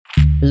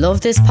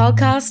Love this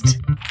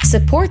podcast?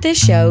 Support this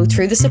show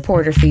through the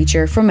supporter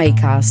feature from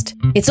Acast.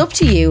 It's up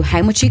to you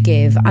how much you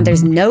give, and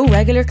there's no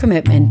regular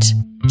commitment.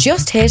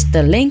 Just hit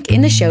the link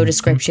in the show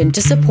description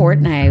to support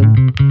now.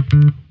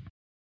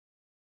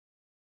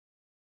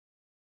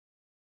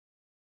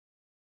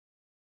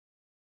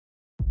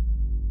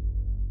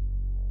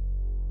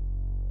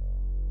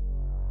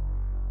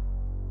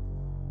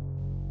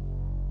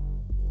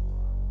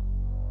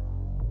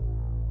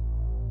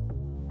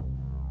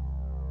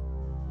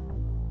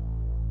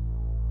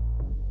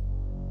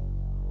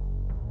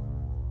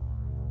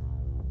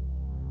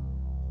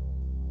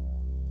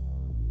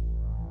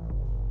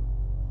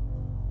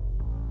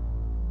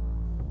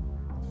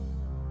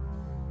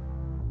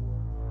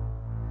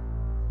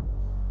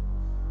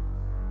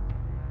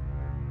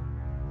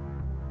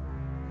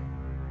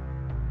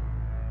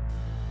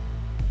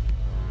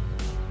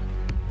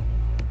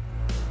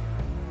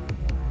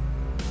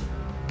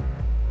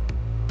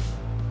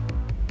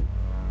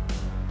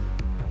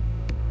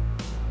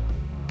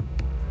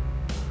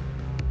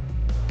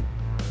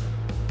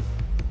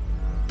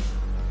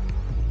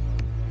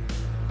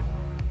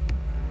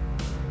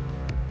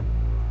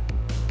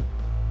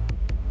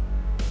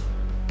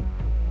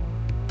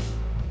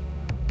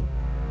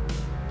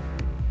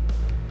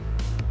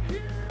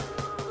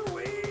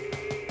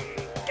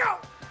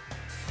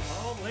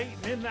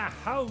 In the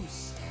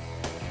house.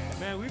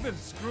 Man, we've been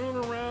screwing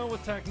around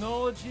with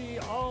technology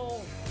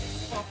all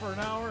up for an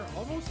hour,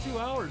 almost 2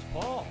 hours,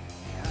 Paul.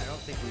 Yeah, I don't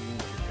think we need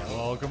to go.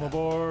 Welcome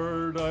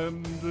aboard.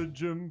 I'm the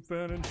Jim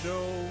Fannin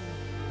Show.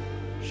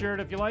 Share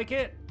it if you like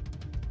it.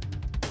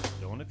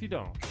 Don't if you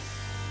don't.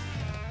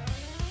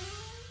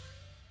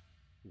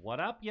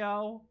 What up,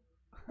 yo?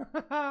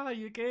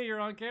 You okay? You're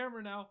on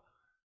camera now.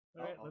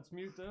 All right, let's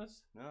mute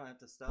this. No, I have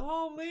to stop.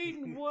 Paul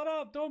Layton, what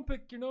up? Don't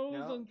pick your nose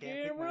No, on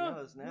can't camera. pick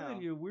my nose now.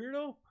 Man, you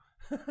weirdo.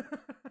 You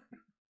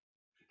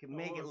can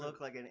make it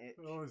look like an itch.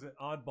 Oh, is it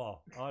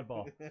oddball?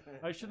 Oddball.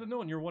 I should have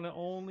known. You're one of the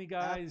only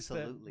guys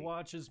that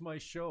watches my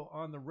show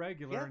on the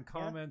regular and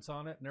comments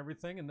on it and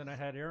everything. And then I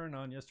had Aaron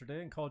on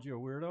yesterday and called you a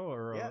weirdo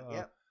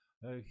or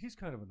he's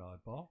kind of an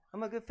oddball.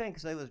 I'm a good fan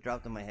because I was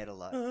dropped on my head a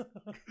lot.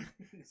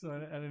 So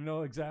and I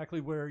know exactly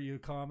where you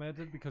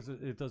commented because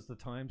it does the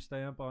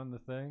timestamp on the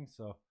thing.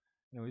 So,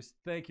 anyways,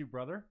 thank you,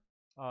 brother.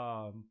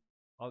 I'll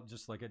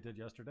just like I did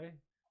yesterday.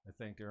 I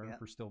thanked Aaron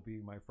for still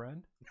being my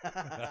friend.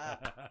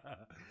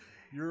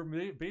 You're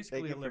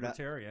basically a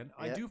libertarian.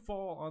 I do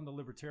fall on the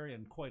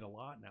libertarian quite a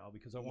lot now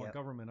because I want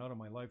government out of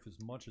my life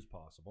as much as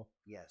possible.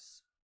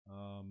 Yes.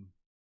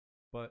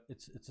 But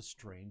it's a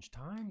strange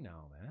time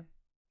now, man.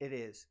 It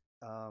is.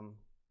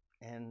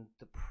 And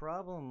the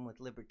problem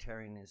with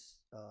libertarian is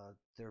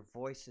their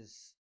voice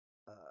is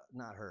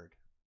not heard.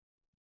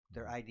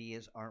 Their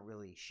ideas aren't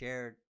really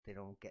shared. They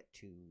don't get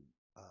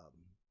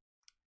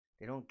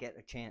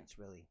a chance,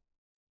 really.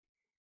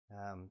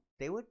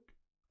 They would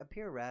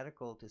appear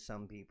radical to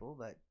some people,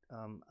 but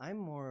I'm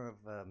more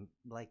of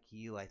like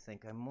you. I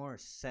think I'm more a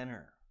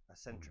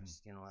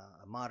centrist,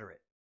 a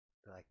moderate.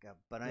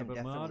 But I'm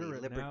definitely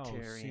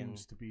libertarian. Now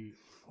seems to be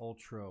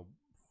ultra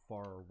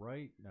far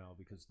right now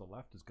because the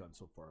left has gone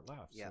so far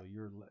left. Yeah. So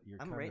you're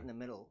I'm right in the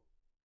middle,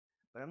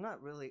 but I'm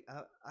not really.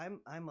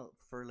 I'm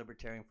for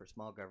libertarian for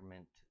small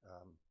government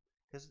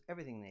because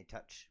everything they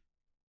touch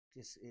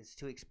just is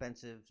too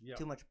expensive,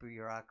 too much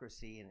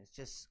bureaucracy, and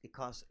it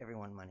costs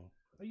everyone money.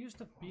 I used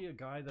to be a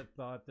guy that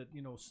thought that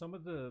some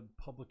of the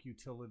public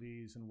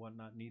utilities and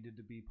whatnot needed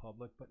to be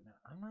public, but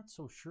I'm not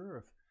so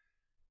sure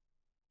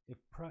if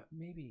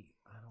maybe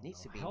I don't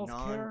needs know. To be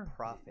healthcare,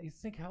 non-profit. You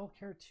think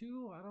healthcare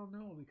too? I don't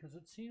know because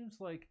it seems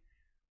like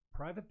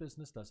private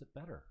business does it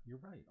better. You're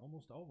right,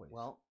 almost always.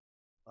 Well,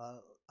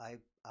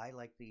 I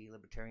like the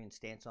libertarian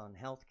stance on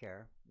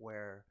healthcare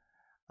where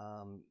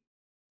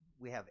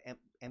we have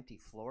empty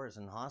floors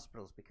in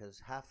hospitals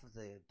because half of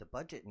the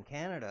budget in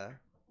Canada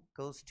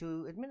goes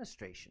to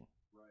administration.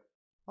 Right.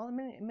 All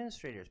the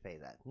administrators pay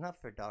that, not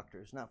for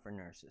doctors, not for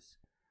nurses.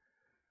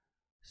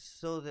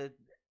 So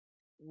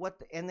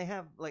and they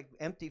have like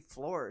empty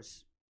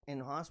floors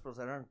in hospitals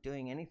that aren't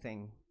doing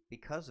anything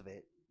because of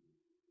it,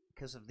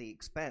 because of the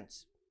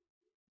expense.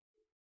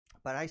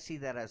 But I see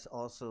that as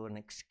also an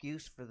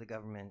excuse for the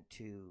government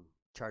to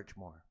charge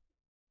more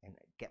and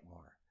get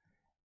more.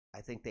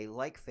 I think they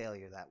like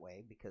failure that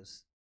way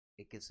because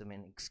it gives them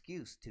an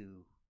excuse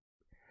to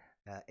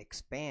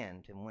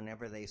expand. And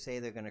whenever they say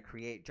they're going to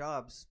create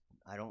jobs,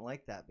 I don't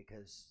like that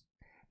because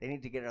they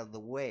need to get out of the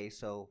way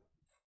so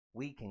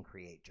we can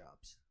create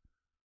jobs.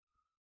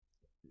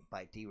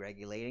 By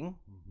deregulating,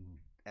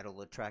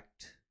 it'll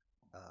attract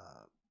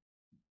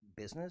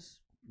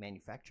business,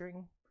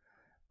 manufacturing.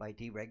 By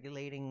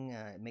deregulating,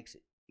 it makes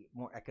it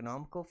more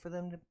economical for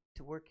them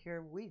to work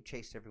here. We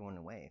chased everyone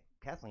away.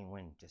 Kathleen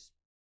Wynne just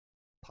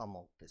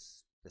pummeled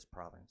this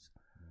province.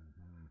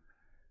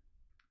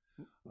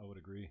 I would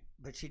agree.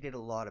 But she did a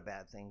lot of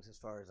bad things as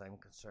far as I'm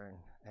concerned.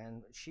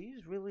 And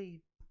she's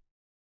really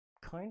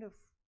kind of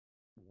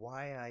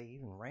why I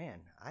even ran.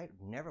 I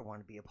never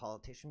want to be a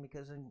politician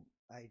because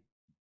I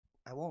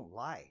won't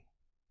lie.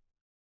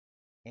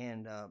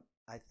 And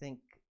I think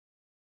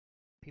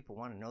people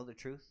want to know the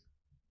truth,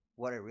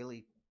 what I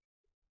really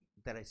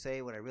that I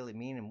say, what I really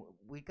mean, and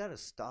we got to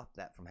stop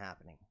that from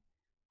happening.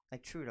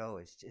 Like Trudeau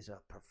is a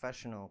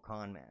professional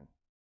con man,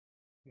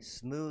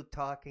 smooth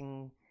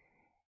talking,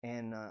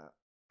 and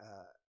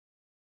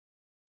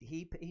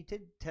he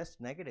did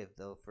test negative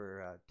though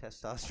for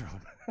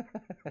testosterone.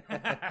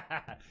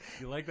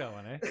 You like that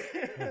one, eh?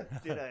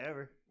 Did I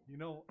ever? You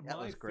know, That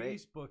my was great.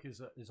 Facebook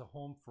is a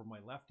home for my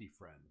lefty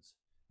friends,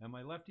 and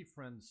my lefty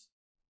friends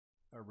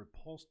are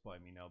repulsed by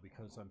me now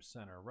because I'm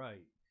center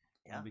right,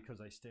 Yeah. and because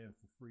I stand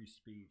for free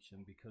speech,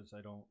 and because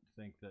I don't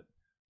think that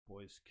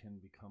boys can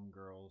become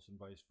girls and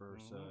vice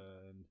versa,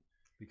 and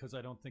because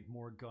I don't think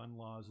more gun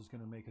laws is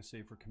going to make a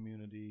safer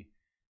community,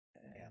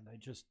 and I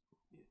just,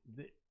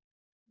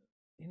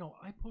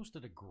 I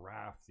posted a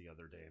graph the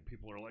other day, and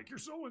people are like, "You're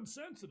so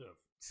insensitive."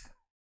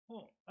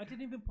 Well, I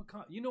didn't even put.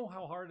 You know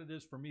how hard it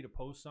is for me to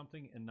post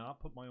something and not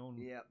put my own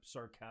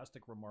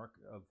sarcastic remark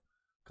of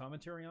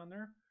commentary on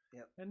there.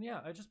 Yep. And yeah,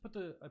 I just put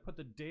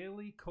the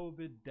daily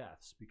COVID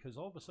deaths, because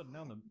all of a sudden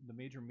now the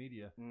major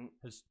media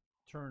has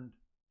turned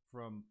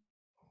from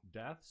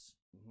deaths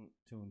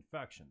to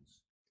infections.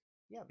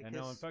 Yeah, because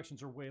and now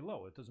infections are way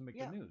low. It doesn't make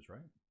the news, right?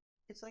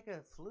 It's like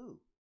a flu.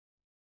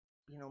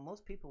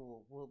 Most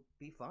people will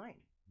be fine.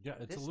 Yeah,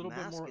 it's This a little bit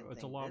more. masking It's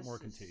a thing, lot this more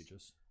is-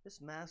 contagious. This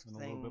mask And a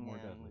thing, little bit more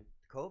deadly.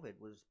 COVID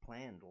was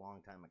planned a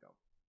long time ago.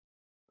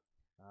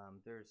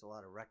 There's a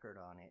lot of record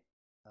on it.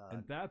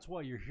 And that's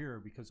why you're here,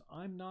 because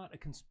I'm not a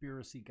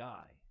conspiracy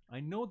guy. I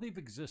know they've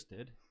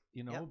existed,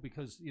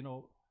 because,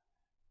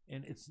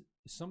 and it's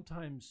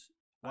sometimes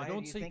Why I don't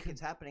do you say think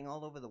it's happening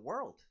all over the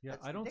world? yeah,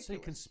 That's I don't say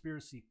ridiculous.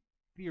 conspiracy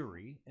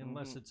theory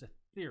unless Mhm. it's a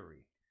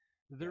theory.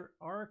 There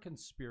are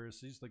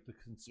conspiracies, like the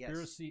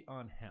conspiracy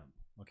on hemp.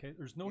 Okay,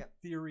 there's no Yep.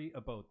 theory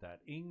about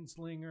that.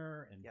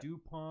 Ainslinger and Yep.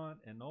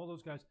 DuPont and all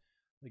those guys,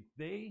 like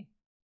they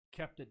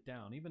kept it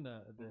down. Even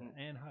the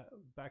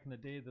back in the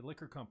day, the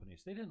liquor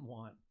companies, they didn't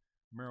want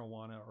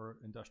marijuana or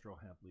industrial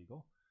hemp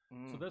legal.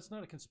 So that's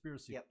not a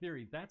conspiracy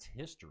theory. That's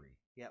history.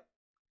 Yep.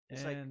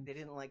 It's like they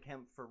didn't like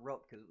hemp for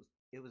rope because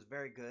it was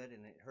very good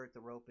and it hurt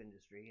the rope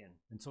industry.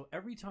 And so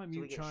every time So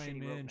you we get chime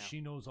shitty rope in, now. she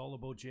knows all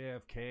about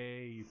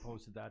JFK. You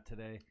posted that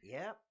today.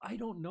 yep, I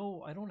don't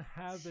know. I don't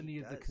have She any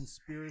of the does.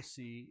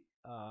 conspiracy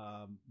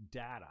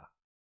data.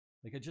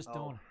 Like I just Oh.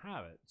 don't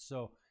have it.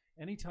 So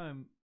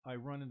anytime I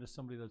run into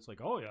somebody that's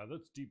like, "Oh yeah,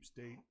 that's deep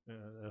state.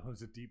 That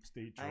was a deep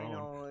state I drone.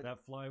 know. That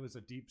fly was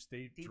a deep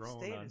state Deep drone."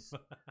 state is-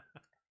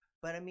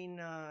 but I mean,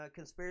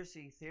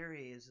 conspiracy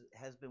theory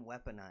has been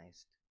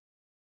weaponized.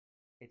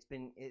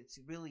 It's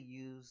really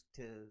used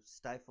to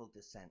stifle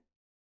dissent,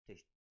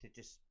 to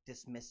just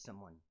dismiss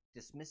someone,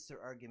 dismiss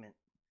their argument,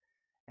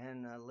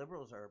 and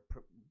liberals are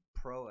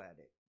pro at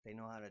it. They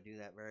know how to do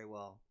that very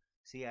well.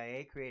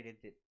 CIA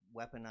created it,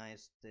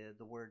 weaponized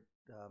the word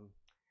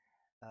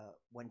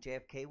when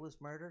JFK was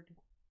murdered.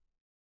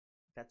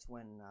 That's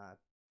when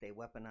they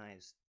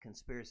weaponized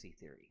conspiracy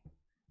theory.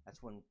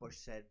 That's when Bush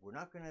said, "We're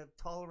not going to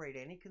tolerate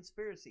any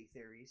conspiracy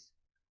theories."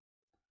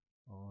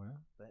 Oh yeah.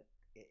 But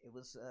it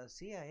was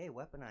CIA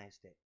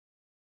weaponized it,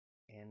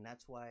 and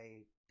that's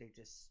why they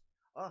just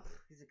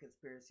he's a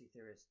conspiracy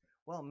theorist.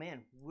 Well,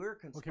 man, we're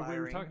conspiring. Okay, we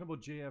were talking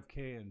about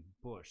JFK and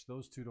Bush.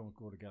 Those two don't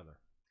go together.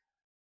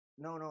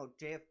 No,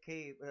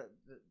 JFK, the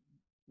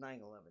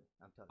 9/11.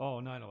 I'm talking. Oh,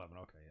 about. 9/11.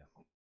 Okay,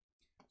 yeah.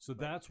 So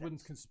that's when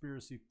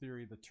conspiracy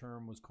theory, the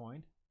term, was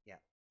coined? Yeah.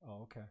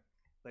 Oh, okay.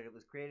 But it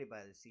was created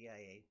by the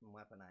CIA and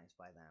weaponized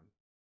by them.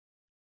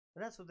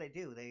 But that's what they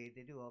do. They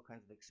do all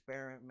kinds of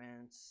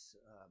experiments,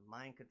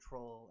 mind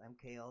control,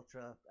 MK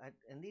Ultra,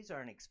 and these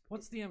aren't.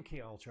 What's the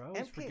MK Ultra? I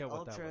always MK forget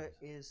what that Ultra was.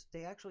 is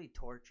they actually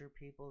torture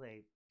people.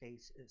 They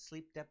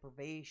sleep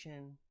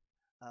deprivation.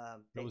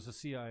 It was the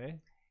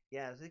CIA?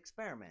 Yeah, it's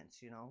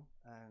experiments,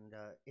 and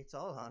it's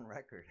all on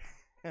record.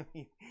 I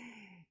mean,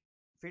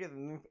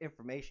 freedom of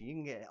information, you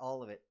can get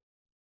all of it,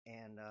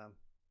 and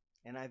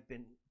I've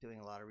been doing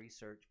a lot of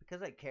research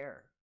because I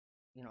care.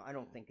 I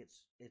don't think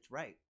it's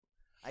right.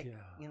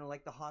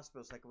 Like the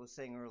hospitals, like I was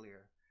saying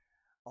earlier,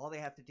 all they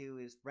have to do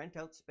is rent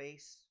out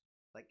space.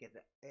 Like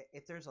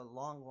if there's a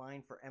long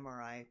line for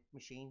MRI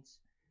machines,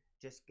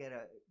 just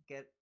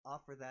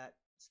offer that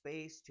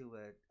space to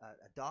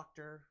a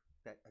doctor,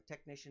 a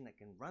technician that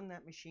can run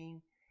that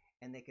machine,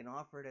 and they can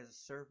offer it as a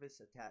service,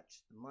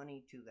 attach the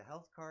money to the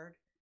health card.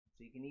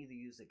 So you can either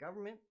use the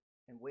government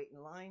and wait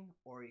in line,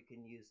 or you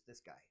can use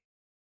this guy,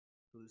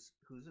 who's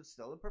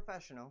still a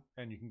professional,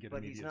 and you can get but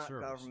immediate he's not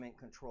service. government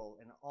control.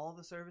 And all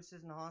the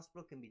services in the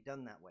hospital can be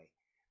done that way,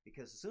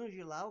 because as soon as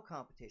you allow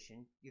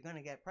competition, you're going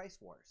to get price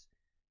wars.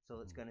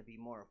 So it's going to be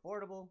more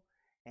affordable,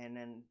 and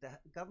then the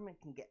government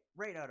can get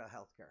right out of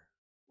healthcare,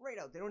 right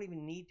out. They don't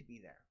even need to be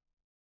there.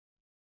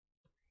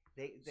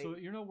 So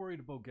you're not worried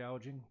about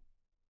gouging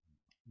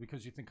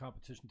because you think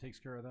competition takes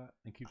care of that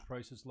and keeps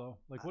prices low?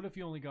 Like, what if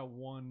you only got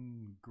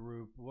one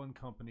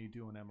company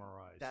doing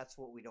MRIs? That's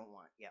what we don't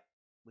want. Yep.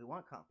 We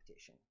want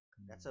competition.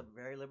 That's a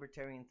very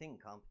libertarian thing.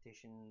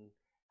 Competition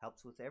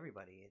helps with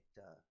everybody.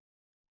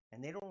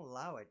 And they don't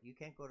allow it. You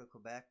can't go to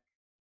Quebec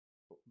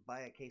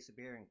buy a case of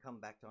beer and come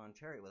back to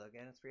Ontario without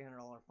getting a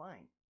 $300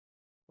 fine.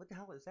 What the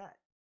hell is that?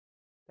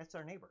 That's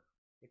our neighbor.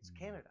 It's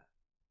Canada.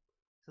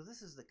 So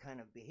this is the kind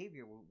of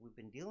behavior we've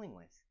been dealing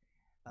with.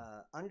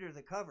 Under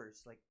the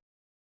covers, like,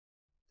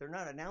 they're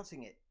not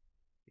announcing it.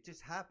 It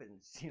just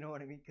happens, you know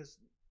what I mean? Because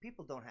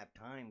people don't have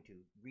time to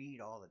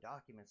read all the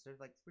documents. There's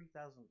like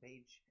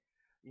 3,000-page,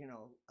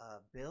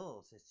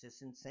 bills. It's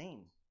just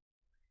insane.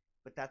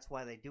 But that's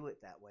why they do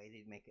it that way.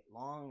 They make it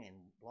long and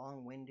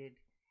long-winded,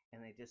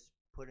 and they just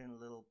plug in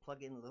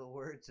little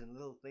words and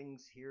little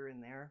things here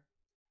and there.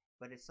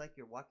 But it's like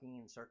you're walking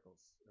in circles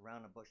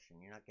around a bush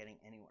and you're not getting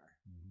anywhere.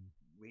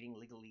 Mm-hmm. Reading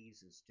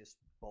legalese is just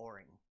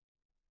boring.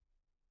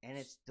 And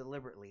it's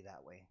deliberately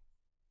that way.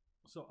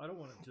 So I don't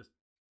want to just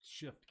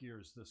shift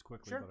gears this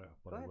quickly, sure.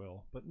 but I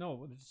will. But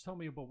no, just tell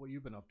me about what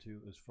you've been up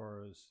to as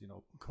far as,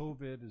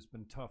 COVID has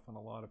been tough on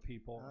a lot of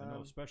people. I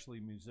know, especially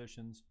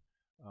musicians.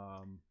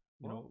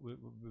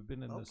 We've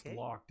been in this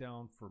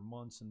lockdown for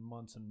months and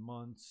months and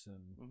months.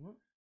 And,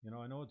 mm-hmm.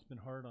 I know it's been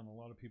hard on a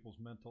lot of people's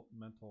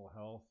mental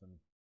health. And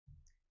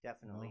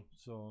definitely.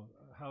 So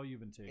how you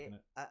been taking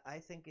it? I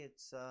think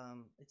it's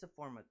a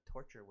form of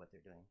torture what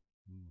they're doing.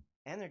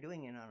 And they're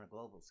doing it on a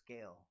global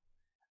scale.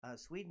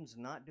 Sweden's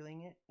not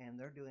doing it, and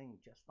they're doing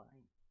just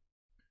fine.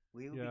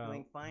 We will be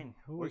doing fine.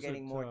 We're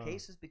getting more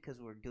cases because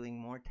we're doing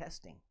more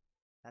testing.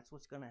 That's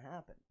what's going to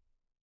happen.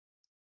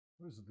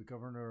 Who is it? The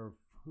governor of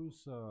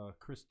who's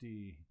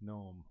Kristi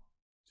Noem?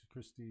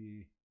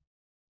 Kristi.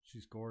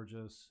 She's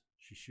gorgeous.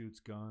 She shoots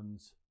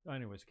guns.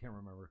 Anyways, I can't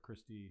remember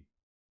Kristi.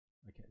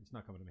 It's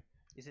not coming to me.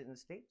 Is it in the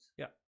States?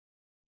 Yeah.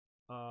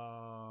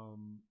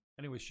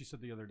 Anyways, she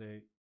said the other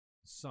day,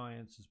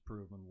 science has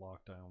proven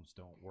lockdowns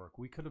don't work.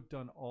 We could have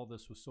done all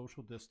this with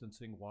social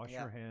distancing, wash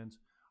your hands.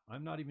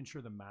 I'm not even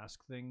sure the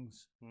mask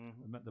things,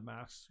 the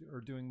masks are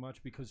doing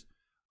much because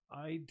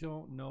I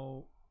don't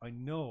know. I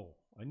know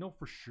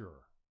for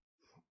sure.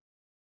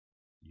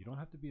 You don't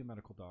have to be a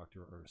medical doctor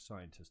or a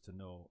scientist to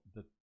know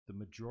that the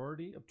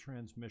majority of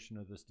transmission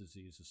of this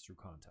disease is through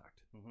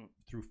contact,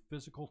 through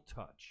physical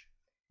touch.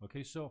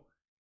 Okay, so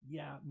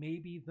yeah,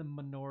 maybe the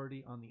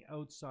minority on the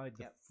outside,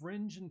 the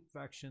fringe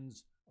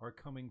infections are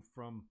coming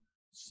from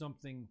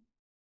something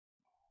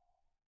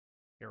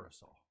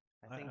aerosol.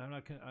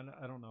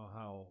 I don't know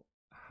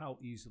how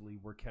easily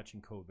we're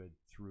catching COVID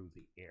through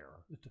the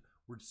air.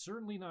 We're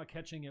certainly not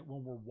catching it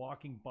when we're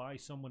walking by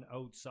someone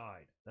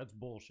outside. That's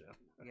bullshit.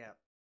 Yeah.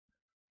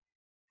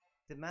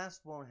 The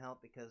mask won't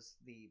help because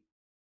the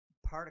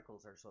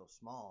particles are so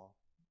small,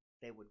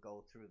 they would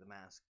go through the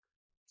mask.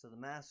 So the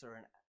masks are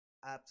an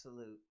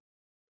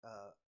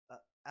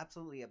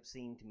absolutely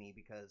obscene to me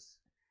because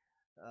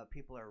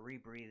people are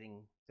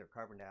rebreathing their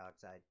carbon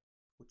dioxide,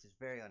 which is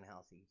very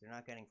unhealthy. They're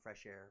not getting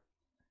fresh air.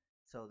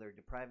 So they're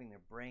depriving their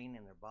brain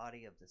and their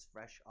body of this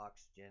fresh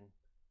oxygen.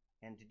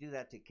 And to do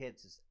that to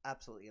kids is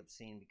absolutely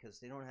obscene because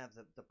they don't have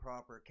the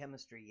proper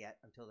chemistry yet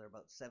until they're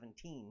about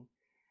 17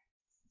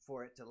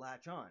 for it to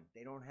latch on.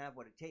 They don't have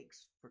what it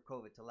takes for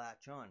COVID to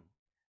latch on.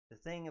 The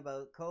thing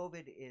about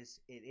COVID is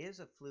it is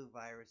a flu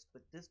virus,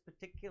 but this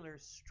particular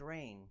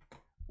strain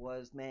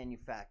was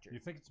manufactured. You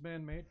think it's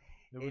man-made?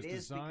 It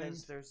is designed,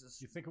 because there's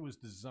this. You think it was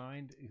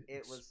designed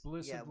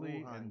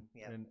explicitly Wuhan,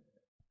 and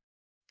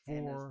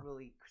and the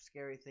really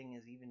scary thing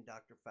is even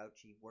Dr.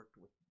 Fauci worked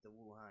with the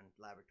Wuhan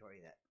laboratory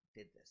that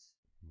did this.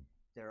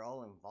 They're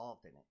all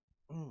involved in it,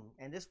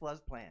 and this was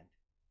planned.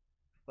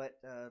 But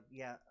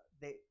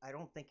I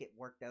don't think it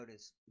worked out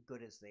as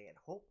good as they had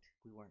hoped.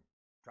 We weren't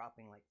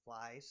dropping like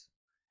flies.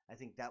 I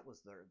think that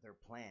was their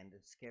plan to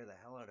scare the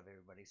hell out of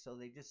everybody. So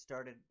they just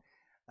started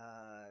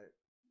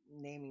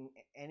naming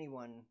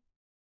anyone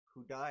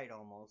who died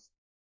almost.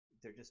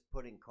 They're just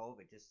putting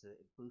COVID just to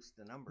boost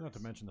the numbers. Not to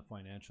mention the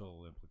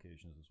financial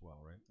implications as well,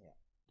 right? Yeah.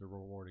 They're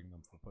rewarding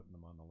them for putting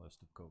them on the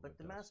list of COVID. But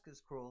the mask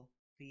is cruel.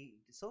 The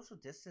social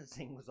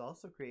distancing was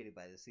also created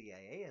by the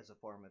CIA as a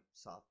form of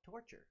soft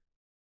torture.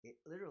 It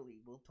literally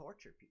will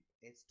torture people.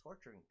 It's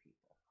torturing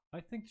people. I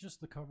think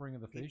just the covering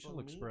of the facial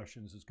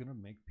expressions is going to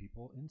make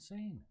people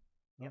insane.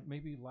 Yep.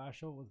 Maybe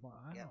lash out with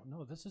I don't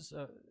know. This is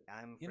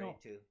I'm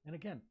afraid to. And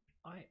again,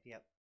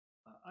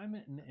 I'm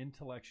an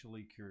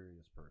intellectually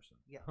curious person.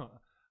 Yeah.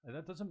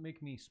 That doesn't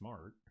make me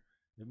smart.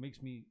 It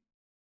makes me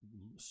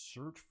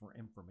search for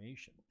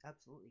information.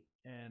 Absolutely.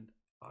 And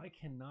I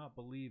cannot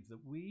believe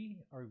that we've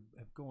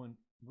gone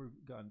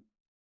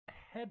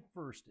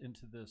headfirst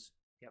into this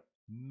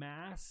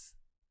mass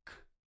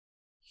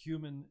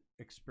human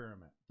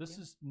experiment. This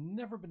has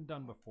never been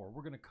done before.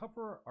 We're going to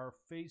cover our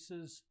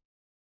faces.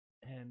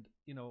 And,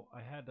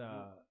 I had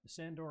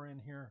Sandor in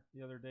here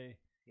the other day.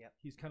 Yep.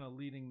 He's kind of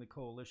leading the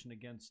coalition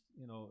against,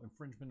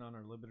 infringement on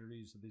our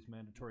liberties of these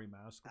mandatory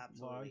mask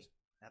laws.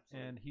 Absolutely.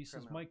 And he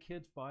says, my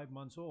kid's 5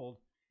 months old.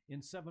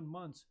 In 7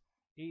 months,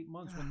 8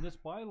 months, when this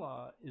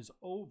bylaw is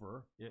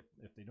over,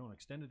 if they don't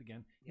extend it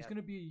again, he's going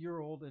to be a year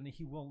old and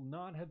he will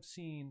not have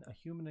seen a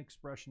human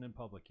expression in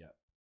public yet.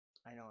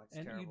 I know, it's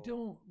and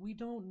terrible. We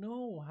don't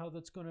know how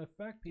that's going to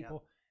affect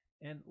people.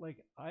 Yep.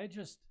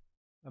 And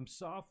I'm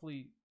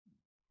softly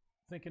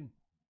thinking,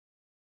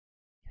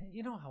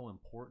 you know how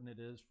important it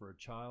is for a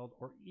child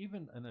or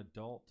even an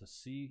adult to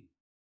see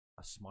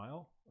a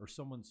smile or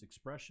someone's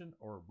expression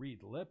or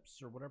read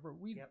lips or whatever.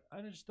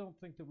 I just don't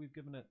think that we've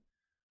given it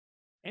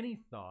any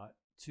thought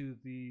to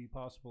the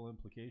possible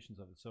implications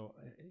of it. So,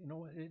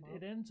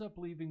 it ends up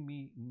leaving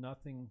me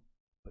nothing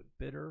but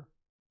bitter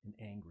and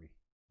angry.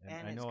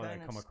 And I know I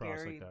come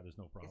across like that is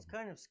no problem. It's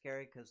kind of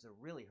scary because they're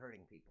really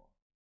hurting people.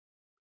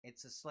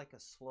 It's just like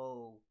it's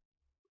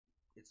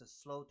a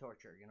slow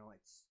torture,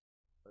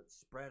 it's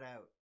spread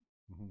out.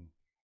 Mm-hmm.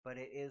 But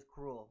it is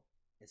cruel,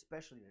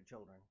 especially to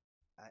children.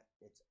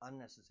 It's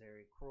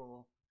unnecessary,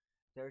 cruel.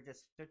 They're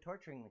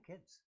torturing the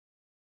kids.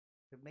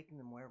 They're making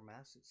them wear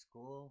masks at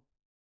school,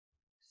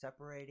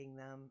 separating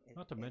them.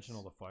 Not to mention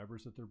all the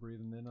fibers that they're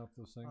breathing in off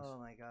those things. Oh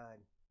my God.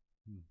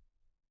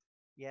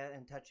 Yeah,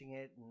 and touching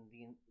it,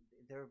 and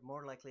they're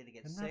more likely to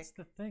get sick. And that's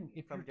the thing.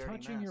 If you're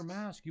touching your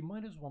mask, you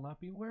might as well not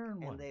be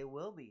wearing one. And they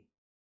will be.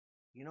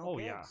 Oh,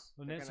 kids, yeah.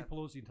 Well, Nancy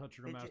Pelosi touched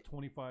her mask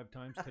 25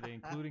 times today,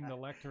 including the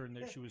lectern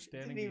that she was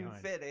standing behind.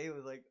 It didn't even fit. It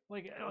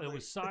was it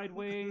was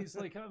sideways.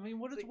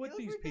 What is with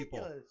these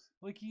people?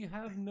 You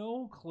have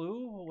no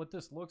clue what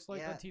this looks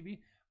like on TV.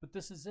 But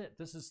this is it.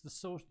 This is the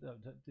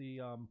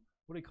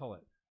what do you call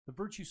it? The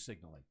virtue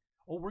signaling.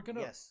 Oh, we're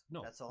gonna. Yes.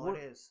 No, that's all it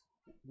is.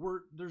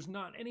 There's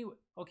not any.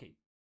 Okay.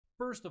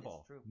 First of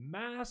all,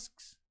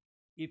 masks.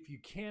 If you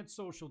can't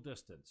social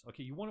distance,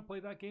 okay, you want to play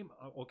that game?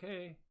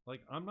 Okay.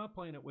 I'm not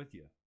playing it with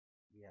you.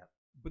 Yeah.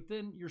 But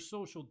then you're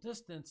social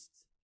distanced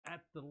at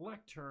the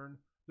lectern.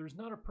 There's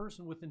not a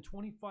person within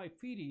 25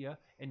 feet of you,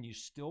 and you're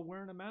still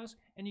wearing a mask,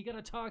 and you got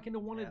to talk into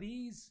one of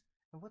these.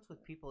 And what's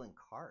with people in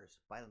cars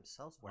by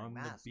themselves wearing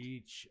masks? On the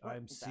beach,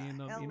 I'm seeing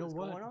them. You know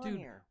what,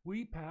 dude?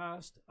 We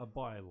passed a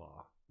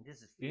bylaw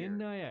in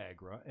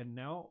Niagara and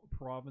now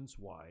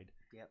province-wide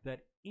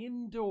that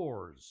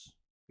indoors,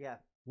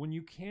 when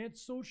you can't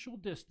social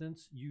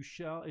distance, you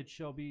shall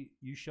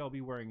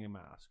be wearing a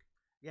mask.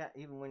 Yeah,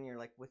 even when you're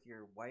with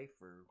your wife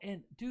or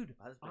dude,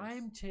 husband.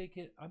 I'm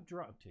taking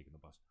the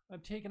bus. I'm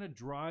taking a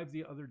drive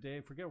the other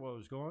day. Forget where I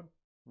was going,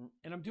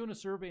 and I'm doing a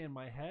survey in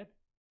my head.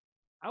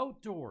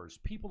 Outdoors,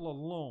 people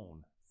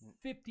alone,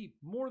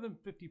 more than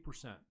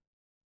 50%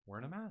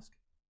 wearing a mask.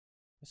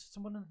 I saw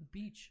someone on the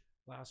beach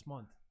last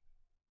month.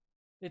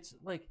 It's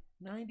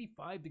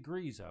 95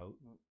 degrees out.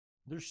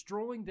 They're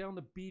strolling down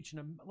the beach, and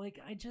I'm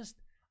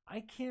I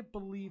can't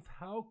believe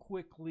how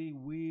quickly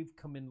we've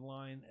come in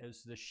line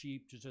as the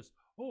sheep to just,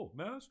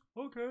 mask?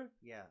 Okay.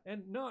 Yeah.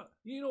 And not,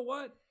 you know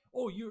what?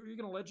 Oh, you're going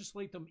to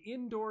legislate them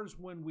indoors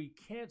when we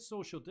can't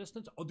social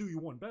distance? I'll do you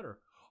one better.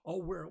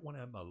 I'll wear it when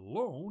I'm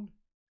alone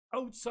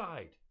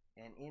outside.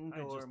 And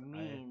indoor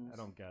means I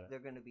don't get it. They're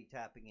going to be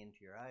tapping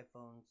into your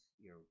iPhones,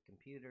 your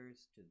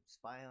computers to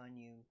spy on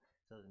you,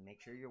 so to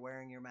make sure you're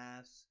wearing your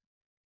mask.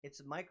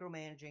 It's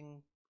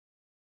micromanaging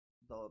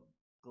the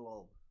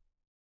globe.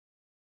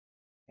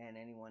 And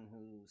anyone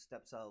who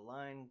steps out of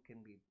line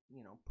can be,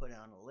 put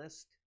on a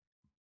list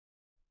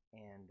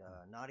and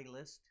naughty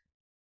list.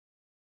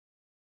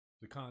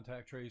 The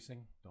contact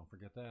tracing, don't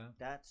forget that.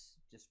 That's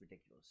just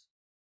ridiculous.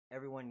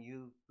 Everyone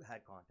you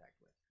had contact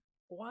with.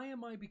 Why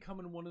am I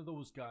becoming one of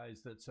those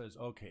guys that says,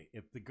 okay,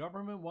 if the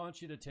government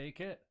wants you to take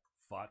it,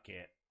 fuck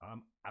it,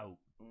 I'm out.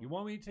 You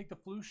want me to take the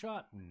flu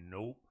shot?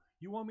 Nope.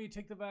 You want me to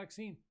take the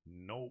vaccine?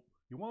 Nope.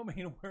 You want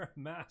me to wear a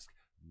mask?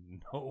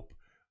 Nope.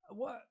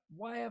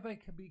 Why have I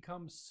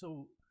become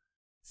so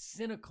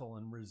cynical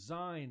and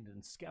resigned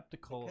and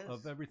skeptical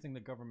of everything the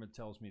government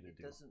tells me to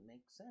do? It doesn't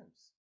make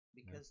sense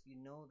because you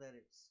know that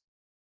it's...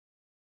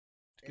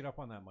 Get up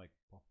on that mic,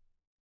 Paul.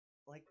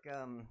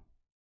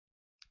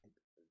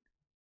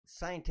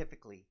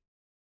 Scientifically,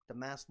 the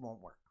mask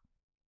won't work.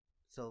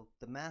 So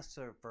the masks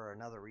are for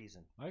another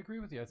reason. I agree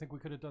with you. I think we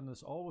could have done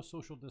this all with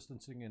social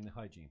distancing and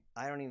hygiene.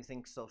 I don't even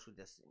think social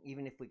distancing.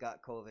 Even if we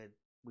got COVID,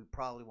 we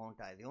probably won't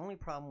die. The only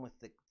problem with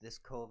this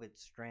COVID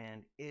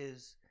strand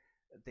is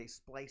they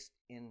spliced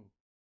in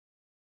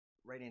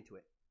right into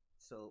it.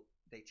 So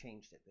they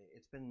changed it.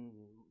 It's been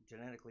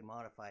genetically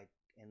modified,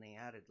 and they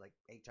added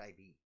HIV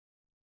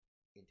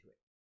into it.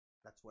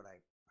 That's what I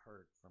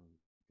heard from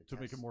the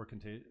to make it more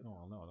contagious.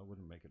 Oh no, that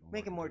wouldn't make it more.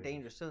 Make it more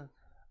dangerous. So,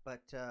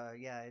 but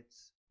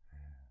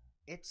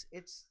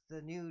it's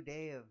the new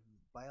day of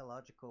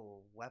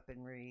biological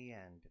weaponry,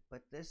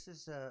 but this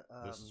is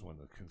this is when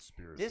the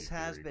conspiracy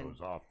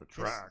goes off the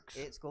tracks.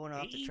 It's going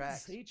off the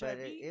tracks, but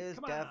it is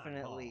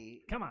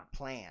definitely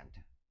planned.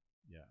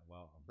 Yeah,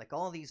 well,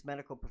 all these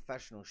medical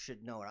professionals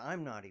should know it.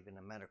 I'm not even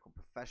a medical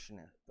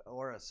professional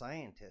or a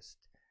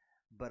scientist,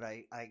 but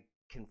I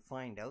can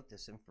find out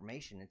this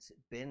information. It's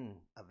been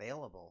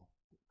available,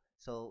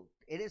 so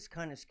it is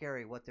kind of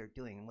scary what they're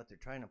doing and what they're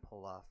trying to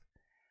pull off.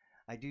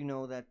 I do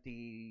know that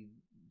the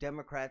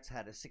Democrats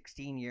had a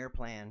 16-year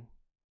plan,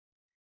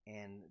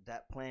 and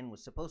that plan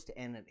was supposed to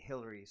end at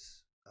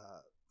Hillary's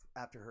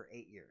after her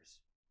 8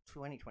 years.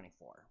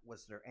 2024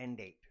 was their end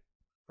date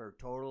for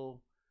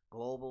total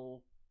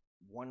global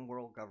one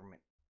world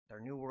government,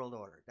 their new world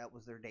order. That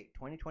was their date.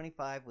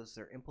 2025 was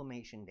their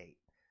implementation date.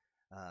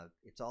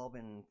 It's all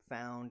been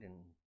found, and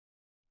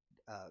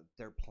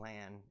their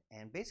plan,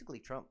 and basically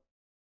Trump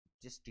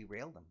just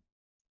derailed them.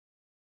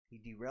 He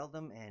derailed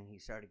them, and he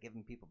started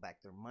giving people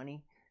back their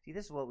money. See,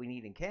 this is what we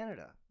need in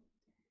Canada.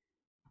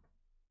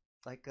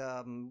 Like,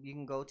 you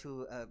can go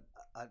to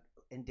a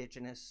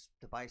indigenous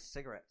to buy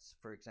cigarettes,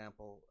 for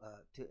example,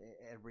 to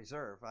a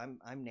reserve.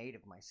 I'm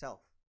native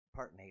myself,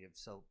 part native,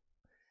 so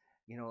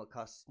it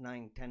costs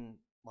 $9, $10,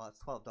 well, it's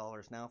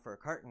 $12 now for a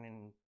carton,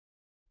 and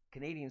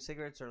Canadian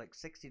cigarettes are like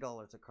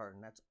 $60 a carton.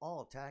 That's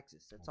all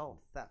taxes. That's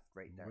all theft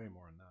right there. Way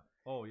more than that.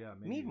 Oh yeah.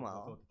 Maybe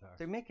Meanwhile,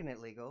 they're making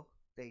it legal.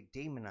 They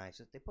demonize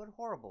it. They put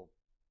horrible,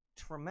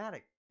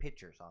 traumatic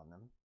pictures on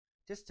them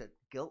just to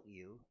guilt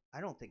you.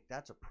 I don't think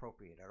that's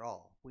appropriate at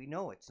all. We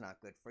know it's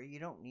not good for you. You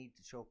don't need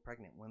to show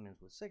pregnant women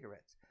with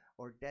cigarettes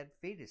or dead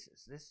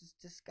fetuses. This is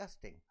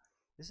disgusting.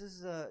 This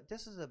is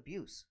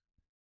abuse.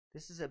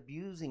 This is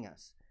abusing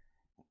us,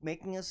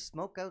 making us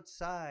smoke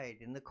outside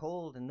in the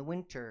cold, in the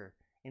winter,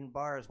 in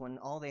bars, when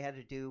all they had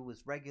to do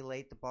was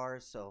regulate the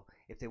bars. So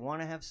if they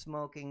want to have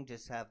smoking,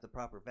 just have the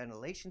proper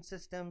ventilation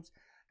systems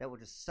that would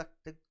just suck.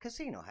 The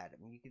casino had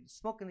them. You could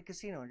smoke in the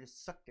casino and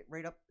just sucked it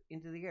right up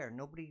into the air.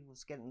 Nobody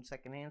was getting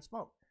secondhand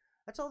smoke.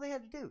 That's all they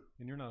had to do.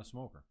 And you're not a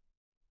smoker.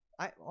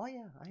 Oh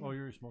yeah.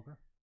 You're a smoker?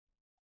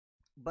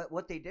 But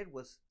what they did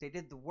was they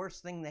did the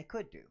worst thing they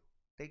could do.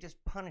 They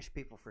just punished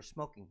people for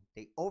smoking.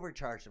 They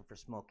overcharged them for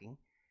smoking,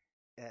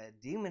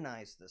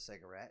 demonized the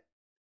cigarette,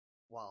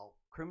 while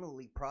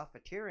criminally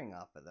profiteering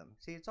off of them.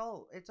 See, it's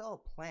all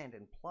planned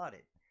and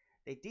plotted.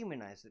 They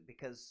demonize it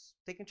because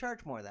they can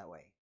charge more that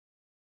way.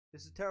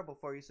 This is terrible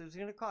for you, so it's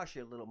going to cost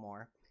you a little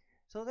more.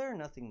 So they're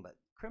nothing but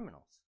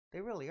criminals. They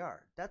really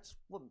are. That's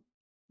what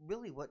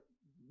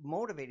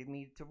motivated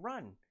me to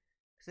run.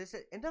 Because I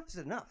said, enough is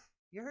enough.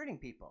 You're hurting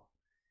people.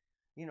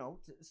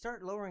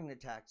 Start lowering the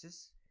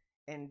taxes,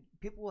 and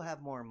people will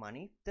have more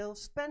money. They'll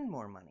spend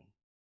more money.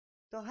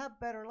 They'll have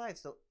better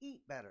lives. They'll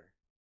eat better.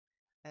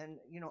 And,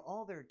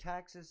 all their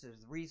taxes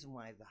is the reason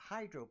why the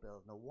hydro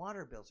bill and the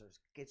water bills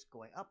gets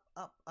going up,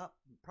 up, up.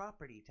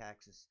 Property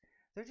taxes.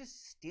 They're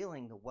just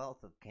stealing the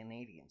wealth of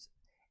Canadians.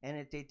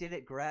 And they did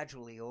it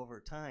gradually over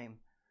time,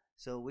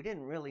 so we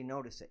didn't really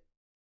notice it.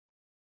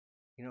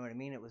 You know what I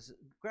mean? It was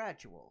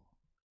gradual.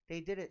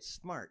 They did it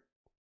smart.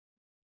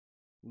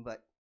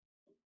 But,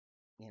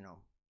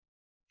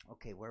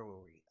 okay, where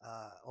were we?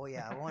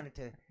 I wanted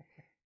to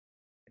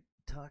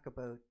talk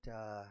about...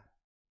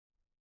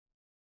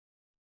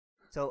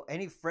 So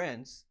any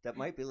friends that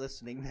might be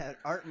listening that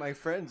aren't my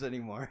friends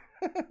anymore,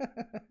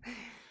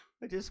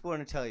 I just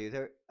want to tell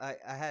you, I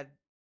had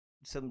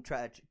some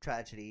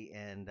tragedy,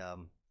 and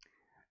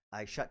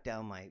I shut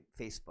down my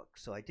Facebook.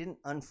 So I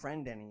didn't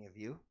unfriend any of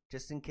you,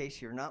 just in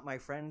case you're not my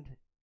friend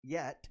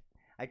yet.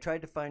 I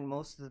tried to find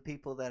most of the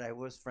people that I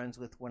was friends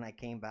with when I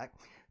came back,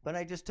 but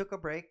I just took a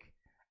break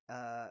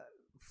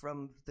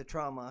from the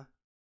trauma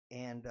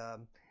and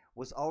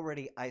was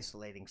already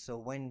isolating. So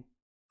when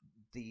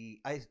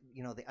the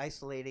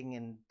isolating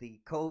and the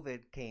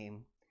COVID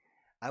came,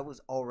 I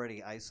was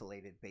already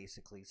isolated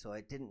basically, so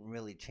it didn't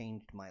really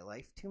change my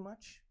life too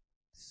much.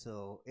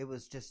 So it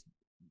was just,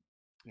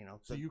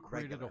 So you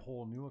created regular. A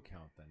whole new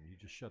account then? You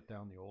just shut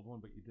down the old one,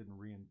 but you didn't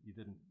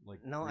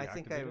No, I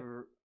think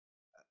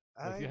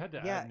if you had to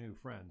add new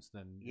friends,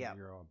 then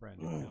you're on a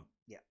brand new account.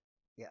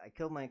 Yeah, I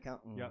killed my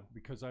account.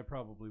 Because I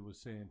probably was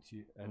saying to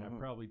you, and I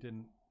probably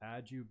didn't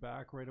add you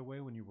back right away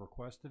when you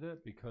requested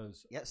it,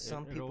 because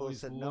some people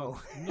said no.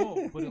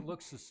 No, but it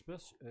looks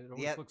suspicious. It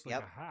always looks like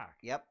a hack.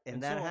 Yep,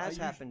 and that has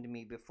happened to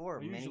me before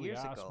many years ago. I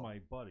usually ask my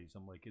buddies,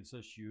 I'm like, is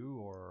this you?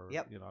 Or,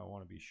 I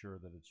want to be sure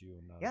that it's you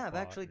and not I've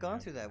actually gone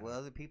through that. Well,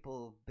 other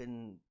people have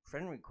been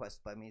friend requests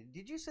by me.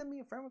 Did you send me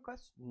a friend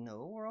request?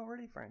 No, we're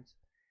already friends.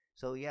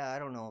 So, I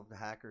don't know if the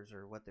hackers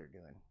or what they're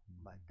doing,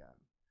 but...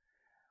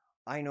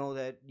 I know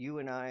that you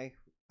and I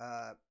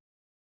are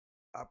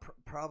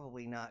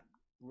probably not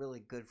really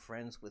good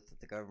friends with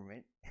the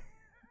government.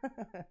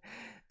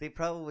 They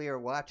probably are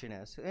watching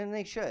us, and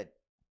they should,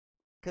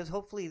 because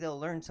hopefully they'll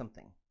learn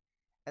something,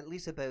 at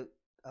least about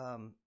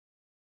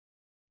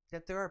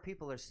that there are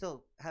people that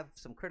still have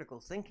some critical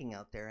thinking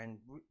out there and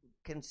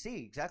can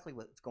see exactly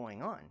what's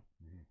going on.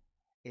 Mm-hmm.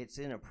 It's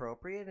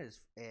inappropriate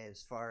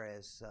as far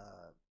as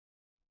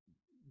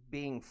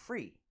being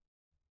free.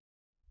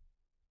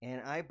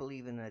 And I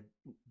believe in a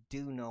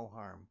do no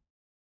harm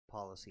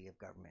policy of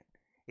government.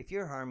 If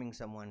you're harming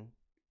someone,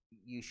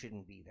 you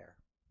shouldn't be there.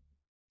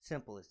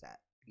 Simple as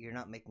that. You're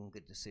not making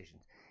good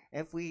decisions.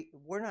 If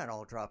we're not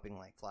all dropping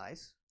like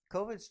flies.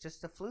 COVID's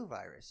just a flu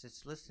virus.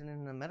 It's listed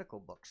in the medical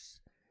books.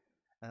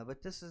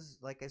 But this is,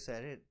 like I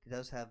said, it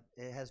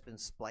has been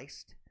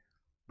spliced,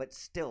 but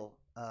still,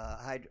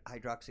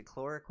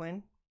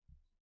 hydroxychloroquine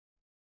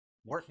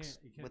works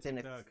within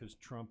it because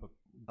Trump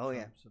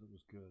said it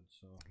was good,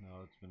 so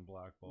now it's been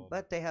blackballed.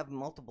 But they have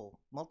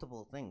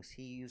multiple things.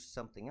 He used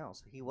something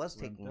else. He was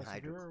taking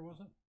hydroxychloroquine, was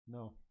it?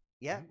 No.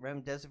 Yeah,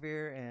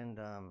 remdesivir and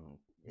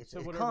it's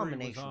a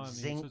combination.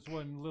 Zinc. It's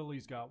when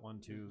Lily's got one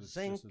too.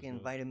 Zinc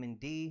and vitamin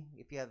D.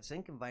 If you have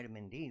zinc and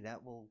vitamin D,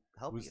 that will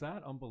help you. Was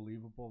that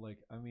unbelievable? Like,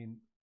 I mean,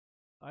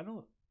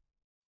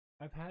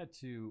 I've had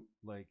to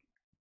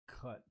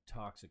cut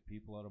toxic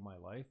people out of my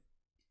life.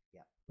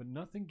 Yeah. But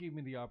nothing gave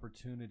me the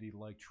opportunity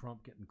like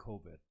Trump getting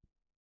COVID.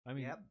 I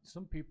mean,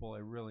 some people I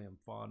really am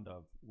fond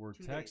of were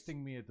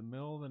texting me at the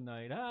middle of the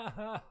night,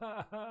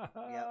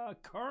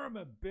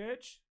 karma,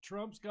 bitch,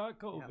 Trump's got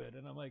COVID.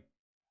 And I'm like,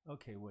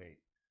 okay, wait.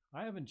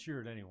 I haven't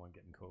cheered anyone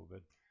getting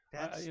COVID.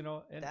 That's,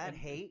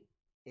 hate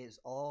is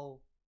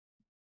all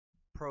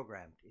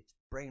programmed. It's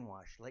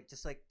brainwashed,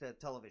 just like the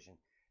television.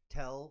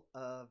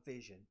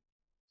 Television.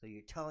 So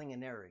you're telling a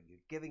narrative, you're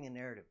giving a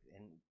narrative,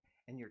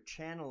 and you're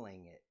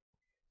channeling it.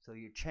 So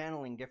you're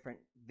channeling different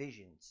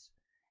visions.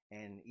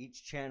 And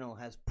each channel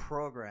has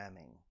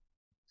programming.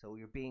 So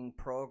you're being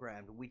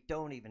programmed. We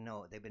don't even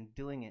know it. They've been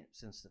doing it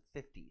since the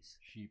 50s.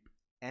 Sheep.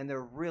 And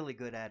they're really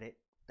good at it.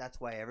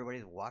 That's why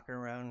everybody's walking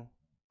around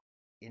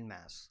in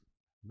masks.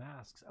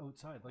 Masks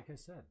outside, like I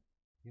said.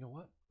 You know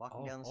what?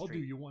 Walking down the street. I'll do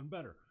you one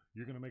better.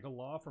 You're going to make a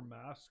law for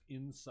masks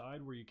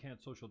inside where you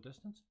can't social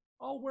distance?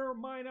 I'll wear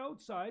mine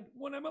outside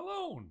when I'm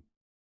alone.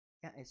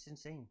 Yeah, it's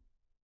insane.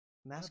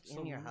 Mask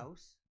in your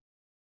house?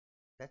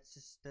 That's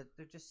just they're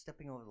just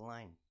stepping over the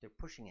line. They're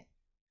pushing it.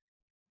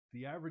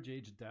 The average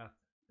age of death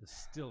is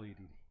still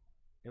 80.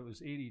 It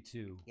was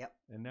 82. Yep.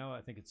 And now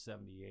I think it's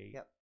 78.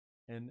 Yep.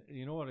 And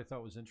you know what I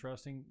thought was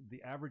interesting?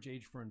 The average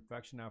age for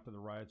infection after the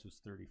riots was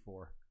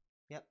 34.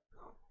 Yep.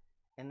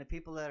 And the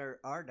people that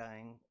are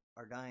dying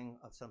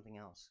of something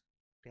else.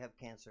 They have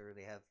cancer.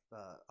 They have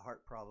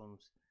heart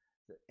problems,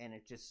 and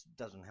it just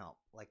doesn't help.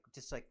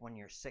 Just like when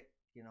you're sick.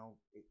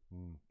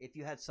 If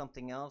you had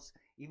something else,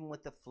 even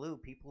with the flu,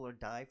 people will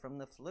die from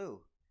the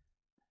flu.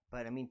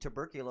 But I mean,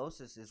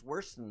 tuberculosis is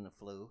worse than the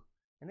flu,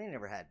 and they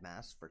never had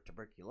masks for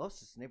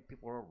tuberculosis, and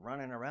people were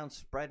running around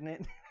spreading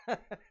it. I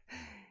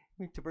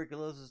mean,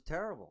 tuberculosis is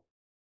terrible.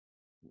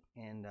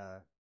 And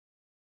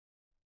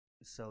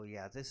so,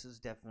 yeah, this is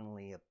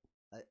definitely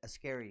a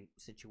scary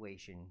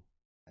situation,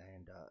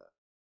 and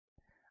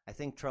I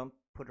think Trump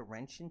put a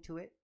wrench into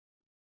it.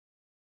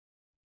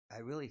 I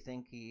really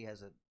think he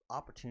has an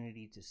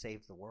opportunity to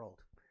save the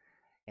world,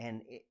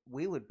 and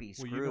we would be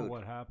screwed. Well, you know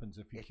what happens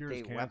if he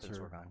cures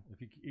cancer? Were gone.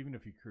 Even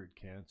if he cured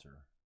cancer,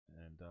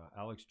 and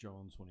Alex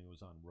Jones, when he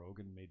was on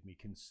Rogan, made me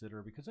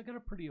consider, because I got a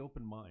pretty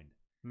open mind,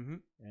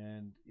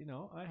 and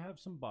I have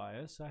some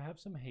bias, I have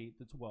some hate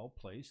that's well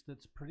placed,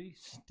 that's pretty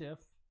stiff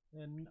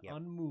and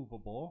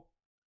unmovable,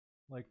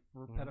 like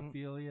for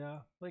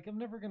pedophilia. Like, I'm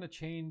never going to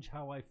change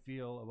how I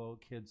feel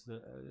about kids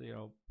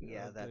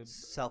that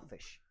that's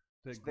selfish.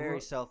 It's very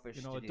selfish.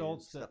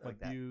 Adults that like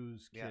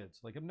abuse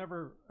kids. Like I'm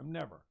never.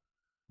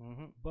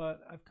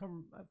 But I've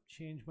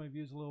changed my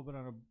views a little bit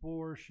on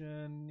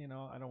abortion.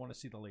 I don't want to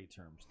see the late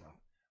term stuff.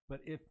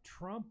 But if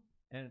Trump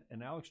and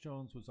Alex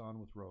Jones was on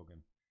with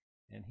Rogan,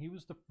 and he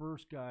was the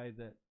first guy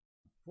that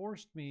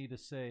forced me to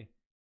say,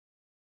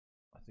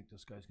 I think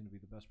this guy's going to be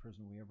the best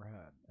president we ever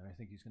had, and I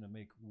think he's going to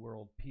make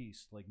world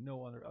peace like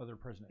no other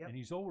president. And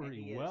he's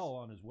already well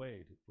on his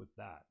way with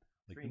that.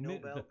 Like 3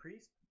 Nobel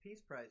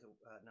Peace Prize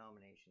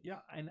nominations. Yeah,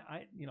 and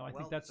I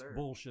think that's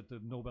bullshit. The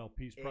Nobel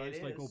Peace Prize,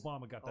 like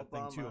Obama got that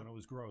thing too, and it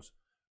was gross.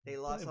 They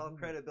lost all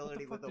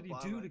credibility with Obama. What the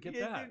fuck did he do to get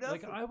that?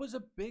 Like, I was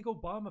a big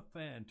Obama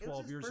fan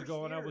 12 years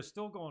ago, and I was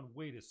still going,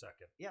 wait a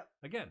second. Yeah.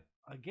 Again,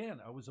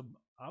 I was an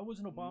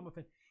Obama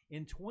fan.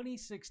 In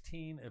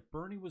 2016, if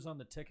Bernie was on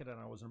the ticket and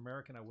I was an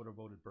American, I would have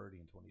voted Bernie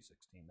in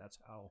 2016. That's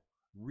how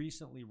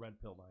recently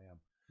red-pilled I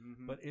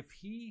am. But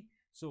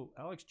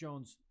Alex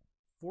Jones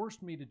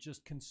forced me to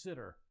just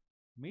consider,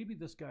 maybe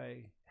this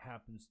guy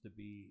happens to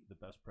be the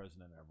best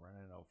president ever. And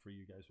I know for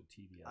you guys with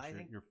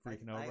TBS, you're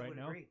freaking out right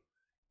now. Agree.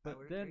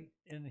 But then,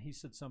 and he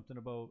said something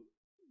about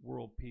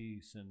world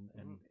peace and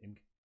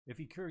if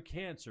he cured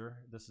cancer,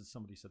 this is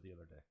somebody said the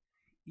other day,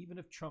 even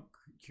if Trump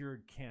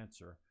cured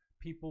cancer,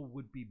 people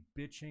would be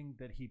bitching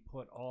that he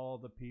put all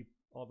the people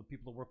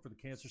that work for the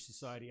Cancer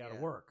Society out of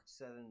work.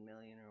 7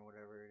 million or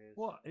whatever it is.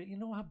 Well, you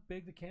know how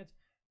big the cancer?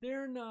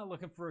 They're not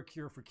looking for a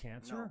cure for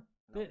cancer.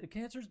 No.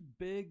 Cancer's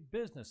big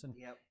business, and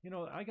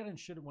I got in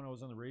shit when I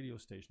was on the radio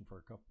station for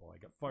a couple. I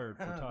got fired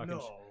for talking.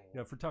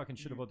 For talking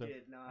shit about that.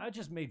 I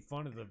just made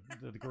fun of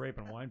the Grape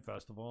and Wine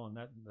Festival, and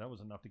that was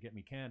enough to get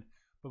me canned.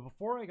 But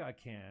before I got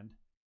canned,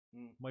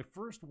 my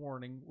first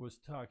warning was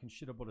talking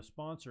shit about a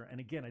sponsor. And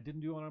again, I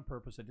didn't do it on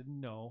purpose. I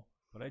didn't know,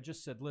 but I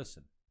just said,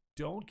 listen,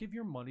 don't give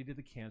your money to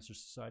the Cancer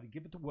Society.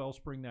 Give it to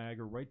Wellspring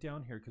Niagara right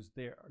down here, because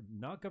they are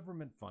not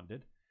government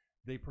funded.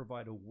 They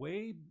provide a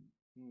way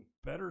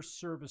better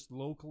service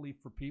locally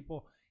for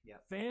people,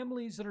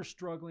 families that are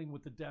struggling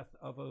with the death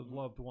of a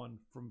loved one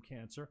from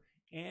cancer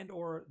and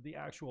or the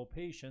actual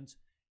patients.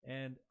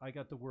 And I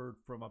got the word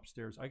from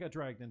upstairs. I got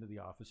dragged into the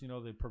office.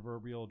 The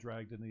proverbial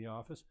dragged into the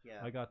office.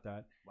 I got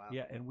that. Wow.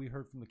 Yeah, and we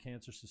heard from the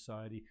Cancer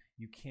Society,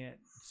 you can't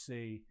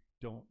say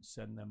don't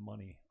send them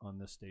money on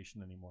this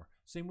station anymore.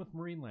 Same with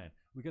Marineland.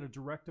 We got a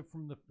directive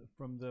from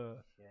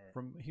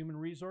Human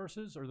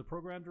Resources, or the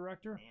program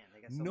director.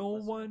 No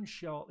one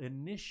shall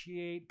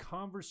initiate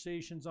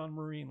conversations on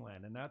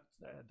Marineland. And at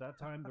that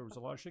time, there was a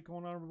lot of shit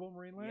going on about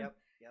Marineland.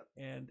 Yep.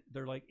 And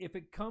they're like, if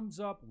it comes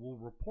up, we'll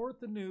report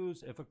the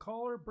news. If a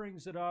caller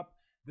brings it up,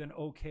 then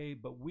okay,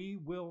 but we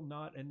will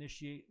not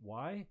initiate.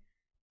 Why?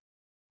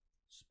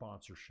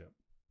 Sponsorship.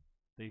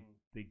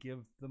 They give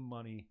the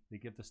money, they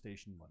give the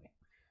station money.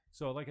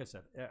 So like I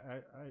said,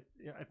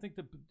 I think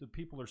the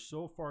people are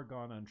so far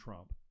gone on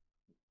Trump,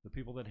 the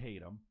people that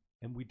hate him,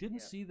 and we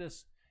didn't see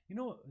this. You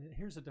know,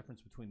 here's the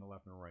difference between the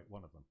left and the right,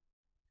 one of them.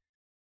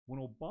 When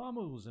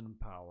Obama was in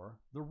power,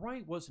 the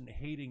right wasn't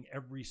hating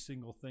every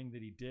single thing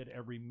that he did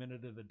every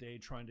minute of the day,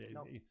 trying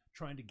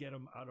to get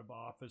him out of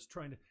office,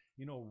 trying to,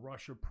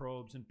 Russia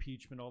probes,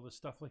 impeachment, all this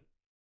stuff. Like,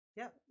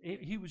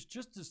 he was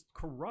just as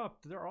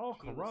corrupt. They're all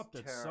corrupt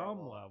at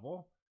some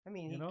level. I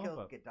mean, he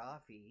killed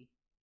Gaddafi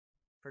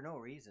for no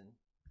reason.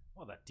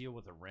 Well, that deal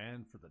with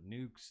Iran for the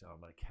nukes,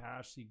 the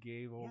cash he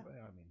gave over.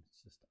 I mean,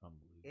 it's just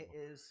unbelievable. It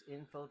is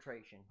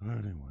infiltration.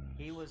 Anyway.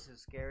 He was a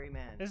scary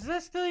man. Is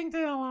this thing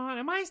still on?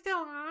 Am I still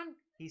on?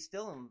 He's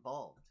still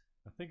involved.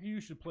 I think you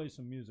should play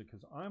some music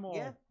because I'm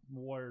all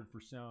wired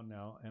for sound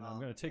now, and I'm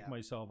going to take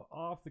myself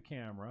off the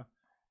camera.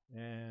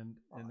 And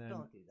then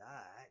don't do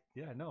that.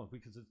 Yeah, no,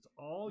 because it's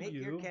all Make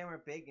you. Make your camera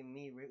big and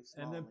me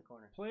small and then in the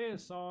corner. Play a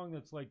song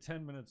that's like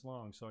 10 minutes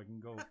long, so I can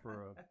go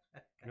for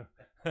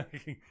I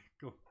can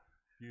go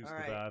use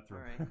the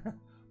bathroom. All right.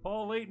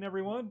 Paul Layton,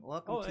 everyone.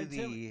 Welcome to the.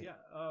 Tim,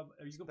 are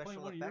you going to play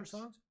one of your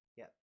songs?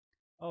 Yeah.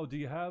 Oh, do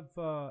you have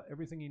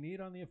everything you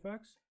need on the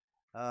effects?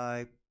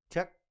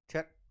 Check.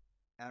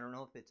 I don't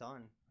know if it's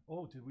on.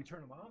 Oh, did we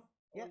turn them off?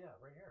 Yeah. Oh, yeah,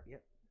 right here.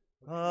 Yep.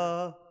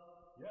 Okay.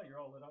 Yeah, you're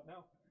all lit up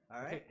now.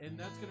 All right. Okay, and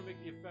that's going to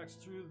make the effects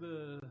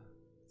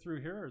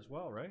through here as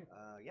well, right?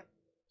 Yep.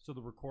 So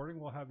the recording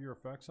will have your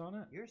effects on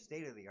it? You're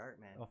state of the art,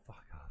 man. Oh,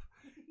 fuck off.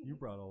 You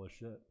brought all the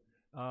shit.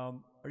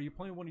 Are you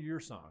playing one of your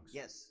songs?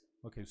 Yes.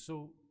 Okay,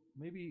 so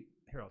maybe,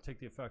 here, I'll take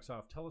the effects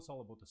off. Tell us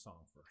all about the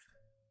song first.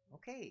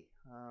 Okay.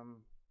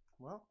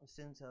 Well,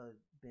 since I've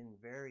been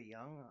very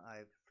young,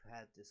 I've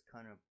had this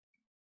kind of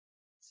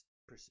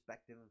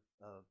perspective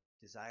of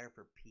desire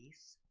for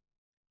peace.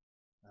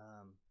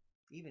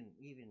 Even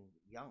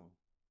young.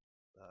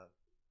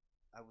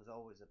 I was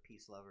always a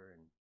peace lover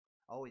and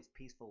always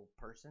peaceful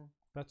person.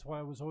 That's why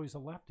I was always a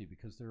lefty,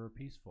 because they were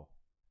peaceful.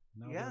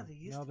 Now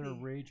they're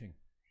raging.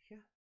 Yeah,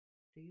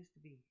 they used to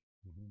be.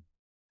 Mm-hmm.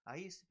 I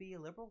used to be a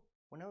liberal.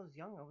 When I was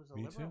young, I was a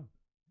Me liberal. Too.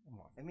 Come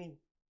on. I mean,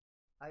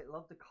 I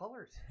love the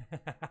colors.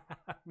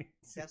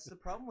 That's the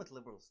problem with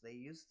liberals. They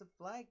use the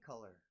flag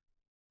color,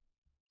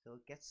 so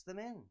it gets them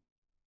in.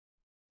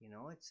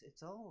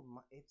 It's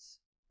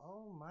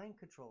all mind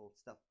control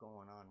stuff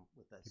going on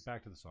with us. Get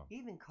back to the song.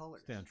 Even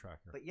colors. Stay on track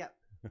here. But yeah,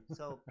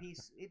 so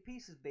peace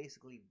is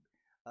basically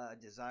a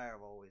desire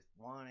I've always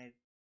wanted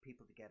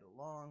people to get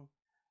along,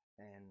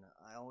 and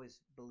I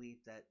always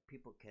believe that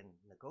people can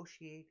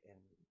negotiate and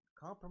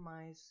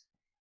compromise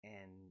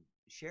and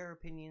share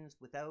opinions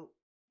without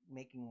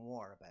making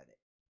war about it.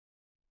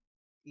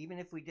 Even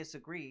if we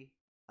disagree,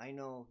 I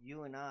know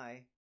you and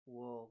I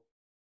will,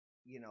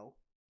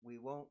 we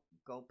won't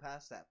go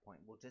past that point.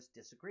 We'll just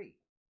disagree.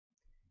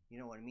 You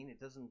know what I mean? It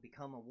doesn't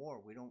become a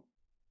war. We don't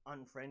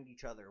unfriend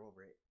each other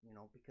over it,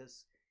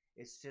 because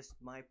it's just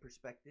my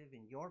perspective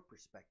and your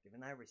perspective,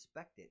 and I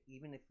respect it,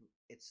 even if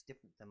it's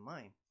different than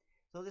mine.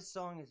 So this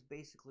song is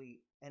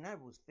basically, and I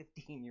was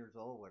 15 years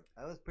old.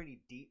 I was a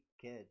pretty deep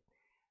kid,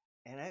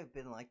 and I've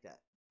been like that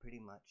pretty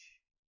much.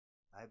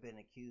 I've been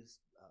accused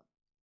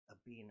of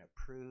being a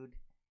prude,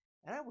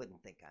 and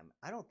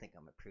I don't think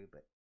I'm a prude,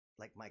 but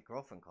like my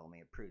girlfriend called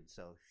me a prude,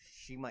 so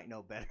she might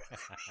know better.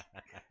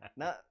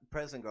 Not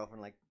present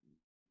girlfriend, like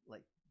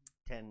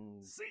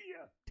 10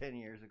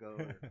 years ago.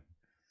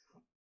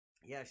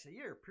 Yeah, she said,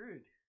 "You're a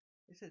prude."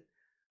 I said,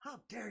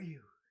 "How dare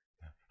you?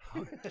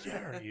 How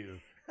dare you?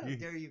 How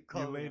dare you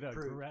call me a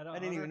prude?" I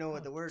didn't even know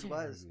what the word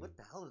was. You. What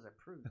the hell is a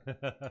prude?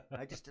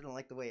 I just didn't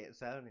like the way it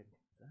sounded.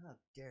 How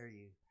dare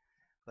you?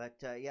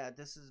 But yeah,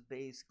 this is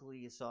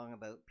basically a song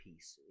about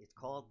peace. It's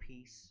called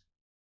Peace,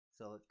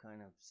 so it's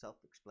kind of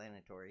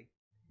self-explanatory.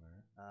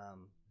 Right.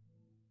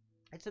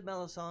 It's a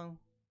mellow song.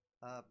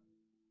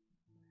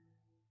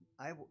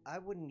 I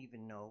wouldn't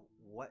even know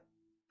what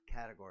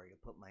category to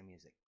put my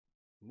music.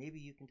 Maybe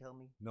you can tell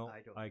me. No,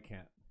 I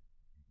can't.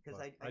 Because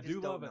I just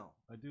do love don't it. know.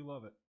 I do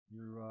love it.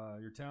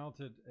 You're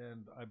talented,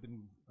 and I've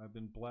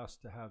been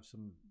blessed to have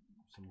some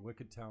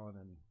wicked talent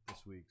in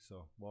this week.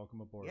 So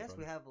welcome aboard. Yes,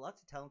 brother. we have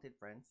lots of talented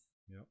friends.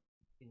 Yep.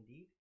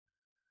 Indeed.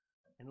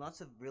 And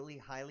lots of really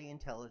highly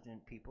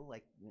intelligent people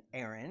like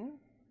Aaron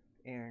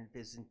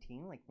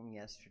Byzantine, like from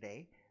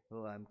yesterday,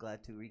 who I'm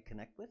glad to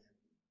reconnect with.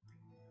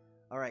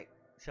 All right,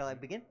 shall I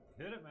begin?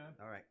 Hit it, man.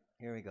 All right,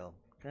 here we go.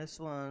 This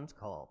one's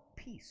called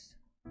Peace.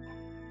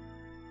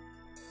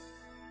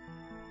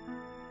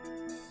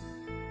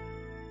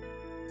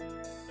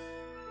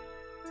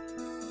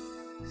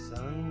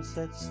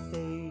 Sunsets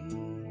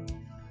fade,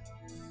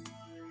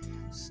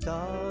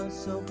 stars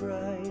so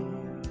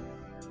bright,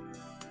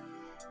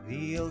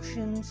 the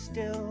ocean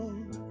still,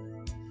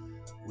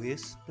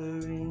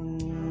 whispering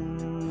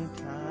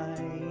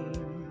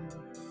time.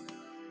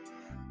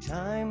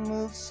 Time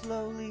moves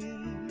slowly,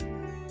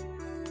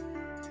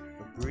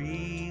 a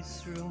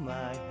breeze through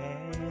my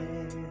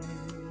head.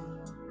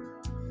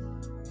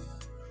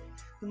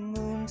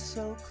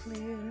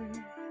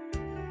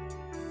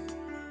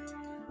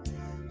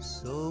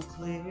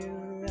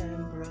 clear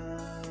and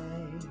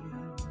bright.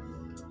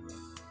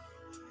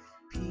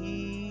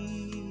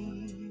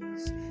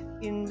 Peace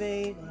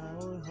invade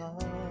our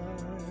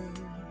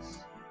hearts.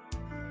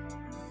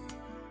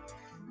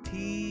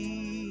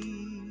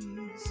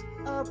 Peace,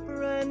 a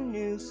brand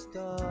new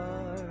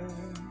start.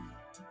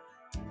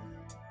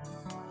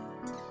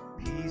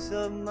 Peace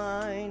of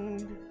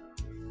mind,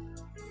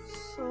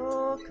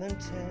 so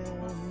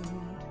content.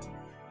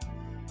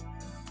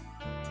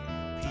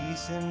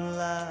 Peace in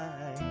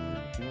life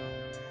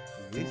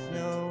with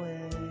no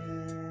end.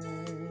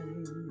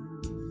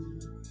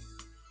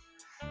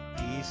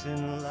 Peace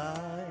in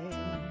life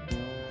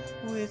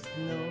with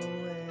no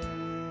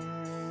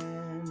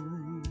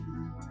end.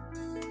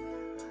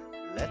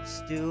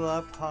 Let's do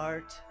our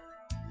part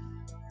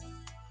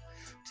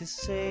to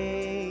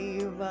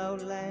save our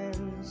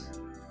lands.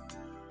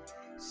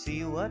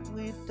 See what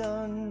we've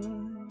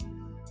done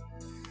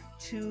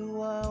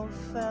to our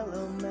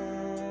fellow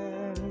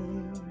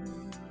man.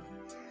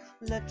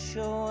 Let's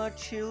show our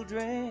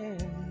children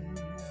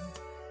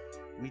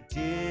we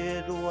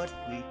did what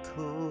we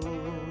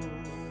could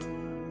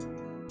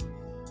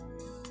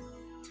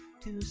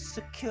to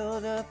secure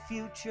the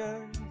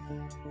future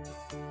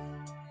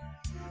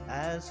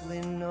as we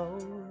know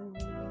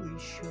we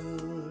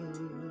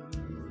should.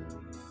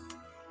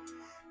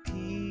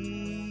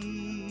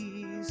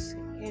 Peace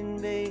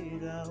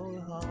invade our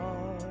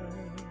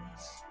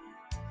hearts.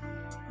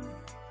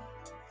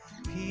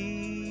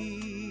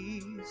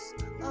 Peace,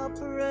 a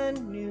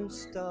brand new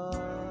start.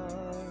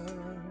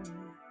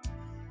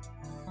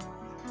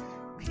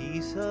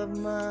 Peace of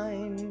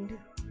mind,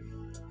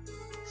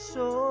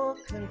 so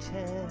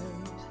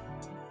content.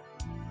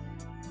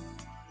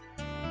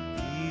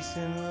 Peace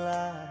in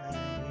life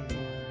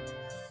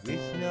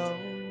with no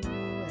end.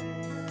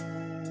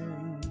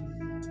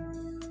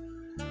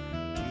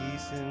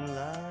 Peace in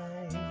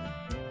life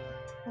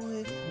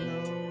with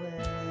no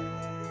end.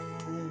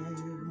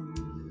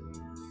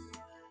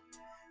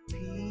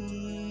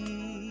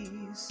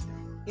 Peace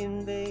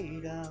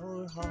invade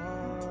our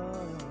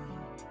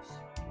hearts.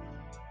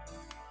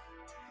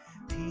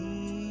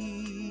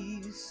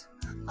 Peace,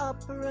 a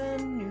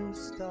brand new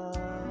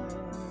start.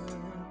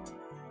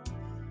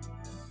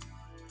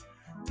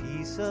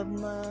 Peace of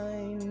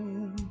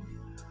mind,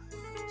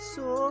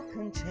 so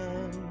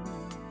content.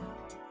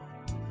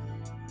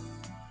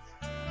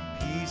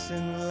 Peace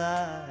in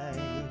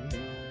life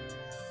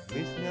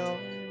with no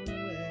end.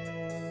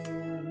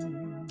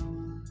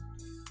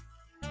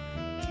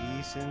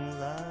 Peace in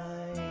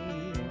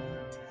life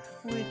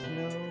with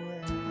no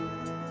end.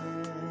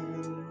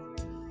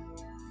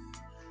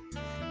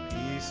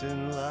 Peace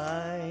in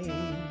life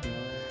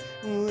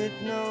with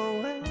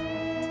no end.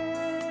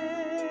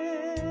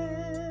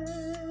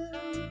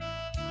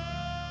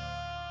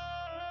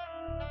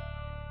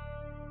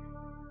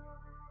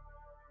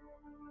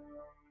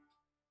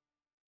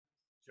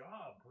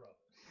 Job,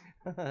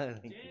 brother.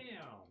 Thank you.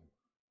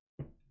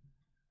 Damn.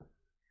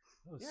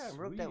 That was Yeah, I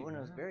wrote that sweet, when I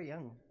was man. very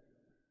young.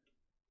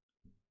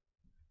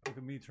 Look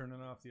at me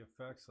turning off the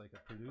effects like a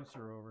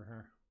producer over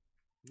here.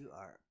 You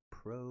are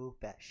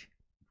profesh.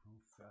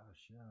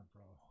 Profesh, yeah,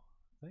 bro.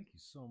 Thank you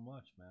so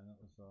much, man. That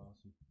was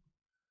awesome.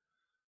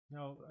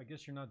 Now, I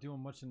guess you're not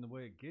doing much in the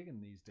way of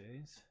gigging these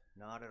days.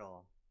 Not at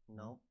all.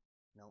 Nope.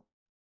 Nope.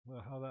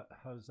 Well,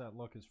 how does that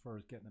look as far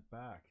as getting it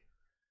back?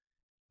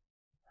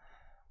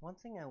 One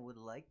thing I would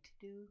like to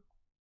do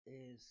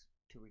is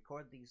to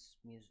record these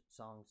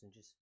songs and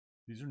just.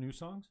 These are new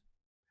songs?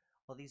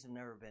 Well, these have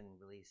never been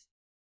released.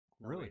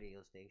 No Really?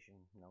 radio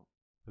station. No.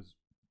 Has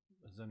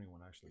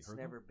anyone actually It's heard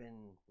never them?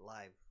 been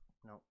live.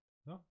 No.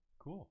 No?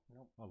 Cool.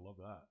 Nope. I love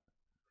that.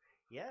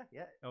 Yeah,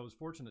 yeah. I was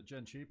fortunate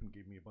Jen Chapin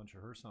gave me a bunch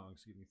of her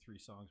songs, gave me 3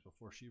 songs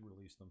before she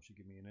released them. She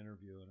gave me an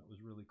interview, and it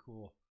was really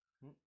cool.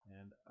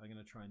 And I'm going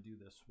to try and do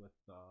this with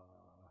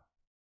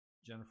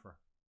Jennifer.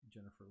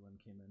 Jennifer Lynn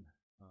came in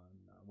on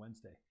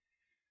Wednesday.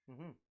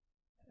 Mm-hmm.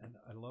 And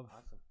I love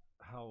Awesome.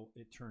 how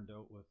it turned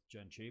out with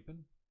Jen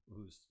Chapin,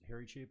 who's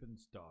Harry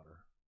Chapin's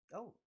daughter.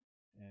 Oh.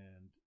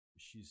 And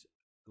she's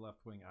a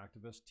left-wing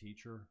activist,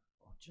 teacher.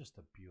 Oh, just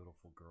a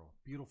beautiful girl.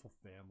 Beautiful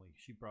family.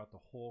 She brought the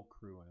whole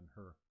crew in.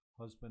 Her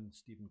husband,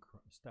 Stephen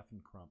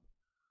Crump,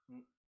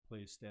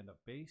 plays stand-up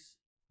bass,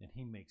 and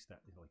he makes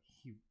that, like,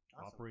 he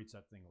Awesome. operates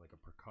that thing like a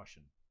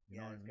percussion. You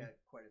Yeah, know what it's I mean? got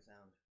quite a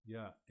sound.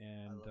 Yeah,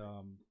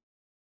 and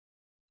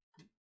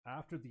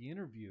after the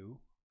interview,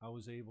 I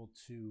was able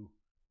to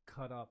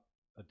cut up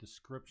a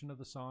description of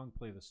the song,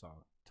 play the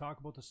song, talk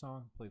about the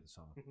song, play the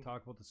song,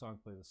 talk about the song,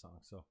 play the song.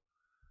 So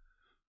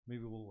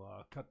maybe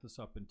we'll cut this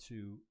up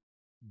into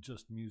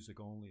just music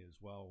only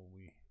as well when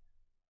we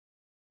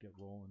get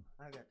rolling.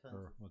 I've got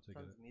tons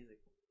of music.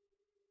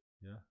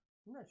 Yeah.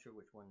 I'm not sure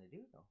which one to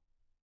do though.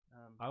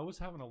 I was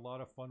having a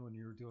lot of fun when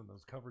you were doing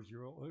those covers. You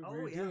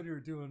were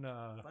doing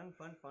fun.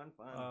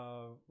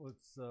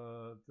 what's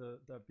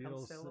that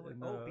Beatles in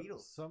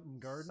Beatles. something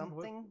garden?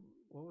 Something.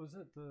 What was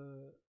it?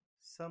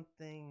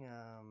 Something.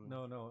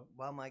 No.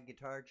 While my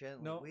guitar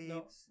gently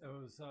weeps. No. It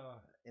was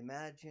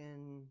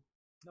Imagine.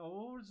 No,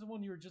 what was the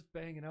one you were just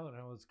banging out? And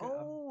I was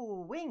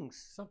Wings.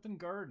 Something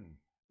Garden.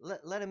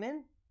 Let him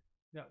in.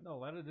 Yeah, no,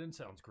 Let It In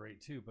sounds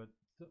great too. But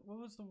what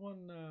was the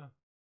one?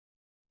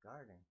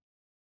 Garden.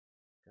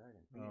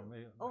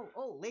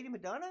 Lady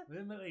Madonna.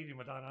 Lady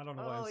Madonna. I don't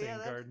know why I'm saying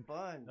Garden.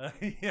 Fun.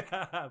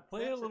 Yeah,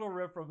 play a little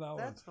riff from that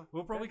one.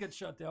 We'll probably get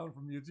shut down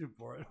from YouTube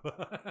for it.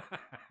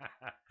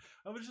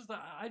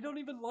 I don't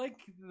even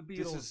like the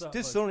Beatles.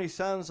 This only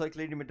sounds like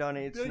Lady Madonna.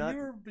 It's not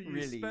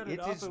really.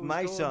 It is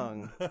my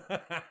song.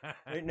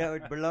 Right now,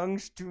 it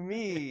belongs to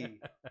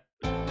me.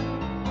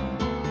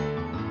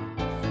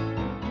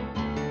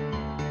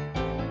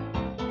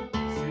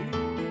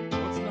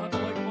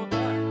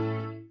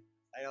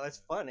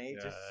 It's funny.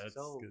 Yeah, just it's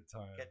so good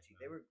time. Catchy.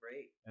 They were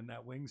great. And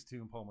that Wings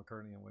tune, Paul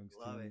McCartney and Wings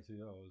tune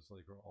too. I was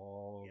like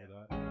all over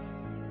that.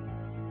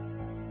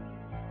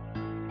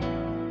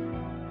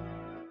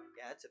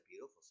 Yeah, it's a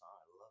beautiful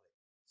song. I love it.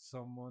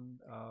 Someone,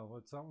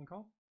 what's that one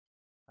called?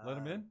 Let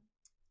Him In.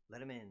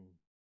 Let Him In.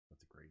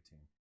 That's a great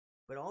tune.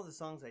 But all the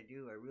songs I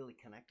do, I really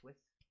connect with.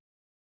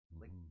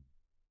 Like,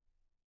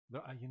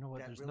 you know what?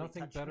 There's really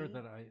nothing better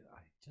than I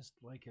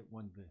just like it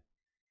when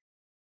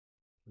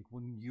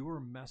when you were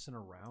messing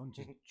around,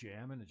 just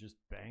jamming and just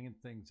banging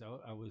things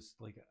out, I was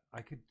like,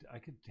 I could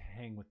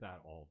hang with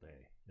that all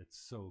day. It's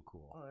so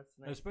cool. Oh, that's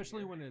nice.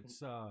 Especially when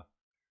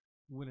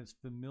it's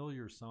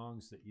familiar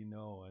songs that you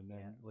know, and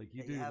then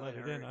you do Let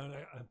It In. I'm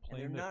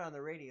playing. And they're not on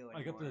the radio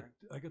anymore.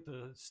 I got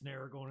the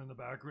snare going in the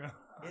background.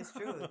 It's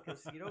true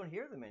because you don't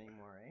hear them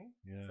anymore, eh?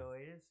 Yeah. So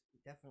it is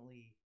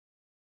definitely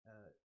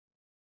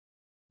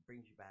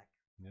brings you back.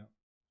 Yeah.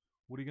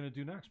 What are you gonna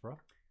do next, bro?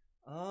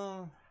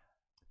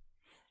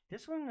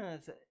 This one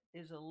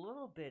is a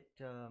little bit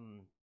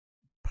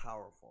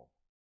powerful.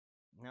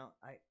 Now,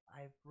 I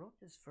wrote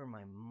this for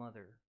my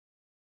mother,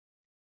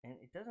 and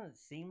it doesn't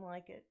seem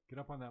like it. Get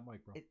up on that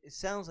mic, bro. It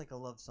sounds like a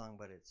love song,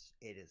 but it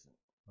isn't.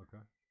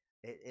 Okay.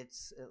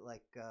 It's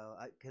like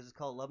because it's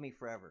called "Love Me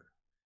Forever,"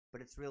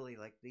 but it's really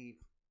like the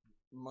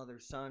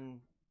mother-son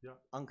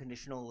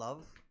unconditional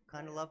love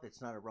kind of love. It's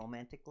not a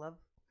romantic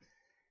love.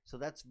 So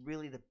that's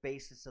really the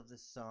basis of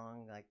this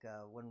song. Like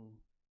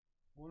when.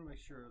 I want to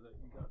make sure that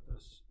you got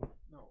this.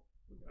 No,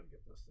 we got to get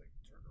this thing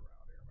turned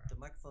around here, man. The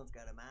microphone's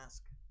got a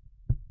mask.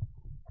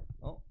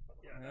 Oh,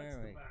 yeah,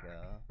 there we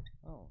go.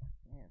 Oh,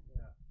 man.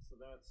 Yeah, so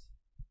that's.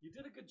 You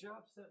did a good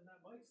job setting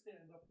that mic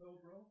stand up, though,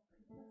 bro.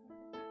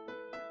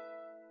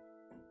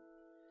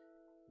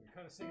 You're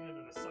kind of singing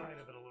into the side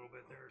of it a little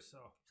bit there,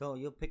 so. So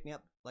you'll pick me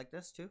up like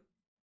this too?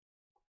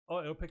 Oh,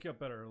 it'll pick you up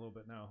better a little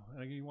bit now.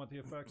 And you want the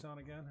effects on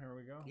again? Here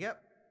we go.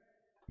 Yep.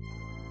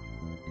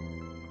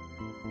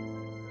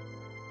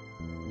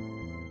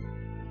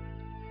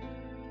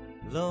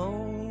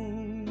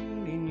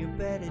 Alone in your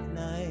bed at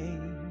night,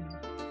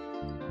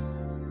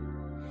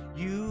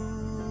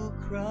 you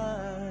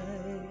cry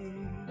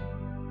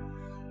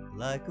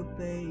like a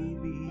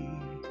baby.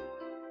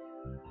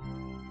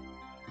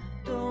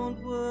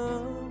 Don't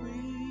worry,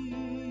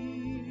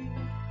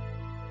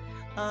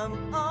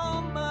 I'm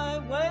on my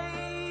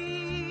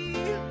way.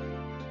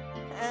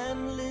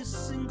 And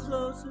listen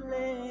closely,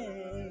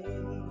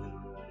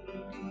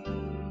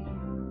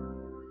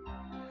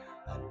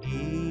 I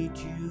need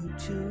you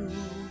to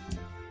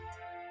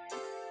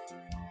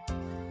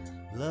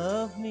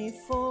love me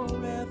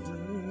forever.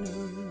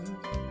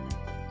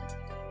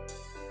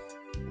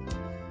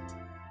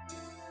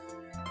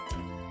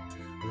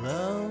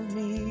 Love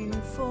me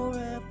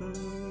forever.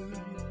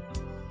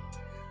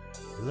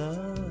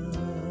 Love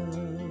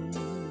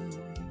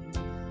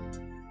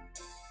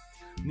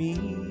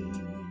me.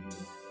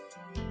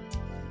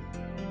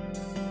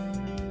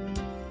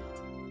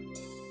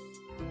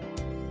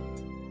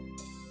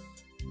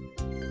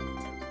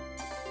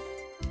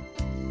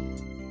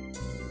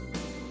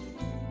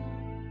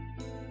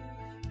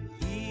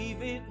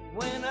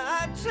 When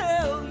I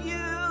tell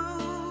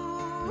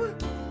you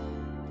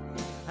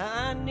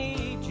I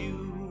need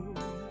you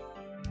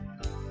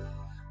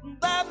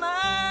by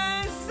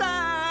my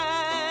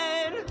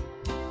side,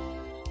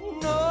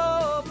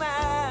 no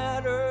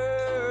matter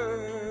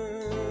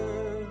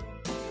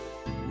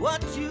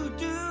what you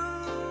do,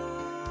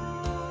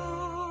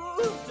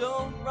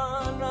 don't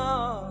run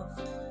off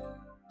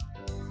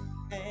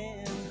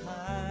and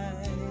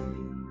hide.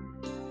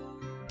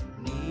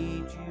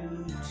 Need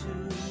you to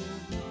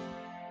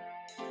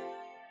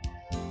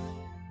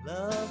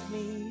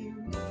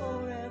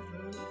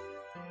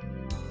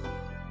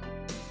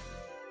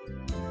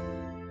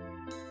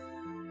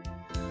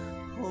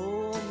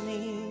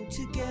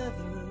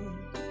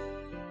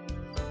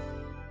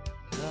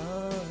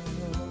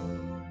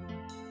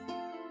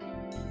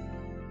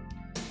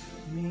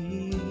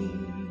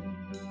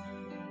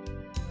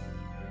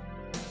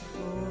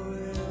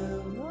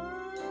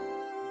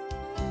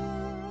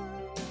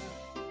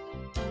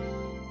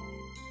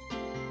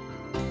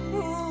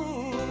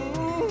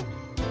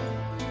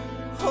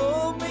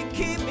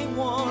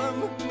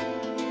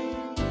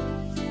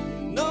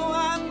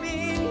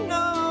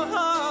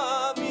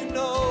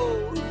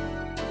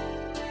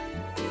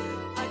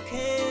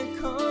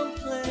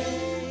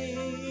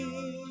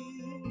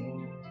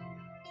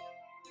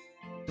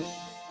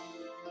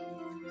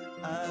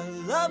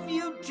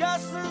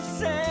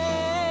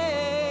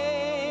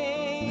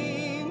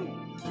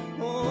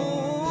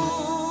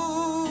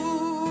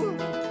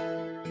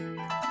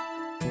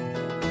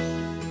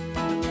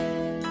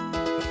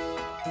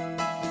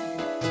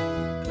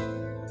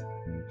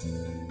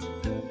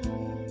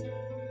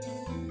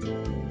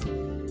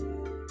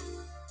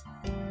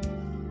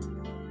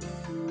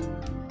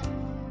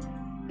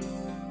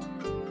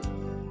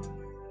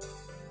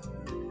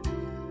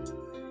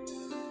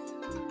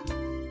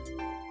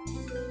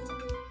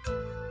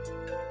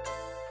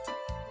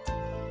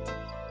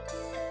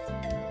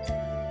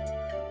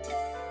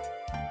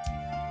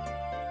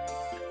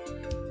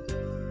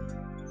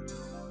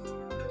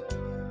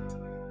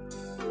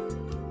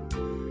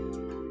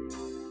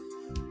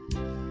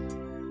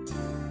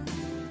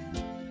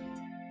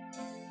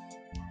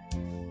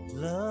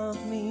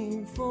Love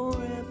me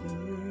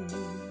forever.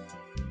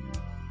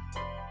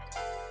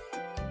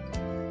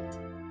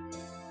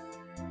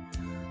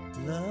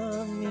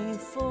 Love me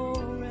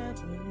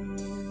forever.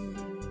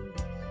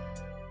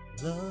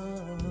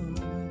 Love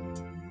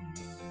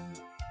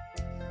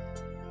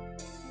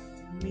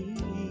me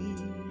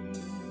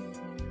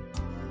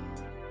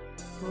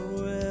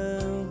forever.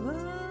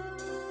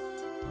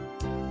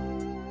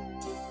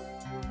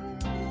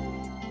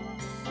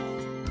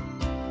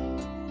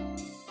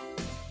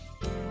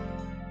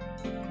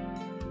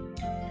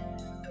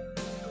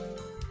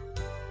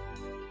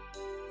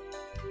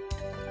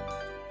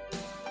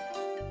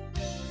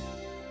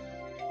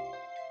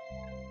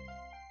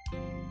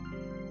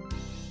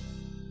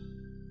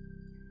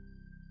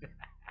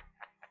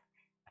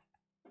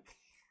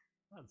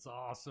 That's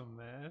awesome,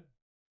 man.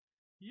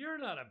 You're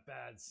not a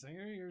bad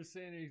singer. You're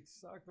saying you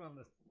sucked on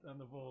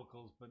the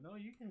vocals, but no,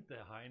 you can hit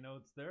the high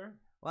notes there.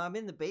 Well, I'm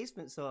in the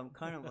basement, so I'm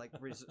kind of like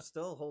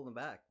still holding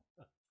back.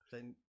 So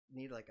I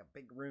need like a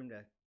big room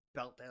to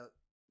belt out.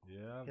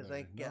 Yeah, because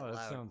I get that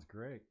loud. Sounds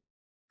great.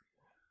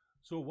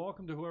 So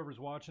welcome to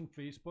whoever's watching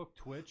Facebook,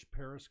 Twitch,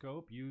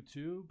 Periscope,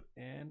 YouTube,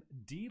 and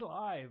D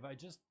Live. I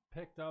just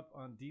picked up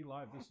on D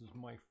Live. This is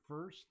my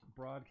first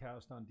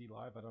broadcast on D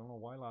Live. I don't know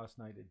why last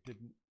night it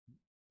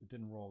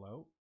didn't roll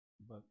out,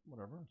 but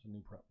whatever. It's a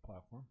new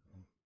platform.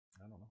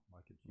 I don't know.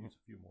 I could use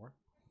a few more.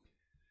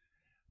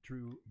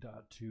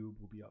 True.tube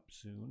will be up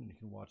soon, and you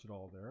can watch it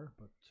all there.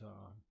 But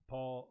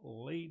Paul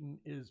Layton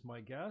is my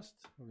guest.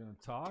 We're going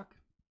to talk,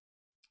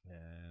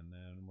 and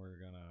then we're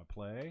going to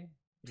play.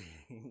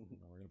 We're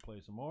going to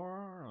play some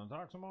more,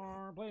 talk some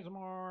more, play some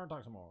more,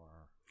 talk some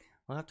more.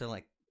 We'll have to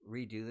like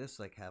redo this,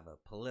 like have a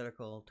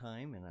political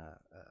time and a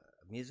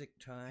music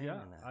time. Yeah,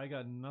 I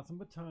got nothing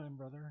but time,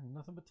 brother.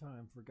 Nothing but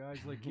time for guys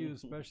like you,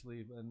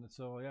 especially. And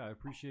so, yeah, I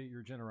appreciate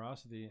your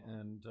generosity.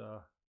 And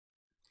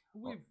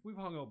we've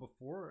hung out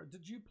before.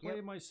 Did you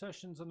play my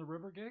sessions on the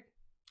River gig?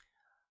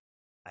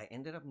 I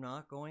ended up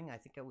not going. I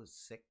think I was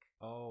sick.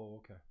 Oh,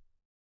 okay.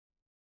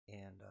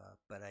 And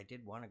but I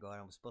did want to go. I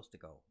was supposed to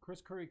go.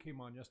 Chris Curry came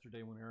on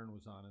yesterday when Aaron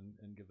was on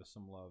and give us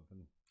some love.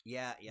 And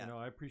yeah. You know,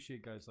 I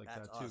appreciate guys like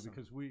that too, awesome.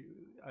 because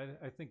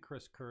I think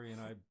Chris Curry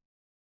and I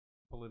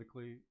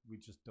politically we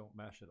just don't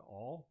mesh at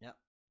all. Yeah.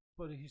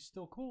 But he's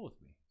still cool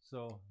with me.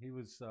 So he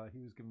was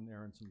giving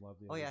Aaron some love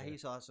the other day.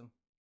 He's awesome.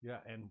 Yeah,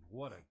 and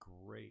what a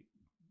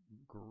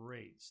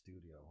great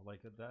studio.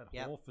 Like that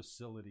whole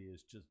facility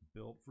is just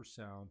built for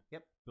sound.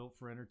 Yep. Built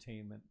for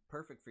entertainment.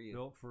 Perfect for you.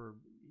 Built for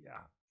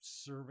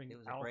serving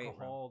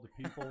alcohol to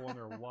people when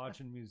they're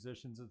watching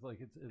musicians. It's like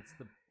it's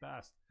the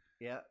best.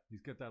 Yeah.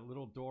 He's got that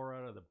little door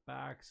out of the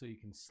back so you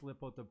can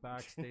slip out the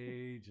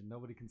backstage and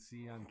nobody can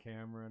see on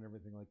camera and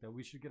everything like that.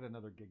 We should get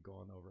another gig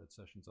going over at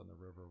Sessions on the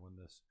River when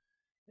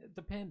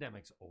the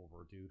pandemic's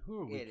over, dude. Who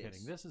are we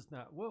kidding? This is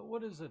not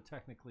what is a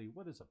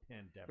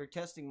pandemic? They're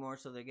testing more,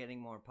 so they're getting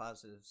more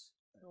positives.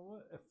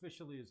 What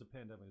officially is a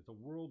pandemic? It's a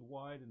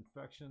worldwide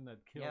infection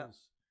that kills. Yeah.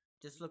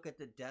 Just look at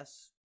the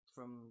deaths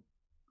from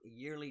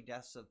yearly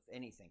deaths of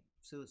anything,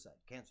 suicide,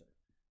 cancer.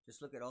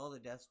 Just look at all the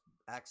deaths,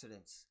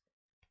 accidents,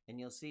 and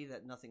you'll see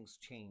that nothing's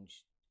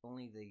changed.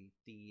 Only the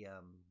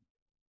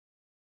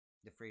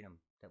freedom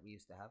that we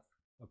used to have.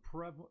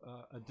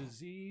 A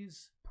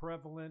disease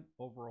prevalent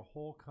over a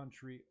whole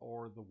country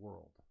or the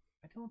world.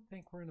 I don't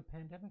think we're in a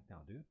pandemic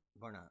now, dude.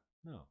 We're not.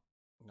 No.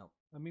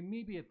 I mean,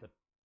 maybe at the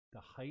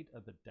height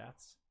of the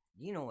deaths.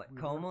 You know what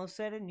Cuomo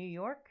said in New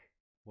York?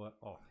 What?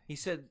 Oh, he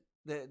said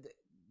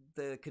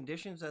the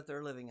conditions that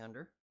they're living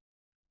under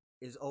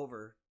is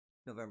over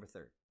November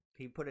 3rd.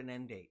 He put an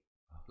end date.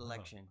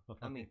 Election.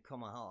 I mean,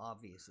 come on, how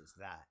obvious is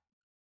that?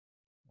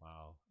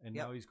 Wow. And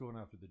now he's going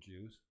after the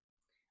Jews.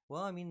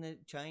 Well, I mean, the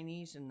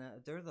Chinese and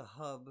they're the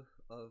hub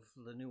of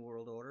the New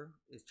World Order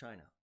is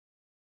China.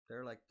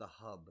 They're like the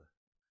hub.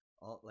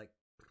 All like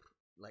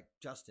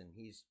Justin,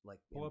 he's like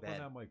pull in up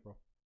bed. on that mic, bro.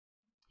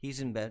 He's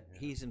in bed. Yeah.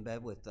 He's in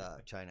bed with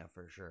China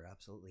for sure,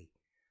 absolutely.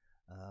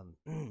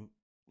 And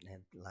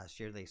last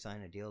year they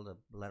signed a deal to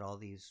let all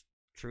these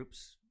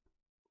troops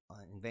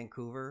in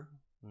Vancouver,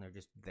 and they're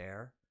just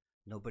there.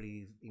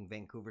 Nobody in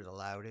Vancouver's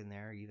allowed in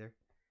there either.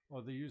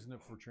 Oh, they're using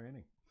it for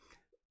training.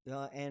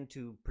 And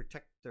to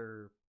protect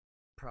their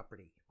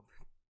property,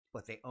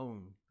 what they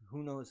own.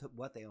 Who knows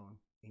what they own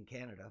in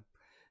Canada?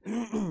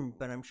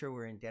 But I'm sure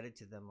we're indebted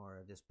to them,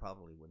 or this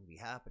probably wouldn't be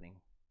happening.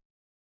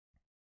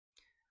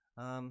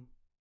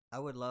 I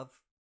would love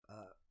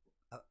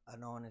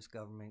an honest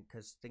government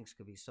because things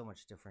could be so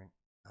much different.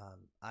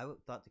 I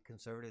thought the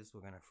Conservatives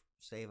were going to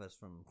save us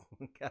from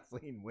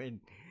Kathleen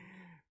Wynne,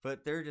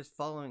 but they're just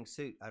following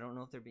suit. I don't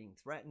know if they're being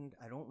threatened.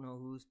 I don't know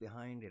who's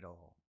behind it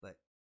all, but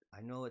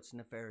I know it's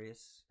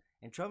nefarious.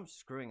 And Trump's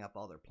screwing up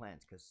all their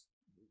plans because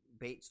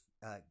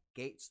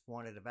Gates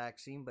wanted a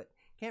vaccine, but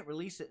can't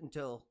release it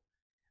until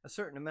a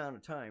certain amount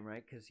of time,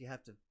 right? Because you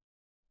have to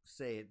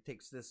say it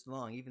takes this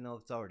long, even though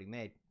it's already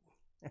made.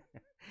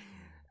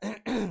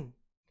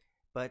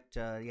 But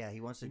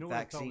he wants a vaccine. What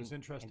I thought was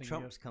interesting, and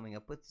Trump's coming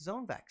up with his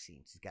own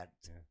vaccines. He's got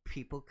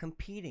people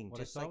competing,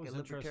 what just I thought like was a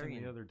libertarian.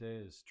 Interesting the other day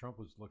is Trump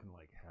was looking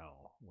like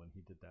hell when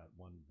he did that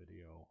one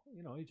video.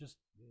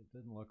 It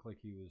didn't look like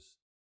he was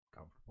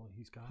comfortable.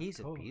 He's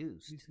COVID.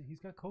 Abused. He's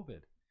got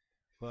COVID,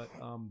 but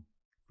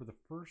for the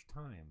first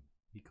time,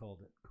 he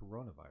called it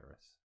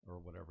coronavirus or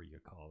whatever you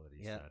call it.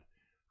 He said,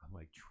 "I'm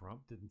like,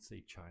 Trump didn't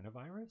say China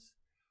virus.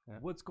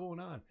 What's going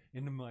on?"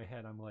 And in my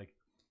head, I'm like,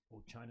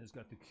 "Oh, China's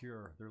got the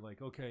cure." They're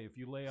like, "Okay, if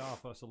you lay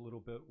off us a little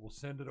bit, we'll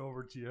send it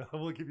over to you.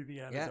 We'll give you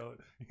the antidote."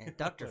 Yeah. And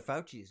Dr.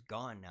 Fauci is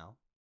gone now.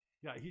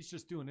 Yeah, he's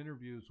just doing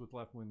interviews with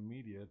left-wing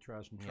media,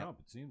 trashing Trump,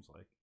 it seems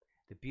like.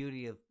 The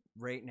beauty of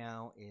right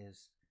now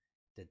is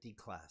the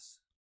declass.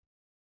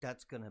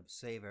 That's going to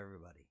save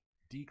everybody.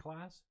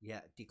 Declass? Yeah,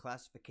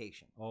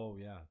 declassification. Oh,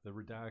 yeah, the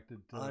redacted.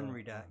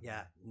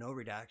 No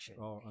redaction.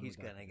 Oh, he's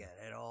going to get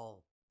it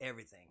all,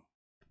 everything.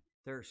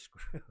 They're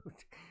screwed.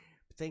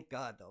 Thank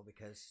God, though,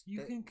 because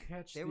you can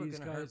catch these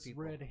guys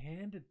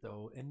red-handed,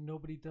 though, and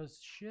nobody does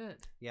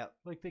shit. Yep.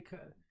 Like they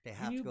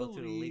have to go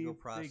through the legal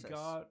process. They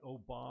got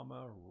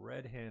Obama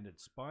red-handed,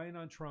 spying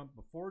on Trump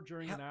before,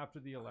 during, and after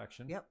the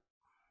election. Yep.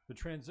 The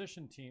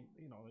transition team,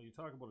 you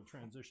talk about a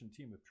transition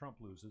team if Trump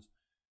loses.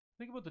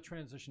 Think about the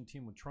transition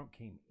team when Trump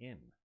came in.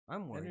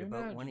 I'm worried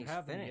about when he's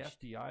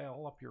finished. The FBI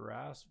all up your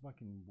ass,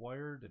 fucking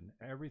wired and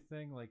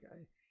everything,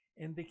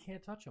 and they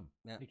can't touch him.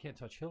 Yeah. They can't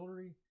touch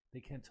Hillary. They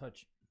can't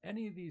touch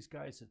any of these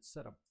guys that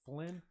set up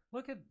Flynn.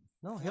 Look at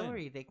Flynn.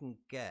 Hillary they can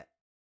get.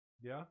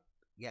 Yeah?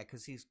 Yeah,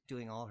 because he's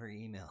doing all her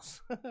emails.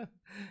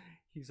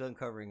 He's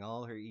uncovering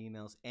all her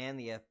emails and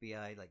the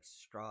FBI, like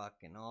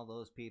Strzok and all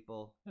those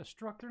people. Yeah,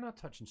 Strzok, they're not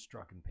touching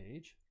Strzok and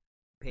Page.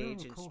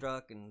 Page and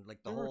Strzok and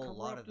like the whole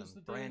lot of them.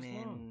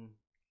 Brennan.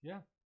 Yeah.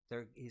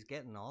 He's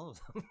getting all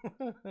of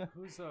them.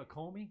 Who's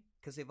Comey?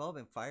 Because they've all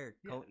been fired.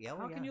 Yeah.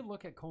 How can you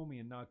look at Comey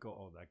and not go,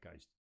 "Oh, that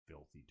guy's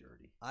filthy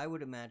dirty"? I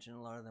would imagine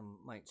a lot of them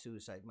might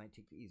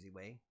take the easy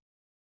way.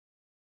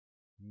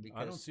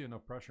 I don't see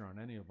enough pressure on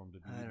any of them to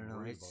do. I don't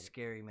know. It's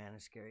scary, man.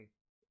 It's scary.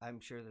 I'm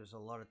sure there's a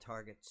lot of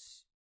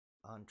targets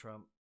on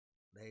Trump.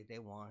 They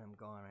want him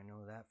gone. I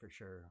know that for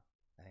sure.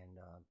 And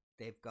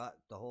they've got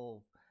the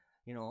whole,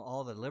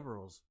 all the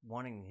liberals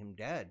wanting him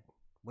dead,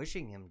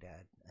 wishing him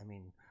dead. I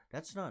mean,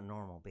 that's not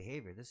normal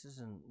behavior. This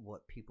isn't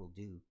what people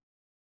do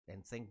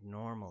and think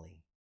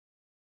normally.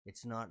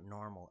 It's not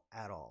normal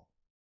at all.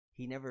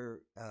 He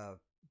never,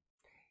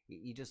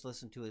 you just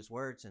listen to his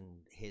words and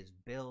his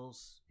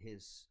bills,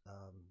 his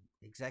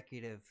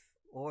executive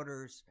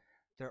orders.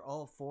 They're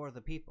all for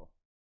the people.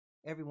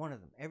 Every one of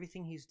them.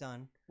 Everything he's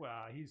done.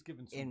 Well, he's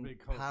given some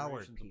big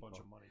corporations a bunch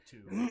of money,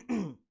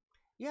 too.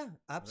 Yeah,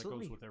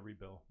 absolutely. That goes with every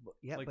bill.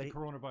 Yeah, like the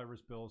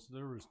coronavirus bills,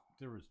 there was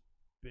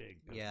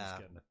big business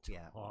getting a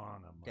ton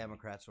of money.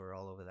 Democrats were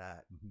all over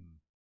that.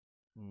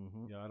 Mm-hmm.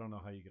 Mm-hmm. Yeah, I don't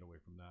know how you get away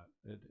from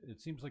that. It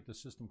seems like the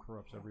system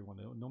corrupts everyone,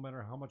 no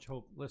matter how much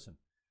hope. Listen,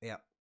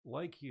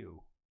 like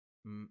you,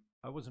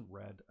 I wasn't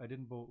red. I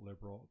didn't vote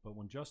liberal. But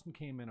when Justin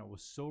came in, I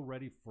was so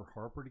ready for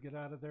Harper to get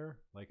out of there.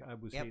 Like, I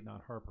was hating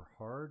on Harper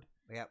hard.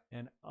 Yep.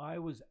 And I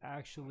was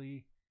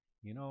actually,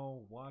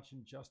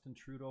 watching Justin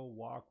Trudeau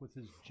walk with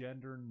his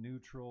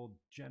gender-neutral,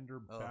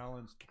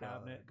 gender-balanced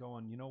cabinet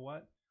going, you know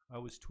what? I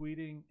was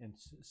tweeting and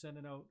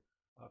sending out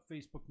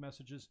Facebook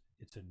messages.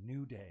 It's a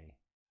new day.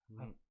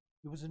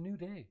 It was a new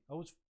day. I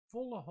was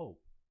full of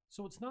hope.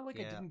 So it's not like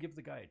I didn't give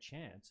the guy a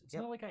chance. It's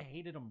not like I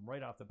hated him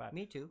right off the bat.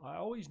 Me too. I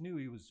always knew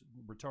he was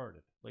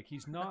retarded. Like,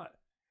 he's not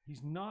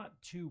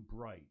too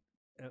bright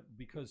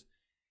because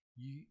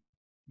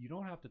you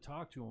don't have to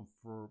talk to him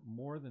for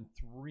more than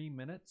 3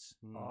 minutes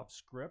off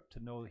script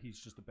to know that he's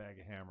just a bag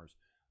of hammers.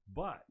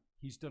 But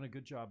he's done a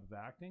good job of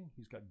acting.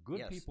 He's got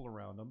good people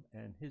around him,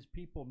 and his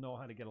people know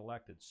how to get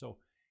elected. So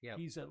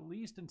he's at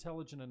least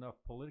intelligent enough,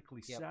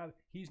 politically savvy.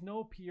 He's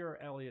no Pierre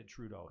Elliott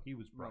Trudeau. He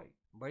was bright.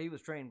 But he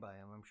was trained by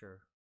him, I'm sure.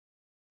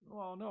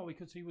 Well, no,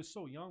 because he was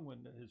so young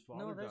when his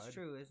father died. No, that's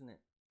true, isn't it?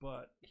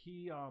 But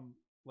he,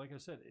 like I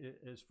said,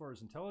 as far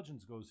as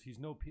intelligence goes, he's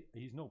no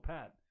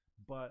Pat.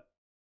 But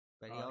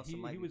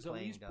he was at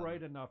least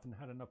bright enough and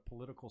had enough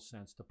political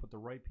sense to put the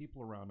right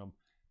people around him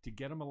to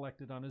get him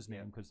elected on his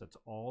name, because that's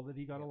all that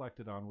he got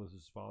elected on was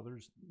his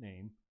father's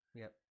name.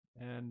 Yep.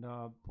 And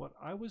but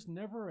I was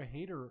never a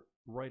hater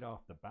right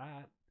off the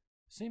bat.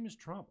 Same as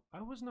Trump.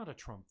 I was not a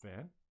Trump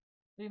fan.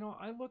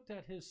 I looked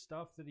at his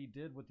stuff that he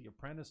did with The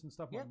Apprentice and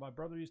stuff. Yep. My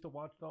brother used to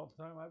watch it all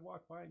the time. I'd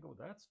walk by and go,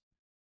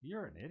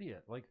 you're an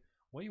idiot. Like,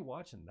 why are you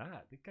watching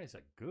that? That guy's a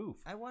goof.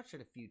 I watched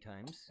it a few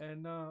times.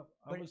 And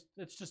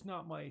it's just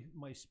not my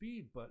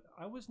speed, but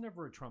I was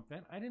never a Trump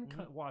fan. I didn't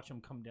watch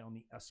him come down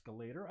the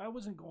escalator. I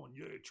wasn't going,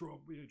 yay,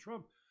 Trump, yay,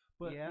 Trump.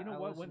 But you know I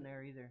what? Wasn't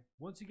there either.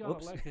 Once he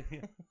got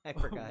elected, I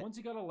forgot. Once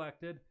he got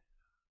elected,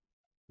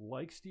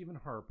 like Stephen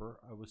Harper,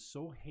 I was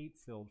so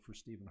hate-filled for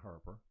Stephen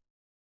Harper.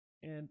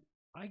 And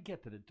I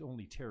get that it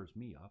only tears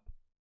me up.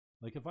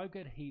 Like, if I've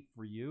got hate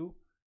for you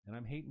and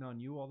I'm hating on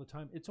you all the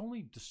time, it's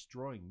only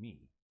destroying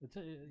me.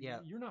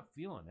 You're not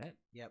feeling it.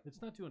 Yep.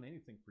 It's not doing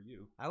anything for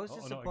you. I was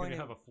disappointed. I'm gonna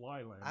have a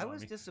fly land. I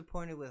was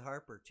disappointed with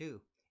Harper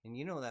too. And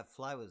you know that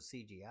fly was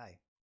CGI.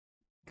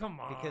 Come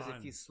on. Because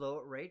if you slow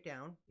it right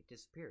down, it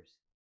disappears.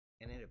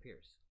 And it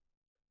appears.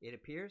 It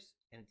appears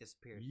and it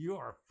disappears. You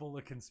are full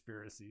of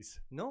conspiracies.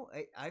 No,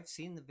 I've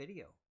seen the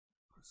video.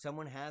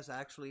 Someone has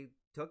actually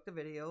took the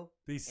video.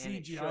 They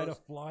CGI'd a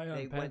fly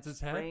on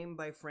Pence's head? Frame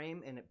by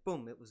frame, and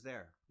boom, it was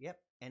there. Yep.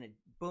 And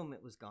boom,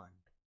 it was gone.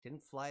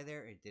 Didn't fly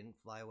there. It didn't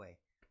fly away.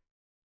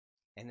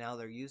 And now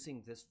they're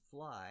using this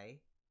fly.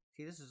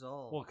 See, this is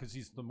all... Well, because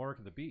he's the mark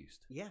of the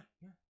beast. Yeah.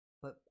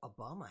 But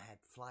Obama had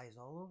flies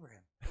all over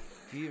him.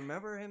 Do you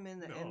remember him in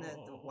the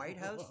White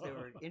House? They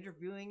were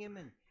interviewing him,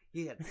 and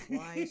he had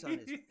flies on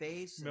his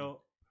face.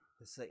 No.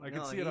 It's like, I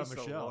can see it on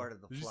Michelle. Lord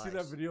of the Did you flies. see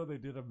that video they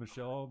did of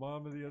Michelle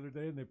Obama the other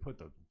day? And they put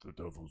the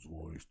devil's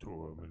voice to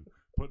him and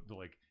put the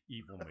like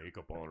evil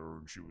makeup on her,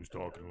 and she was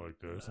talking like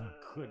this. I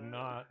could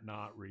not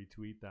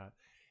retweet that.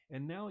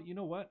 And now, you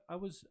know what? I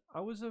was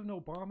an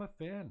Obama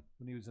fan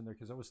when he was in there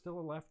because I was still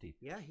a lefty.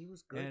 Yeah, he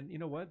was good. And you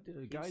know what?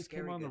 Guys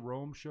came on good. the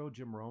Rome show.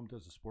 Jim Rome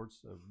does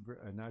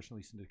a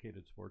nationally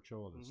syndicated sports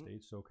show on the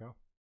States, SoCal.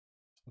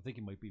 I think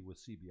he might be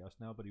with CBS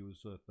now, but he was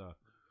with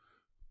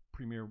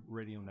Premier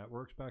Radio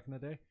Networks back in the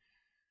day.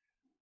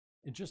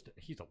 And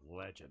he's a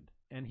legend.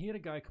 And he had a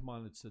guy come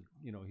on that said,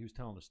 you know, he was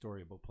telling a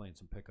story about playing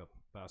some pickup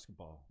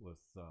basketball with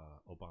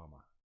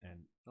Obama.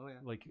 And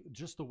like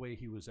just the way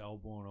he was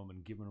elbowing him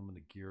and giving him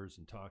the gears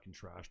and talking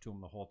trash to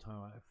him the whole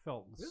time, I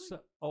felt,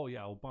 really?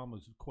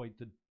 Obama's quite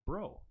the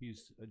bro.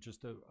 He's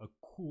just a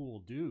cool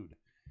dude.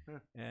 Huh.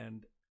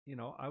 And you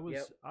know, I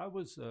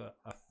was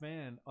a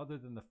fan, other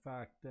than the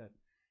fact that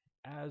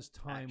as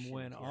time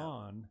went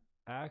on,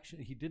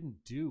 he didn't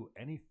do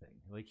anything.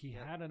 Like he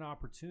had an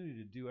opportunity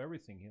to do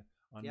everything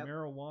on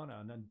marijuana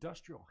and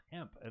industrial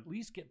hemp. At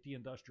least get the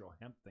industrial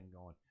hemp thing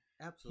going.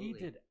 Absolutely.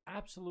 He did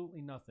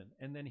absolutely nothing,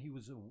 and then he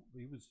was a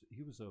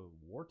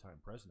wartime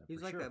president. He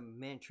was like a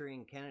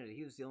Manchurian candidate.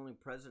 He was the only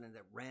president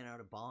that ran out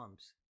of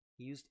bombs.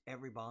 He used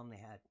every bomb they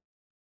had.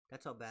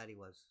 That's how bad he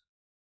was.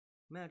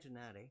 Imagine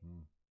that, eh?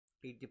 Mm.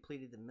 He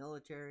depleted the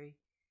military.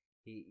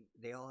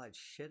 They all had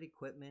shit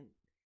equipment.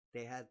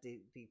 They had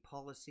the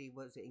policy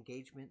was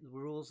engagement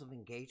rules of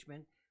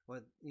engagement,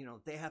 where you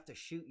know they have to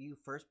shoot you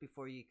first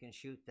before you can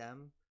shoot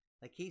them.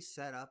 Like he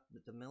set up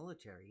the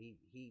military.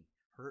 He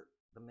hurt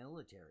the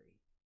military.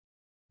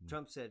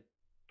 Trump said,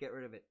 "Get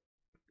rid of it."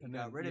 He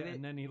got rid of it,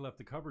 and then he left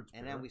the cupboards.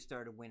 And then we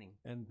started winning.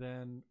 And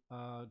then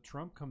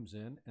Trump comes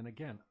in, and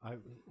again,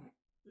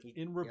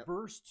 in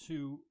reverse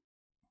to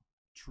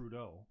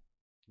Trudeau,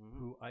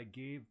 who I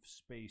gave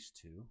space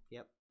to.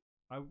 Yep.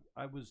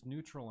 I was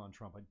neutral on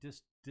Trump. I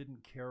just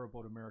didn't care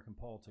about American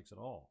politics at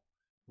all.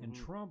 And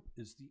Trump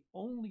is the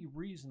only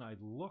reason I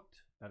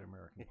looked at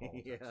American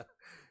politics.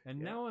 And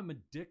now I'm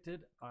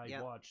addicted. I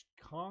watch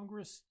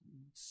Congress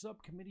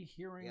subcommittee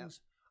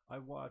hearings. I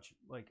watch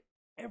like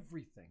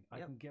everything I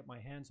can get my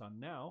hands on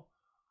now.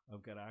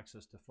 I've got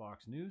access to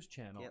Fox News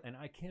Channel, and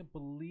I can't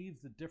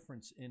believe the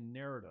difference in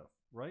narrative,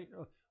 right?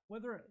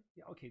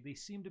 They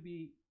seem to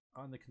be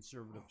on the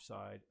conservative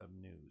side of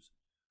news.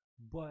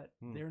 But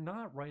they're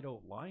not right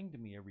out lying to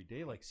me every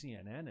day like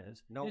CNN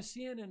is. No,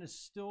 CNN is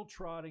still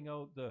trotting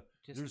out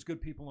there's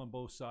good people on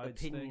both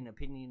sides opinion.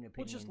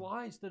 Well, just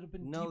lies that have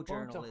been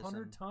debunked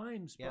 100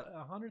 times,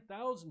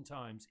 100,000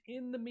 times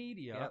in the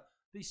media.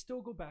 They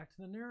still go back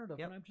to the narrative,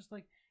 and I'm just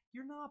like,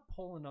 you're not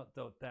pulling out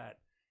that,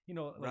 you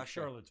know, like Russia.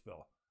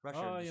 Charlottesville.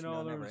 Russia,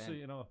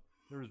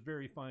 there was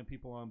very fine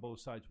people on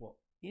both sides. Well,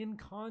 in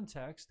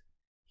context,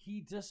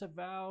 he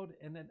disavowed,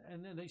 and then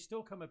they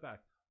still come back.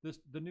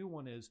 The new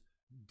one is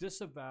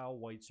disavow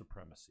white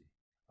supremacy.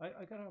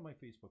 I got it on my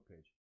Facebook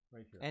page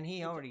right here. And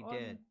he already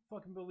did.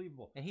 Fucking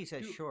believable. And he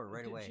said sure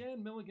right away.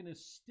 Jan Milligan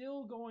is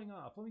still going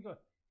off. Let me go.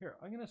 Here,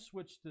 I'm going to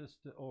switch this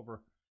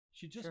over.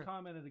 She just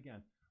commented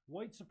again.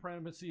 White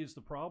supremacy is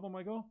the problem,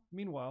 I go.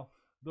 Meanwhile,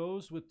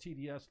 those with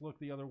TDS look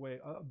the other way.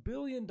 $1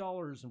 billion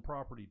in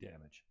property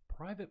damage,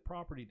 private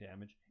property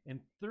damage,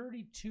 and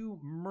 32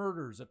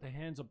 murders at the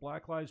hands of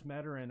Black Lives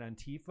Matter and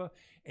Antifa.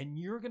 And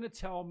you're going to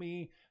tell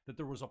me that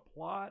there was a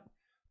plot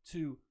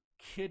to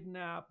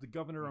kidnap the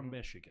governor of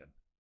Michigan,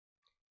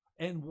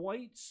 and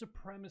white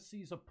supremacy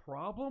is a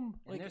problem?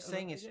 And they're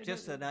saying it's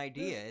just an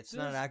idea. It's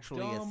not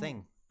actually a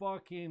thing.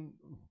 Fucking,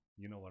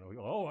 you know what?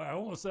 I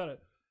almost said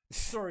it.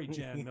 Sorry,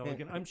 Jan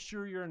Milligan. I'm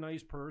sure you're a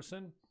nice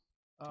person.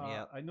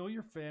 I know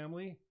your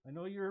family. I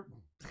know you're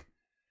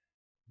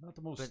not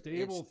the most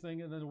stable thing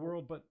in the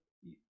world, but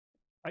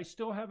I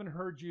still haven't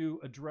heard you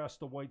address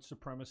the white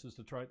supremacists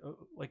to try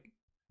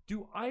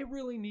do I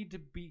really need to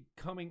be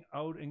coming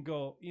out and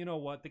go, you know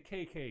what, the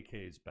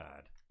KKK is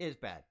bad? It's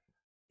bad.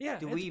 Yeah,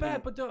 it's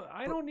bad, but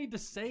I don't need to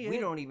say it. We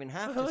don't even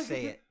have to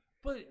say it.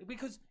 But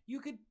because you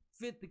could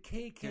fit the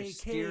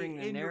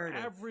KKK in your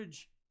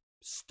average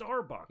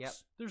Starbucks. Yep.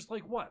 There's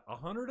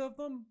 100 of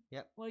them?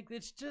 Yep.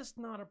 It's just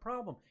not a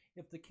problem.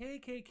 If the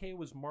KKK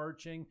was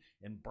marching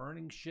and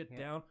burning shit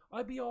down,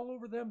 I'd be all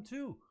over them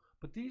too.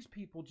 But these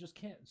people just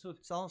can't. So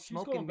it's all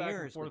smoke and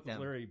mirrors with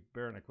Larry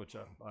Baranick, which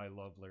I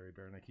love Larry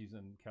Baranick. He's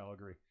in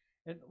Calgary.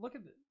 And look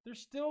at they're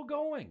still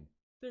going.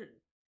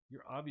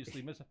 you're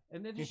obviously missing.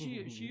 And then she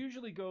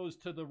usually goes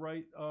to the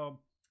right.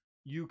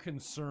 You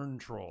concern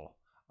troll.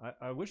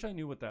 I wish I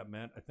knew what that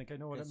meant. I think I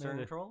know what concern it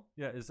meant. Troll?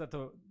 Yeah, is that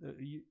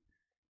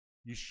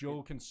you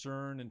show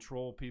concern and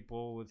troll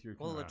people with your?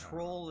 Well, a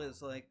troll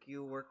is like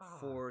you work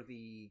for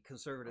the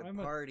Conservative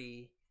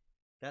Party.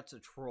 That's a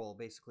troll,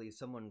 basically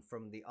someone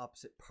from the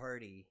opposite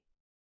party.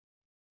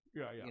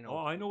 Yeah. You know,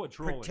 I know what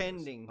trolling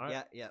pretending.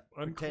 is.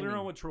 I'm clear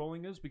on what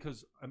trolling is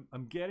because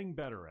I'm getting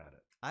better at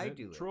it. I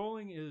do it.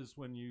 Trolling is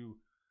when you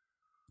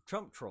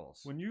Trump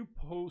trolls. When you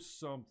post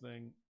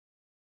something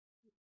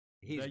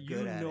He's that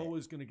good you at know it.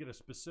 is going to get a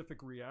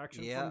specific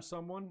reaction Yep. from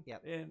someone,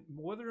 Yep. and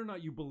whether or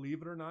not you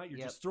believe it or not, you're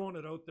Yep. just throwing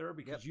it out there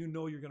because Yep. you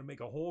know you're going to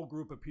make a whole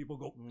group of people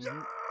go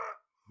Mhm.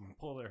 and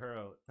pull their hair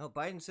out. No,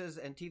 Biden says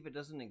Antifa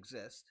doesn't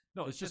exist.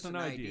 No, it's just an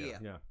idea.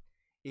 Yeah,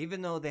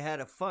 Even though they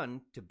had a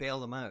fund to bail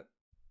them out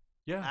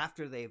yeah.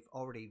 after they've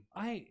already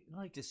I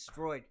like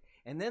destroyed.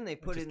 And then they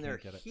put just in their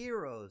can't get it.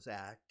 HEROES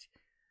Act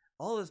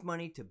all this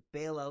money to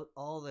bail out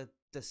all the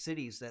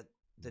cities that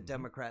the Mhm.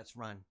 Democrats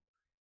run.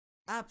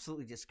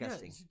 Absolutely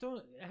disgusting. Yeah,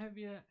 don't have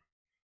you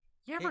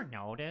ever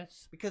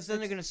notice? Because then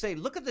they're going to say,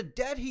 look at the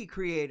debt he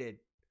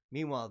created.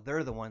 Meanwhile,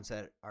 they're the ones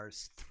that are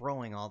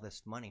throwing all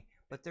this money.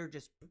 But they're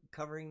just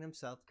covering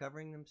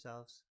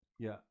themselves.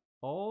 Yeah.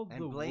 All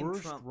And the blame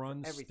worst Trump for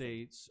run everything.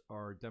 states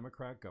are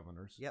Democrat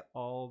governors. Yep.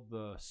 All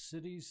the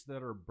cities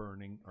that are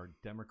burning are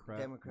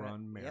Democrat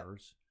run yep.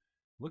 mayors.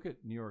 Look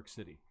at New York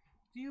City.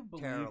 Do you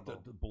believe Terrible.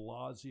 that de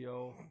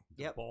Blasio,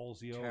 Yep.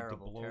 Balsio,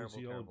 Terrible, de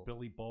Blasio, terrible.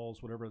 Billy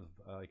Balls, whatever,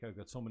 like I've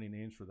got so many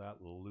names for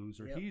that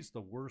loser. Yep. He's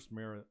the worst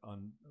mayor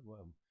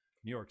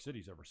New York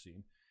City's ever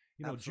seen.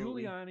 You know,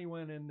 Absolutely. Giuliani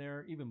went in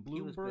there. Even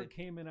He was Bloomberg good.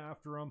 came in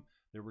after him.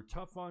 They were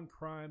tough on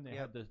crime. They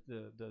Yep. had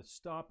the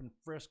stop and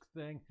frisk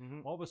thing.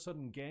 Mhm. All of a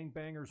sudden,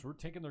 gangbangers were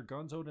taking their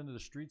guns out into the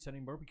streets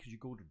anymore because you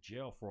go to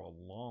jail for a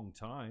long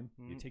time.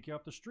 They Mhm. take you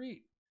off the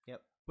street.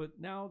 Yep. But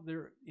now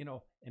they're,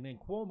 and then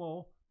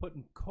Cuomo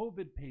putting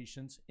COVID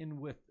patients in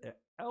with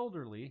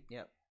elderly.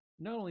 Yep.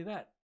 Not only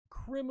that,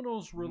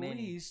 criminals Many.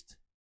 released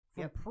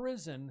from Yep.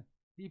 prison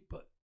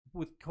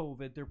with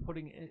COVID, they're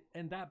putting,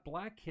 and that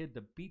black kid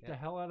that beat the Yep.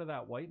 hell out of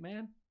that white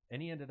man,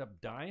 and he ended up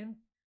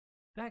dying.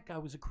 That guy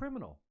was a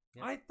criminal.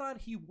 Yep. I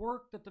thought he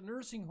worked at the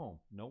nursing home.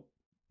 Nope,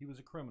 he was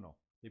a criminal.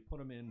 They put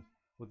him in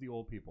with the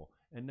old people,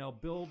 and now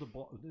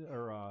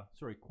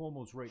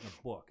Cuomo's writing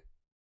a book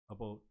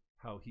about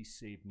how he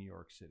saved New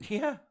York City.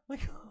 Yeah.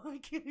 Like, I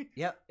can't.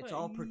 Yep. It's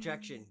all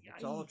projection.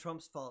 It's all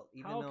Trump's fault.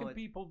 Even How though can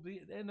people be?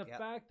 And the Yep.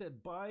 fact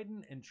that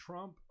Biden and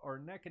Trump are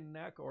neck and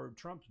neck, or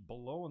Trump's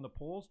below in the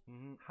polls,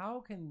 Mhm.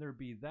 how can there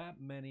be that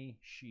many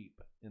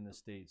sheep in the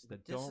states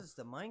that This don't? is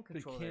the mind That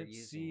control they're can't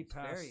using. see It's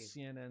past very,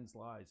 CNN's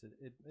lies.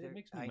 It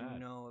makes me I mad.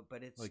 know,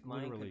 but it's Like,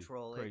 mind literally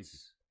control. crazy.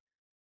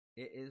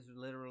 It is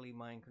literally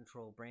mind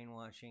control,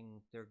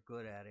 brainwashing. They're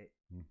good at it.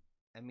 Hmm.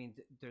 I mean,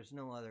 there's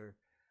no other.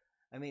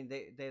 I mean,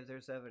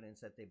 there's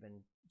evidence that they've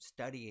been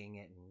studying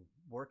it and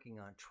working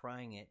on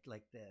trying it.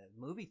 Like the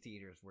movie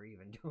theaters were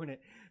even doing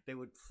it. They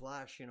would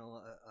flash,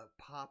 a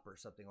pop or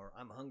something, or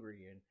I'm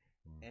hungry,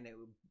 and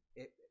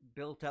it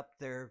built up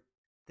their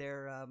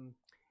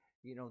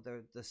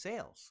the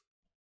sales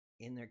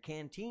in their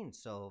canteens.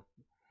 So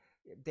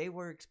they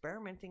were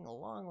experimenting a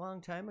long, long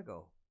time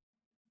ago.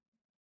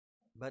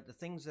 But the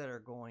things that are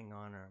going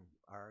on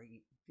are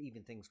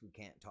even things we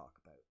can't talk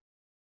about.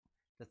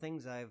 The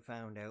things I've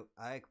found out,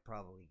 I could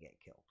probably get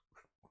killed.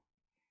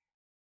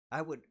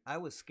 I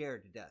was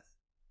scared to death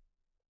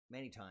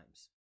many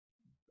times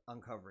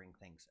uncovering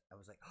things. I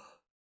was like,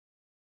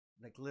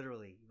 like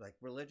literally, like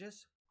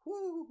religious.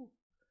 Whoo!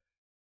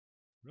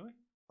 Really?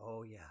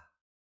 Oh yeah.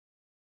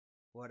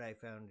 What I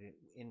found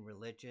in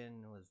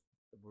religion was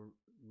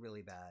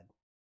really bad.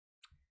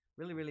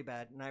 Really, really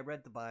bad. And I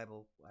read the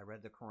Bible. I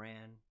read the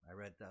Quran. I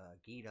read the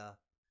Gita.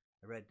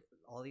 I read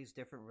all these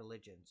different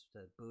religions.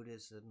 The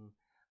Buddhism.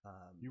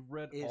 You've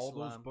read all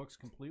those Islam. books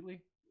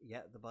completely,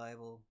 Yeah, the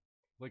Bible.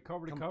 like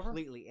cover to cover.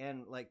 Completely.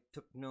 And like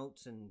took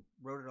notes and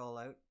wrote it all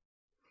out.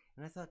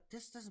 And I thought,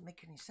 this doesn't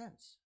make any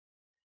sense.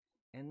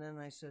 And then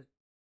I said,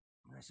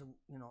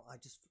 I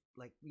just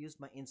like used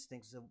my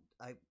instincts.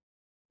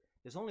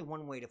 There's only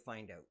one way to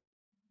find out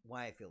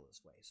why I feel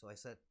this way. So I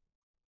said,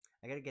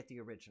 I got to get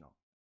the original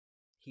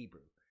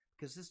Hebrew,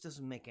 because this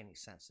doesn't make any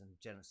sense in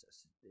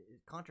Genesis. It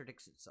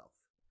contradicts itself.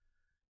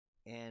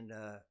 And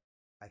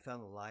I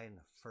found the lie in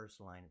the first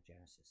line of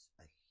Genesis.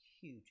 A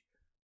huge,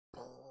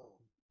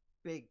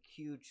 big,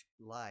 huge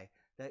lie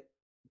that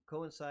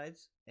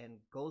coincides and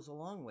goes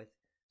along with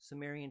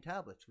Sumerian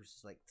tablets, which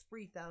is like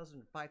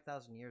 3,000,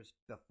 5,000 years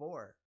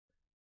before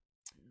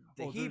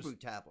the Hebrew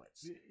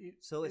tablets.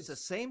 So it's the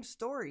same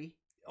story.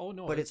 Oh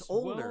no, but it's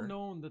older. Well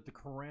known that the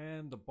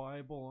Quran, the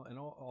Bible, and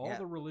all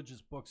the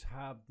religious books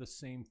have the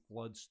same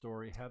flood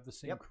story, have the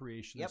same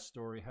creationist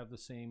story, have the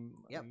same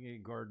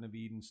Garden of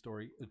Eden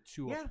story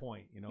to a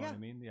point. You know what I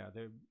mean?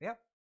 Yeah,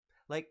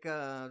 like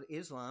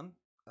Islam,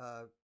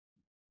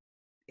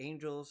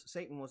 angels.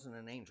 Satan wasn't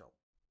an angel.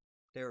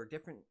 There are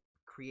different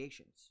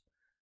creations.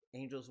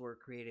 Angels were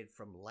created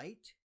from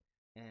light,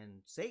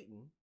 and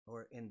Satan,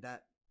 or in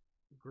that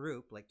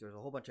group, like there's a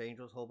whole bunch of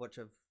angels, a whole bunch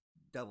of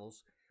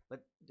devils,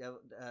 but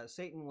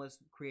Satan was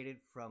created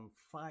from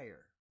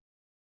fire,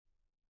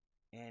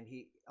 and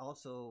he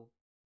also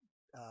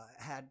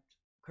had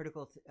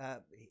critical.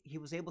 He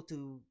was able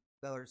to,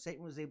 or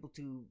Satan was able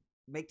to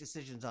make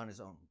decisions on his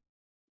own.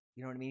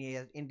 You know what I mean? He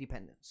had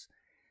independence,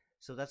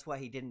 so that's why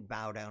he didn't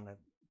bow down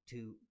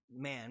to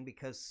man,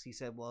 because he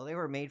said, "Well, they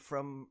were made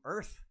from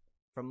earth,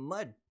 from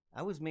mud.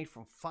 I was made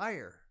from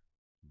fire.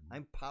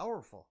 I'm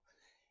powerful."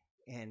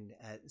 And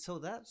so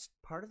that's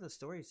part of the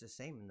story is the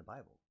same in the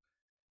Bible,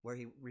 where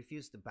he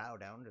refused to bow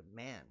down to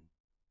man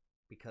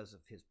because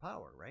of his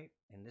power, right?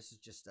 And this is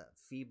just a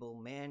feeble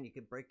man. You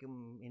could break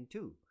him in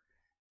two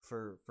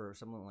for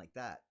someone like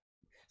that.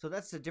 So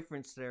that's the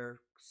difference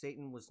there.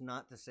 Satan was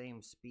not the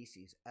same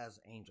species as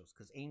angels,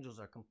 because angels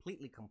are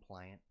completely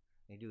compliant.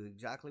 They do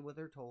exactly what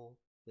they're told.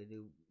 They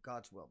do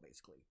God's will,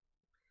 basically.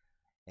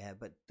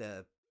 But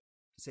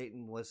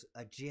Satan was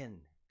a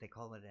jinn. They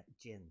call it a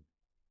jinn.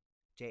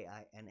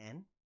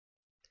 Jinn.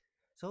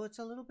 So it's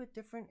a little bit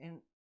different,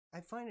 and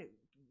I find it,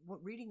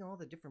 reading all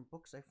the different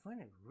books, I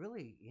find it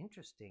really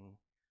interesting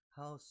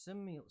how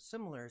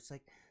similar. It's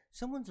like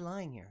someone's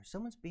lying here,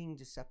 someone's being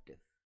deceptive.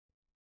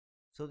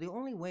 So the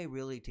only way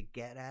really to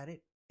get at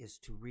it is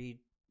to read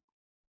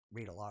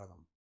a lot of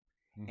them.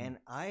 Mm-hmm. And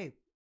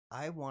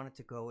I wanted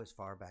to go as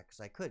far back as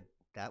I could.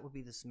 That would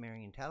be the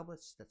Sumerian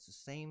tablets. That's the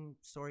same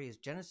story as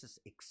Genesis,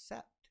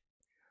 except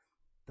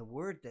the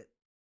word that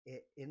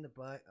in the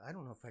Bible, I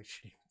don't know if I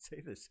should even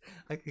say this.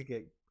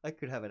 I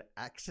could have an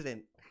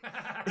accident.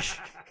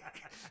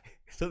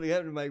 Something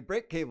happened to my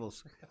brake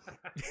cables.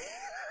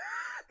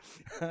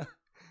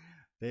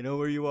 They know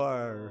where you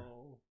are.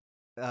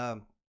 I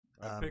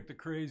picked a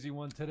crazy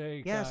one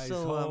today, yeah, guys.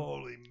 So,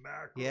 holy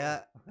mackerel.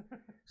 Yeah.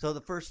 So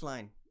the first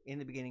line, in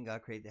the beginning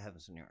God created the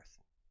heavens and the earth.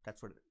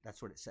 That's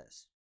what it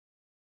says.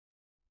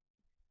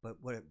 But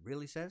what it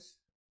really says,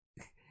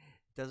 it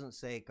doesn't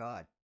say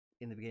God.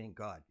 In the beginning,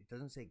 God. It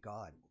doesn't say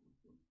God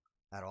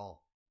at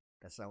all.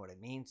 That's not what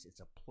it means. It's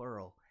a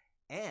plural.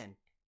 And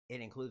it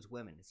includes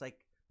women. It's like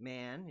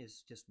man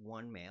is just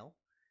one male.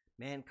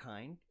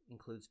 Mankind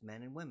includes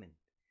men and women.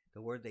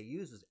 The word they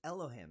use is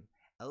Elohim.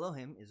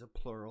 Elohim is a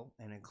plural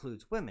and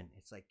includes women.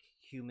 It's like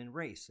human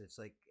race. It's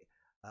like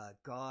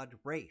God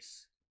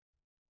race.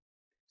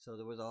 So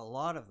there was a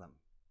lot of them.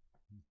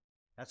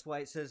 That's why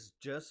it says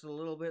just a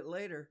little bit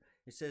later,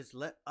 it says,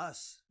 "Let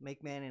us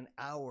make man in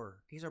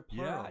our." These are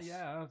plurals.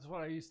 Yeah, that's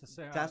what I used to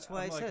say. That's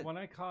why I said. When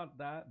I caught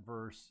that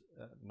verse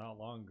not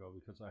long ago,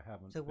 because I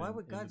haven't. So why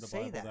would God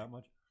say that?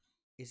 Much.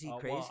 Is he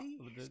crazy?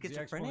 The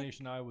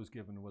explanation I was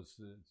given was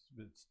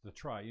it's the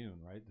triune,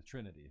 right? The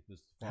Trinity.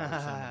 This Father,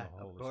 Son, and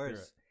the Holy of course.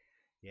 Spirit.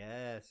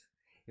 Yes.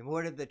 And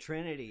what of the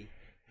Trinity?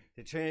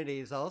 The Trinity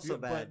is also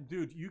bad. But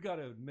dude, you got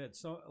to admit,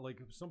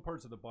 some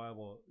parts of the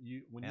Bible,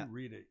 when you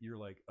read it, you're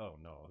like, oh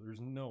no, there's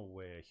no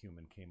way a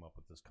human came up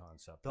with this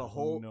concept. The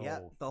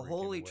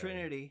Holy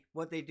Trinity.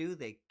 What they do,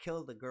 they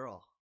kill the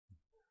girl.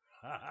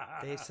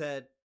 They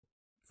said,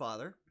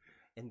 Father,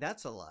 and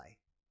that's a lie,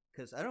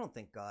 because I don't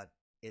think God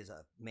is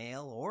a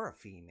male or a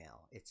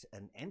female. It's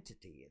an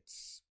entity.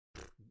 It's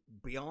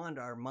beyond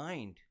our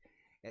mind,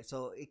 and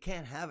so it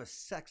can't have a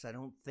sex. I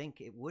don't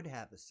think it would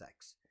have a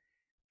sex.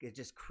 It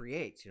just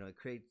creates, it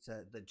creates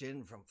the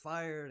jinn from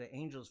fire, the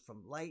angels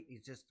from light.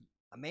 It's just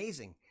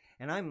amazing.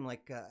 And I'm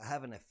like,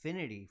 have an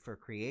affinity for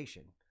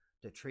creation,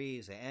 the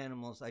trees, the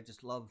animals. I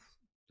just love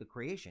the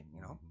creation,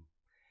 Mm-hmm.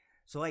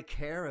 So I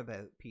care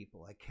about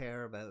people. I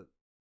care about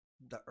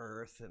the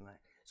earth. And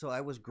so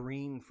I was a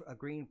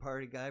Green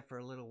Party guy for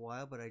a little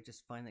while, but I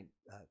just find that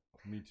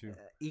me too.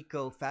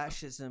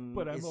 Eco-fascism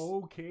but I'm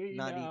okay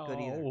not now. good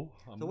either.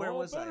 I'm so where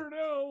was I?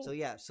 Now. So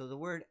yeah, so the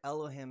word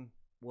Elohim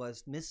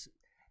was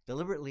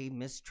deliberately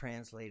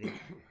mistranslated,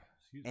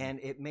 and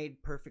it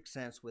made perfect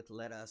sense with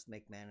 "let us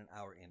make man in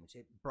our image."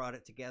 It brought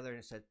it together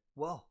and said,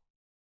 well,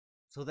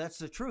 so that's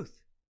the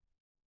truth.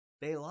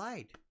 They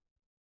lied.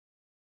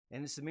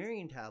 And the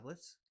Sumerian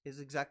tablets is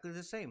exactly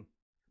the same.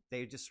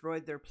 They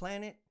destroyed their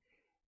planet.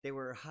 They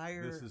were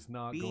higher This is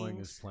not beings. going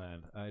as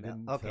planned. I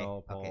didn't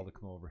tell Paul to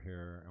come over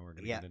here, and we're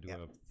going to get into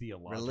a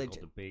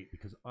theological debate,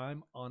 because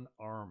I'm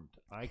unarmed.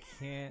 I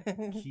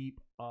can't keep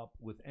up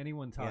with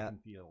anyone talking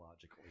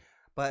theologically.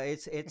 But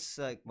it's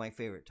like my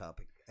favorite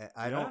topic.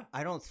 I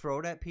don't throw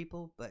it at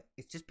people, but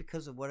it's just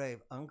because of what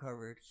I've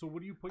uncovered. So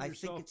what do you put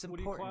yourself? Think it's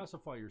important. What do you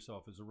classify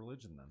yourself as a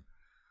religion then?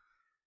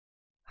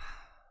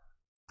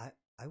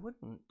 I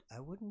wouldn't.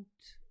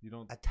 You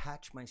don't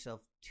attach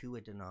myself to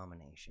a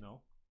denomination.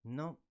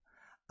 No.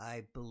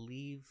 I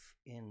believe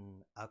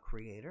in a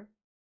creator.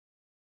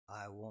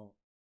 I won't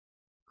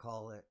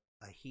call it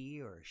a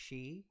he or a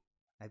she.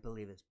 I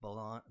believe it's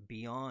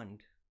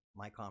beyond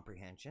my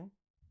comprehension.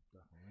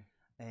 Definitely.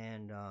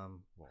 And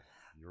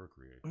you're a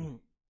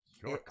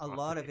creator. A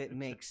lot of it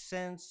makes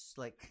sense,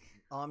 like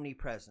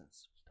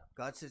omnipresence.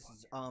 God says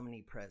he's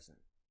omnipresent.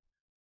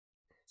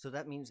 So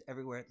that means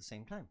everywhere at the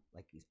same time,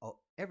 like he's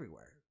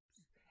everywhere.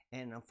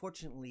 And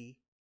unfortunately,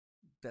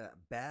 the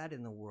bad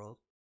in the world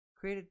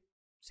created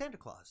Santa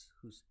Claus,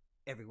 who's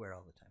everywhere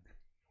all the time.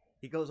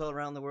 He goes all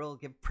around the world,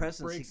 give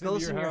presents. Breaks He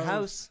goes into in your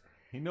house.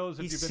 He knows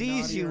if He you've been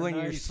sees naughty you or when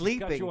you're nice. He's got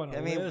sleeping. you on a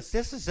I mean, list.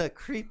 this is a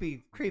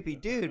creepy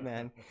dude,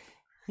 man.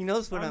 He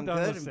knows when I'm done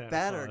good with and Santa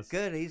bad or Claus.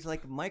 good. He's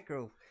like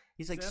micro.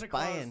 He's like Santa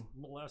spying. Claus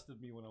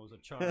molested me when I was a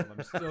child.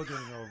 I'm still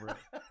getting over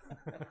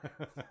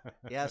it.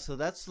 Yeah, so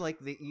that's like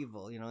the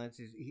evil. You know,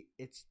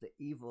 it's the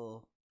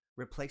evil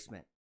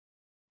replacement.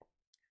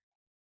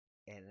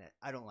 And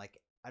I don't like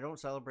it. I don't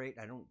celebrate.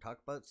 I don't talk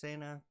about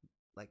Santa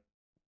like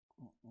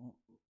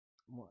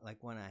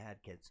when I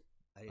had kids.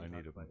 I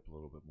need a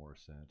little bit more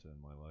Santa in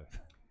my life.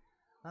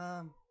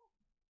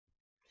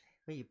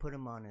 Well, you put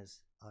him on his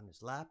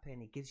lap,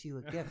 and he gives you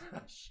a gift.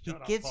 He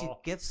Shut up, gives you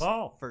Paul. gifts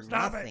Paul, for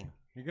stop nothing. It.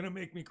 You're gonna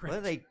make me crazy. What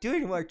are they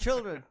doing to our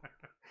children?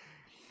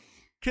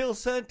 Kill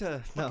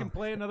Santa. No. Fucking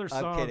play another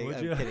song, I'm kidding. would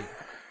I'm you? kidding.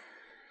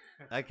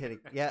 I'm kidding.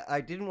 Yeah,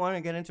 I didn't want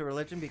to get into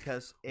religion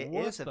because it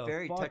is a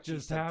very what touchy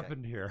just subject.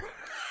 happened here?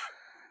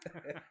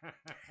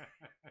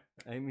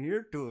 I'm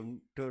here to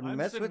I'm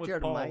mess sitting with your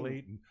Paul mind.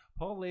 Layton.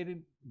 Paul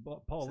Layton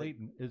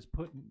is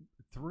putting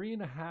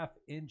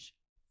 3.5-inch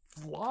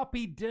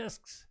floppy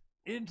discs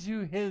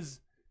into his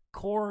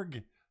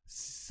Korg.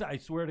 I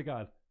swear to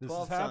God, this is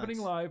 12 happening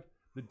songs. live.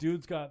 The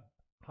dude's got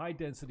high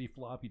density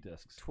floppy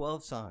discs.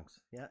 12 songs.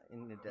 Yeah,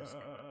 in the disc.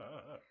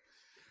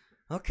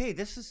 Okay,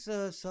 this is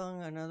a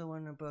song, another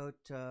one about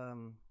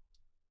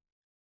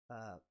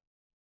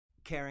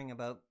caring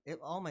about it.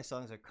 All my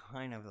songs are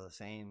kind of the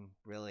same,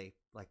 really.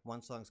 Like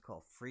one song's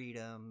called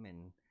Freedom,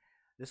 and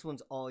this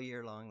one's all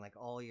year long. Like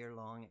all year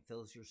long, it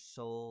fills your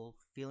soul,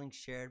 feelings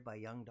shared by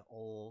young to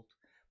old,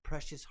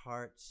 precious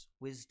hearts,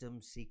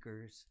 wisdom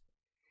seekers,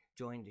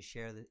 joined to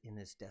share in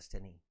this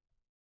destiny.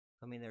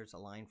 I mean, there's a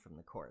line from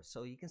the chorus,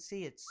 so you can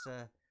see it's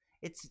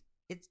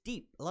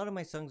deep. A lot of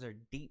my songs are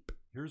deep.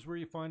 Here's where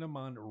you find him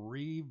on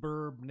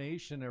Reverb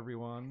Nation,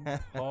 everyone.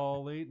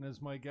 Paul Layton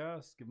is my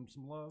guest. Give him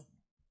some love.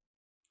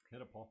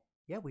 Hit it, Paul.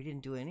 Yeah, we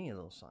didn't do any of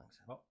those songs.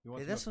 Oh, you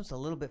want Okay, some this one's a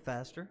little bit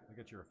faster. I'll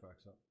get your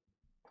effects up.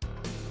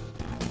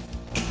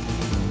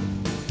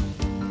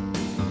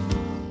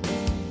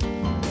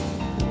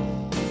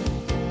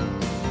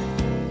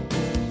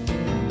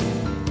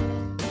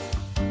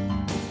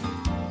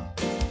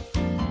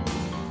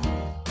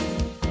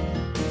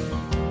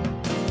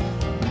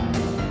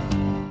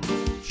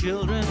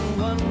 Children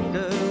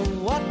wonder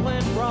what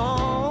went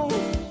wrong.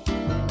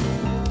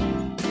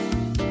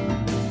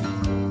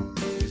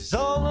 It's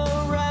all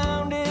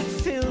around, it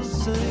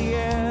fills the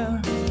air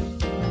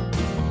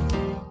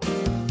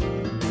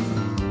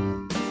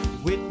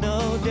with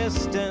no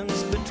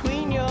distance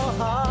between your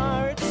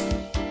hearts.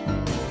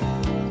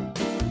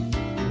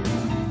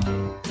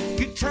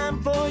 Good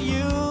time for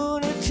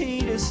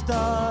unity to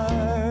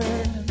start.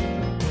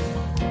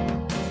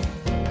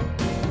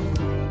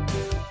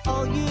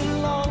 All year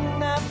long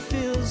that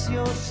fills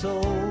your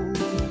soul.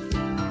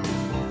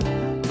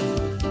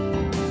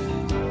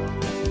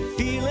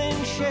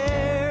 Feeling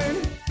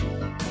shared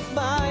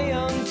by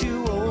young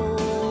to old.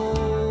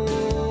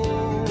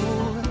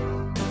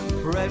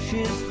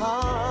 Precious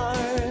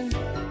heart,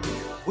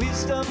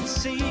 wisdom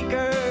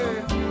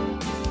seeker,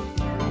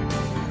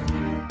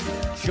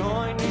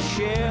 join to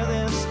share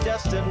this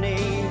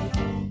destiny.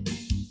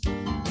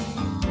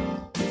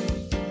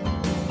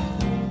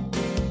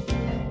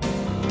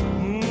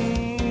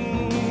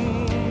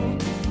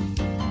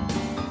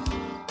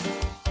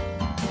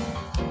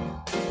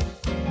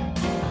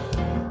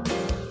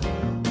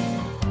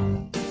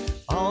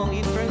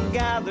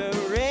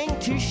 Gathering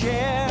to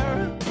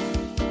share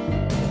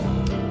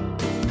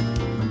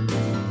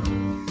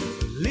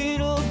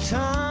little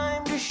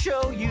time to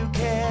show you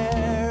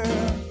care,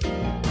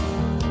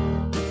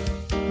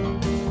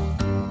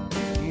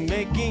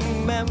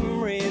 making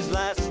memories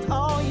last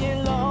all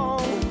year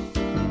long,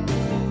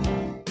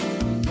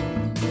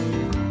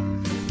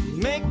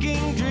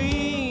 making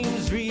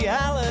dreams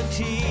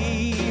reality.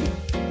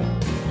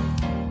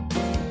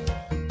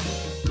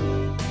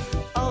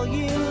 All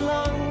year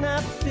long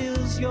that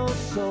fills your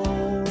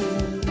soul.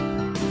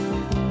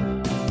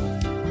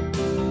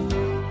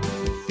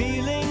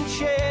 Feeling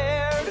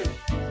shared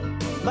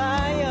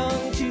by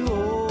young to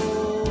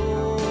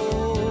old.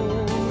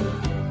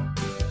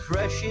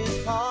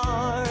 Precious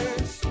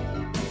hearts,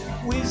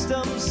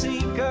 wisdom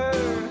seeker,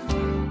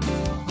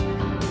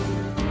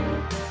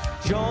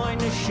 join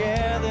to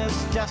share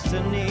this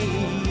destiny.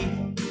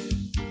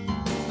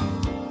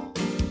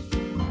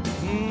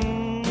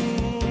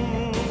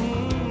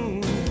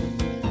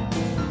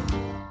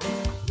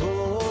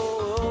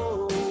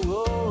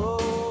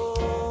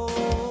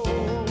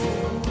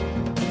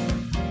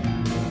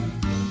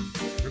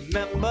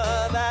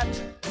 Remember that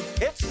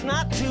it's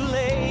not too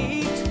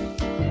late.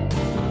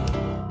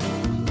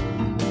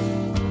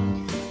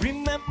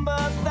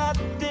 Remember that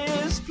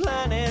this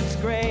planet's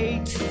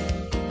great.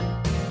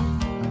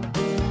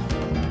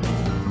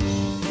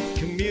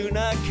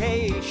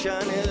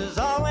 Communication is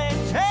all it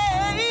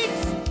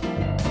takes.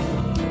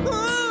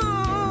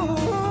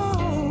 Ooh,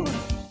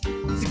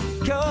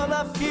 secure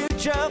the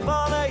future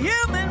for the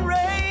human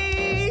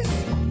race.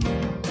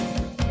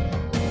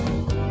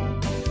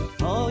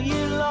 All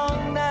year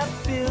long that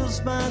feels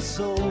fills my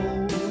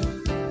soul.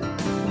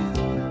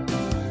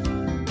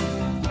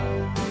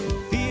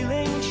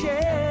 Feeling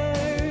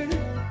shared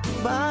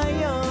by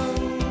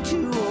young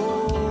to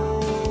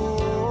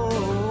old.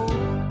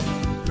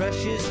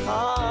 Precious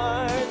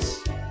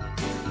hearts,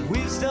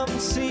 wisdom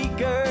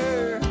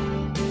seeker,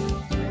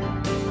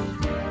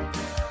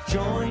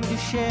 join to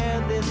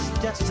share this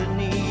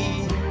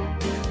destiny,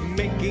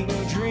 making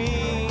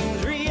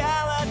dreams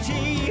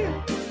reality.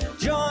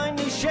 Join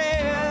to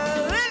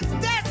share this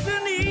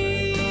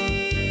destiny.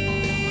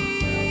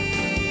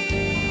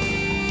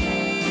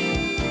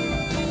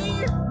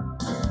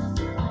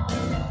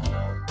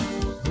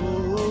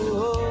 Oh,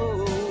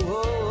 oh, oh,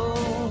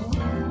 oh.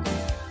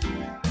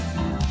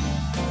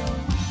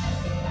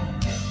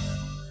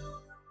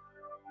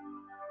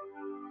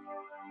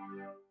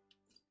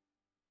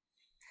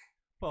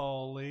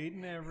 Paul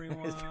Layton, everyone.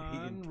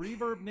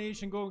 Reverb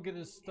Nation, go and get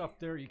his stuff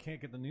there. You can't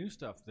get the new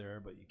stuff there,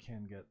 but you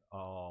can get a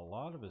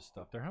lot of his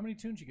stuff there. How many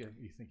tunes you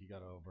think you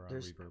got over on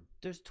Reverb?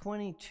 There's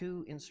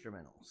 22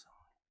 instrumentals.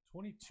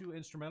 22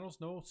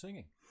 instrumentals, no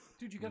singing.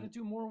 Dude, you got to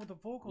do more with the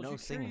vocals. No you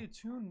singing. carry a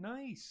tune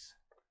nice.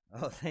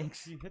 Oh,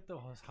 thanks. You hit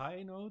those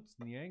high notes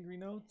and the angry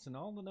notes and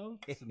all the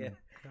notes. And Yeah.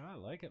 I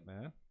like it,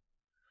 man.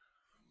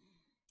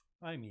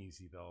 I'm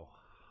easy, though.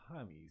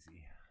 I'm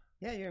easy.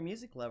 Yeah, you're a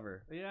music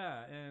lover.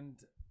 Yeah,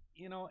 and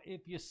you know,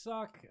 if you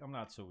suck, I'm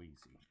not so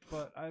easy.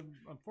 But I'm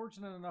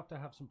fortunate enough to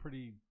have some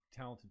pretty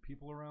talented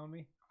people around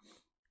me.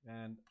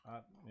 And,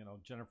 you know,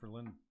 Jennifer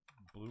Lynn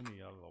blew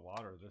me out of the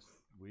water this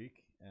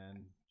week.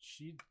 And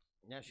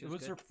it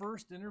was her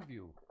first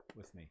interview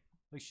with me.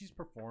 Like, she's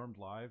performed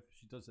live.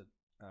 She does it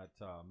at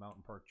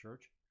Mountain Park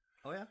Church.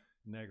 Oh, yeah?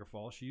 Niagara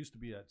Falls. She used to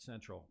be at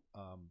Central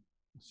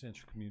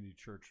Community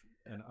Church.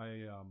 And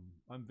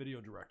I'm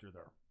video director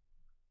there.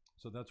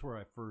 So that's where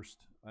I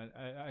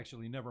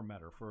actually never met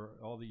her. For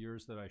all the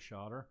years that I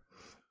shot her,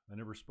 I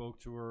never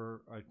spoke to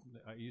her.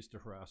 I used to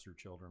harass her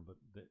children, but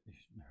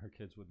her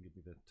kids wouldn't give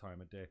me the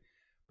time of day.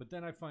 But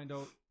then I find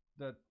out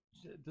that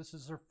this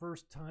is her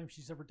first time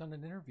she's ever done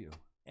an interview.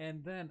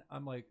 And then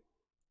I'm like,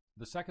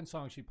 the second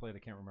song she played, I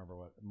can't remember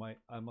what.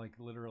 I'm like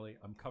literally,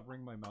 I'm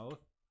covering my mouth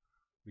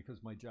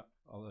because my job.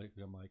 I'm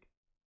like,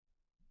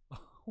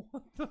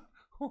 what the?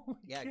 Oh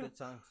yeah, God. good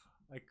songs.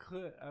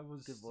 I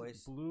was good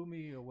voice. Blew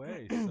me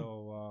away.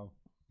 So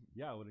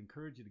yeah, I would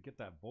encourage you to get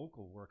that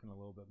vocal working a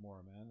little bit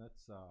more, man.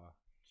 That's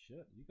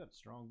shit. You got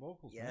strong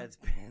vocals. Yeah, man. it's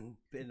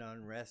been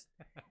on rest.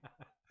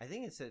 I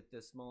think it's at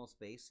the small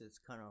space. It's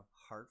kind of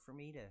hard for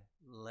me to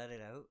let it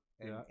out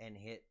and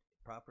hit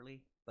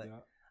properly.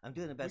 But I'm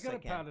doing the best I can.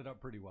 You got to pad it up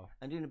pretty well.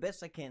 I'm doing the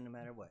best I can, no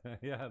matter what.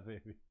 Yeah,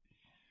 baby.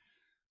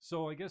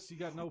 So I guess you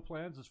got no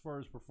plans as far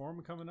as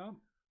performing coming up.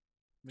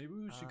 Maybe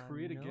we should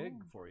create a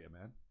gig for you,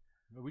 man.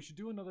 We should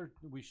do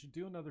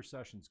another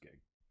sessions gig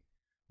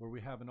where we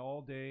have an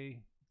all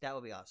day. That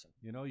would be awesome.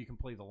 You know, you can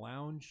play the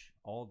lounge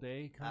all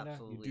day, kind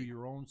of. You do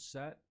your own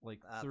set,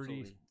 like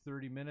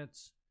 30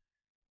 minutes.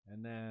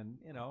 And then,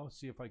 you know,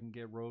 see if I can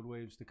get Road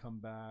Waves to come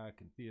back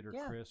and Theater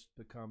Crisp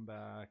to come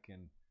back.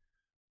 And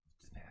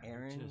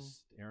man,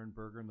 Aaron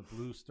Berger and the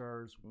Blue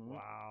Stars. Mm-hmm.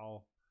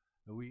 Wow.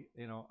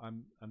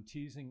 I'm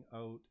teasing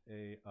out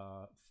a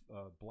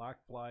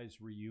Black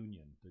Flies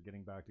reunion. They're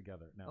getting back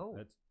together now.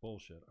 That's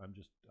bullshit. I'm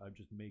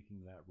just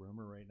making that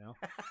rumor right now.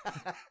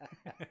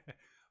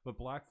 But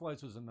Black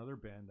Flies was another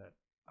band that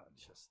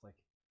just like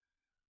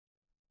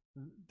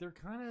they're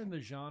kind of in the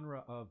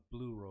genre of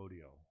Blue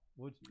Rodeo,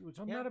 which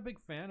I'm not a big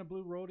fan of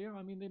Blue Rodeo.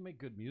 I mean, they make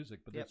good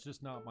music, but it's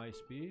just not my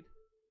speed.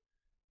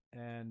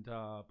 And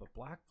but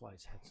Black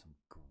Flies had some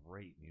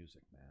great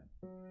music, man.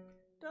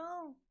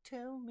 Don't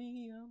tell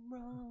me I'm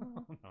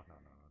wrong. No.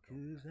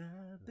 'Cause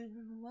I've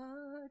been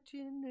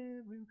watching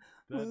every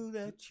move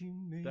that you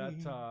made. That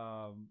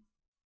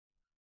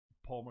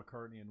Paul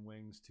McCartney and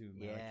Wings too,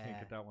 man. I can't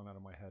get that one out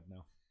of my head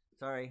now.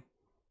 Sorry.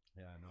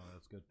 Yeah, no,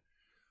 that's good.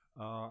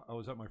 I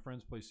was at my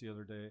friend's place the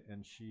other day,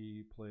 and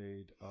she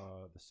played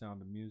The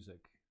Sound of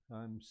Music.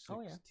 I'm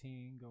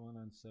 16, going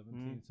on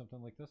 17,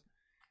 something like this.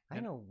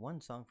 I know one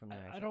song from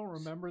there. I don't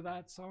remember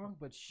that song,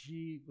 but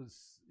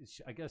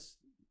I guess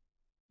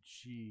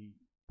she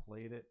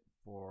played it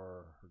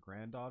for her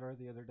granddaughter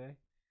the other day.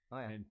 Oh,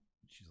 yeah. And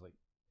she's like,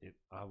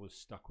 I was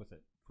stuck with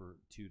it for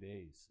 2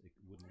 days. It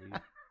wouldn't leave.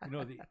 You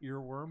know, the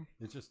earworm?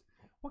 It's just,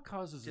 what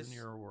causes an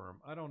earworm?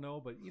 I don't know,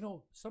 but, you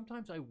know,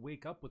 sometimes I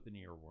wake up with an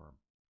earworm.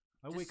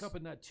 I wake up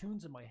and that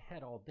tune's in my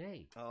head all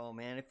day. Oh,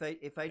 man. If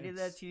I did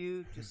that to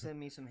you, just send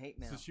me some hate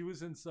mail. So she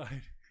was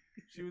inside.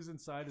 She was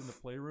inside in the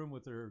playroom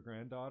with her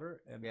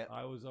granddaughter, and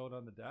I was out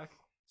on the deck.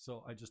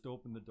 So I just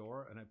opened the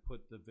door and I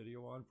put the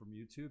video on from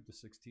YouTube, the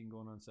 16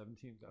 going on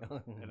 17,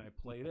 and I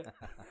played it.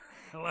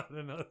 I let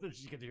her know that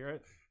she could hear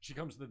it. She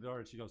comes to the door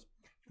and she goes,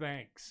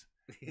 "Thanks."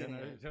 And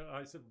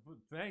I said,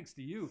 "Thanks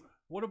to you.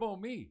 What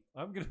about me?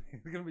 I'm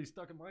gonna be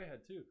stuck in my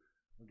head too.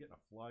 I'm getting a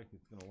fly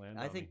that's gonna land."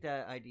 I think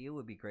that idea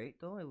would be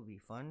great, though. It would be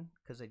fun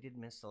because I did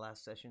miss the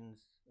last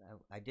sessions.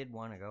 I did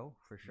want to go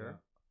for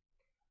sure,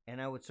 and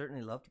I would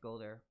certainly love to go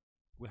there.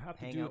 We have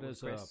to do it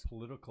as a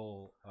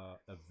political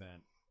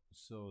event.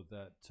 so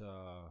that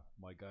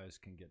my guys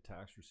can get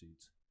tax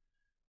receipts.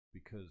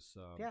 Because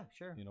yeah,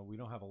 sure. We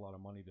don't have a lot of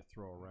money to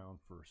throw around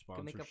for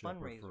sponsorship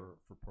or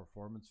for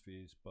performance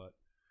fees. But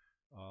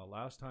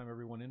last time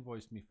everyone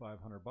invoiced me $500,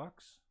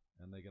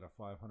 and they get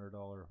a $500.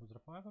 Was it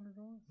a $500?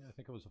 Yeah, I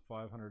think it was a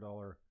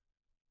 $500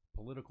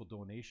 political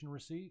donation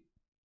receipt.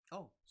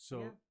 Oh,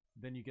 so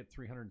then you get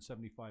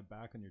 $375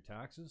 back on your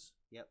taxes.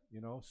 Yep.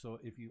 So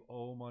if you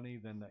owe money,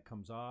 then that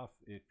comes off.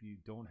 If you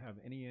don't have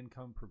any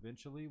income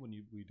provincially,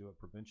 we do it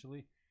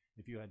provincially,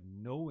 if you had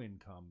no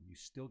income, you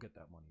still get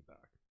that money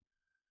back.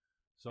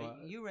 So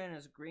you ran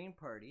as Green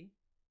Party,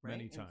 right?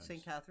 Many times. In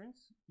St. Catharines?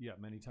 Yeah,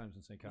 many times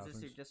in St. Catharines.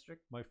 Was this your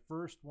district? My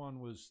first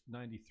one was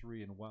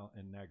 93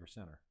 in Niagara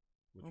Center,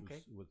 which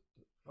was with.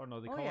 Oh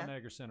no, they call it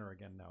Niagara Center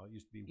again now. It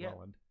used to be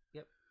Welland.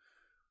 Yep.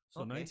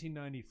 So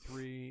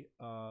 1993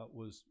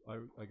 was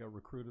I got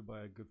recruited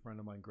by a good friend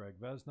of mine, Greg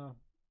Vesna,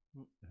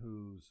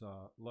 who's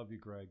love you,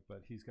 Greg,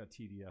 but he's got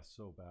TDS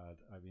so bad.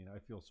 I mean, I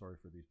feel sorry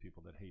for these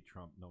people that hate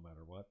Trump no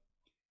matter what.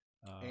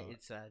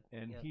 It's sad.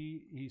 And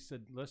he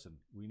said, listen,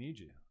 we need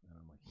you. And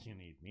I'm like, you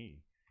need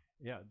me?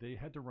 Yeah, they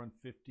had to run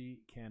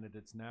 50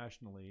 candidates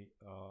nationally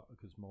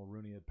because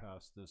Mulroney had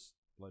passed this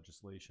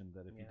legislation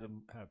that if you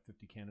didn't have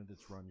 50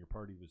 candidates run, your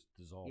party was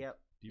dissolved,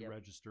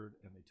 deregistered,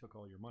 and they took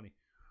all your money.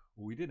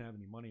 Well, we didn't have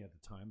any money at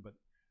the time, but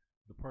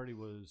the party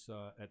was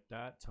at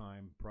that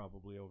time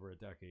probably over a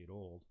decade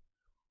old.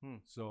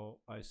 So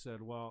I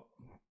said, well,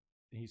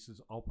 he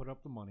says, I'll put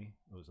up the money.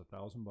 It was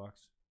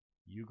 $1,000.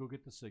 You go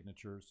get the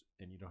signatures,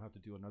 and you don't have to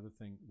do another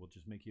thing. We'll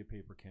just make you a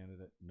paper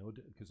candidate. No,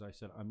 because I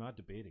said I'm not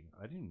debating.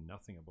 I knew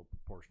nothing about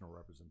proportional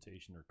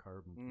representation or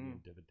carbon fee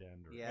and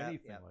dividend or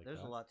anything like that. There's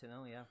a lot to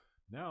know. Yeah.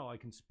 Now I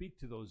can speak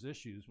to those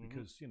issues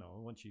because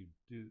once you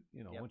do,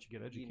 once you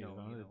get educated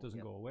on it, it doesn't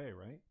go away,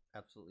 right?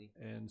 Absolutely.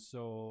 And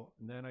so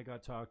then I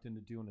got talked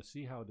into doing a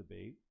See How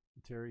debate.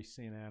 Terry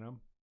St. Adam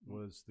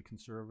was the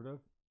Conservative.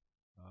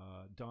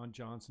 Don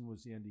Johnson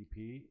was the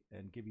NDP,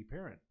 and Gibby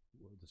Parent,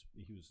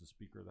 he was the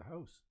Speaker of the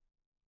House.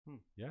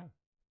 Yeah.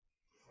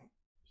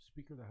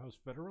 Speaker of the House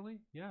federally?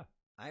 Yeah.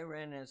 I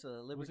ran as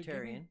a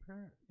Libertarian.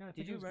 Yeah,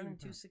 did you run in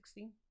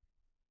 2016?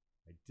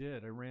 I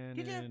did. I ran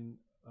in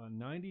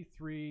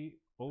 93,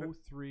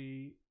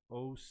 03,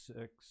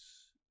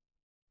 06.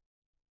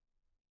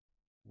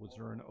 Was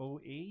there an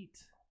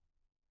 08?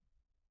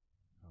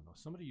 I don't know.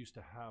 Somebody used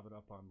to have it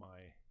up on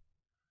my...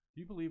 Do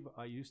you believe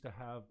I used to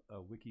have a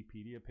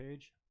Wikipedia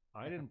page?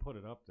 I didn't put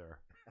it up there.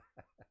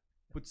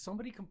 But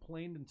somebody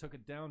complained and took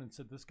it down and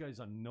said, this guy's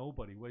a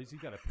nobody. Why has he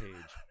got a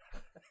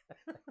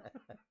page?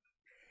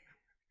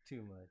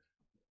 Too much.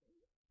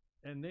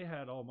 And they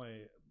had all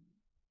my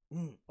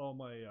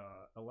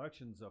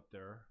elections up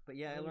there. But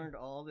yeah, I learned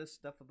all this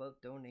stuff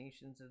about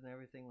donations and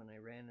everything when I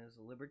ran as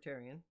a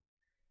Libertarian.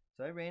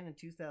 So I ran in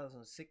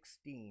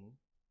 2016,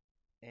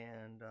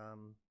 and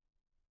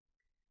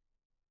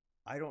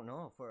I don't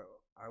know if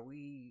are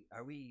we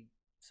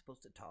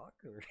supposed to talk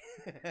or?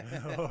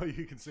 Oh,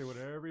 you can say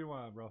whatever you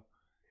want, bro.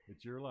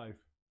 It's your life.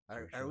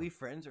 Are we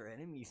friends or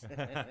enemies?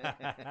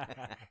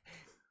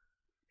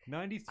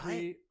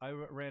 93. I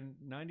ran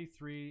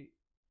 93,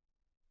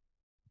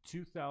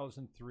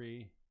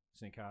 2003,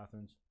 St.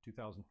 Catharines,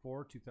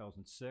 2004,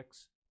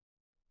 2006.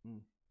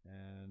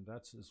 And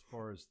that's as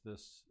far as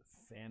this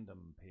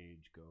fandom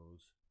page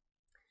goes.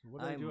 So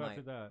what did I do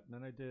after that? And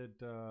then I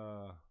did...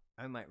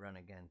 I might run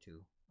again,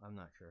 too. I'm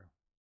not sure.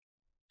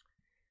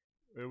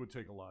 It would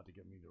take a lot to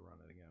get me to run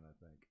it again, I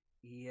think.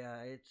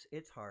 Yeah,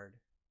 it's hard.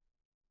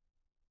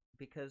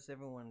 Because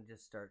everyone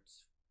just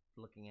starts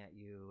looking at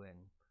you and...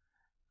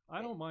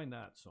 I don't mind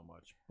that so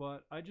much.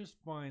 But I just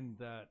find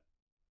that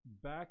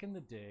back in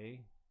the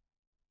day,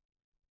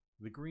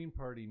 the Green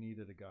Party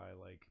needed a guy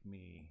like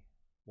me.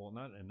 Well,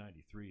 not in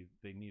 93.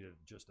 They needed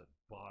just a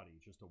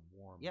body, just a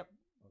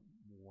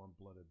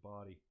warm-blooded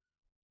body.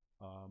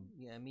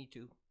 Yeah, me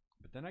too.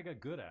 But then I got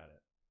good at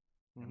it.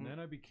 And then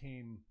I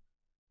became...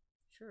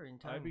 Sure, in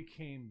time. I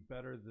became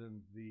better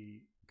than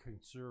the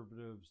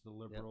Conservatives, the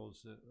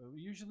Liberals,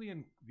 usually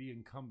in the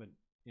incumbent.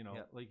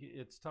 Like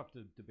it's tough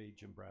to debate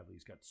Jim Bradley.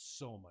 He's got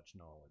so much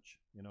knowledge.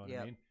 You know what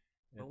I mean?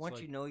 But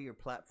once you know your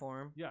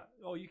platform. Yeah.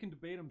 Oh, you can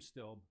debate him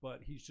still,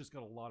 but he's just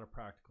got a lot of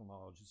practical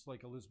knowledge. It's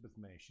like Elizabeth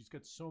May. She's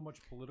got so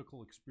much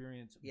political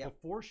experience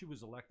before she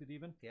was elected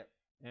even. Yep.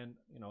 And,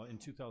 in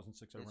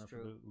 2006, I ran for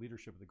the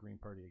leadership of the Green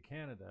Party of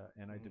Canada,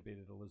 and I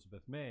debated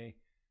Elizabeth May.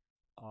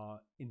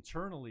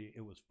 Internally,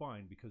 it was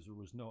fine because there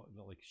was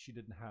she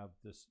didn't have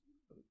this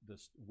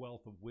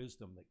wealth of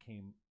wisdom that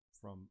came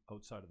from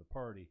outside of the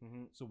party.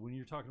 So when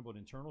you're talking about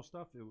internal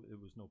stuff,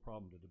 it was no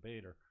problem to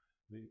debate her.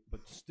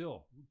 But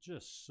still,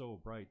 just so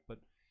bright. But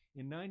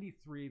in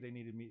 93, they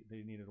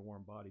needed a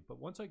warm body. But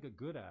once I got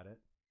good at it,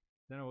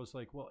 then I was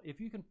like, well, if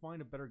you can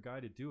find a better guy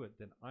to do it,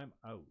 then I'm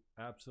out.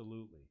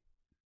 Absolutely.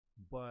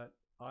 But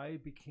I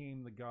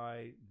became the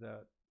guy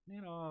that,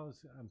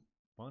 I'm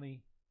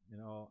funny.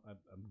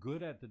 I'm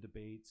good at the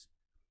debates.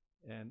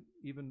 And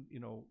even,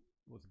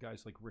 with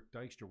guys like Rick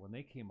Dykstra, when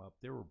they came up,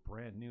 they were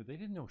brand new. They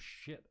didn't know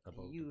shit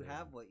about you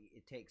have what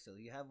it takes, so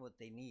you have what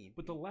they need.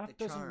 But the left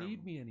doesn't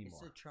need me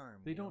anymore. It's a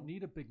charm. They don't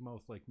need a big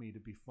mouth like me to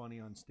be funny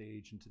on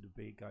stage and to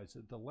debate guys.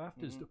 The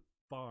left is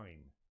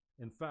fine.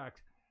 In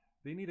fact,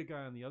 they need a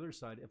guy on the other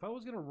side. If I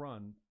was going to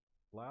run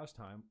last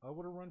time, I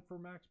would have run for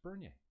Max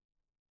Bernier.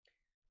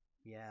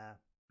 Yeah.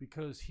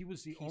 Because he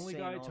was the only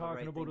guy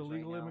talking about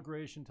illegal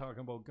immigration,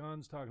 talking about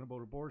guns, talking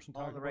about abortion,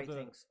 talking about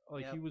things.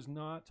 Like he was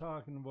not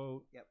talking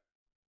about.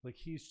 Like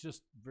he's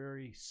just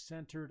very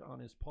centered on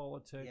his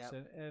politics,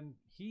 and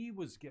he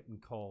was getting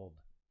called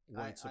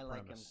white supremacist. I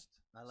like him.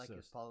 I like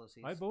his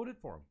policies. I voted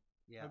for him.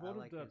 Yeah, I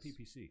voted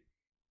PPC.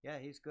 Yeah,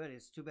 he's good.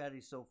 It's too bad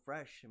he's so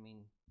fresh. I mean.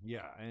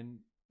 Yeah, and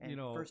you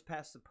know, first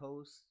past the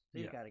post,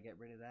 they've got to get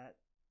rid of that.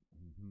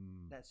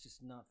 That's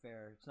just not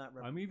fair. It's not.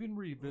 I'm even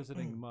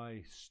revisiting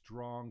my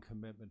strong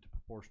commitment to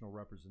proportional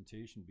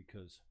representation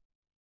because.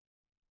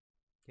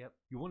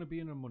 You want to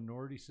be in a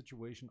minority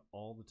situation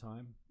all the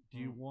time? Do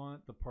you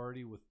want the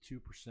party with 2%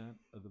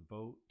 of the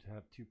vote to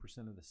have 2%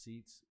 of the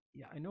seats?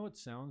 Yeah, I know it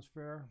sounds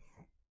fair.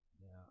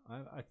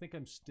 Yeah, I think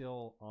I'm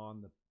still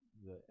on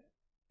the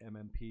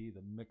MMP,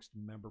 the mixed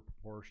member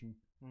proportion.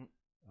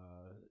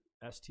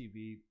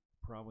 STV,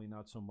 probably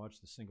not so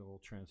much the single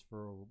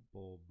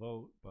transferable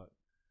vote, but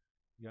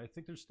yeah, I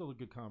think there's still a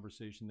good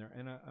conversation there.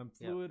 And I'm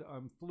fluid.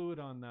 I'm fluid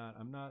on that.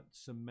 I'm not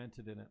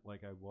cemented in it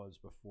like I was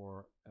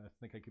before. I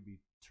think I could be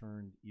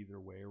turned either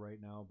way right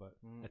now, but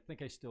I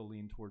think I still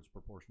lean towards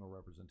proportional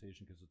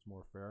representation because it's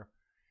more fair.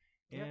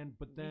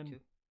 But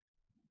then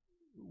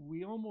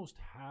we almost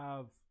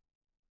have,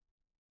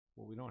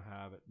 well, we don't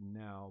have it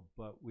now,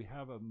 but we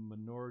have a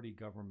minority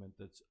government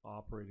that's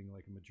operating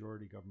like a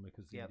majority government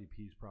because the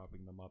NDP is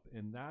propping them up.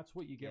 And that's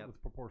what you get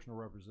with proportional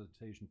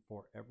representation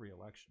for every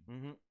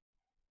election.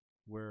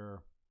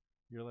 Where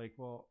you're like,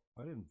 well,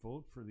 I didn't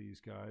vote for these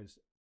guys.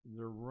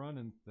 They're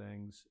running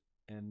things.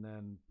 And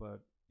then, but,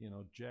 you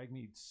know,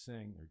 Jagmeet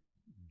Singh, or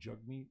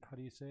Jagmeet, how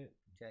do you say it?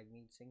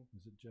 Jagmeet Singh.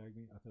 Is it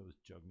Jagmeet? I thought it was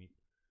Jagmeet.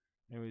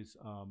 Anyways,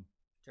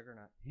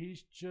 Juggernaut.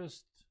 He's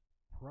just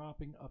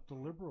propping up the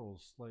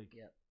Liberals. Like,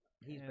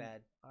 he's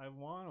bad. I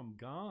want him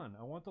gone.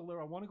 I want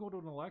to go to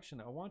an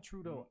election. I want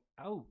Trudeau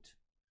out.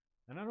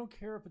 And I don't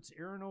care if it's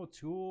Erin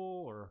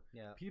O'Toole or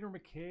Peter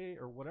MacKay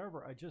or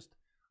whatever.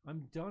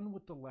 I'm done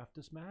with the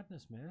leftist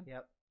madness, man.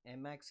 Yep.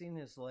 And Maxine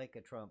is like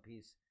a Trump.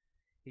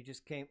 He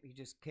just came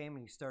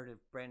and he started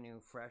brand new,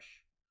 fresh,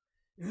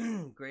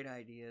 great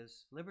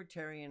ideas.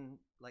 Libertarian,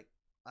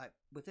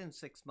 within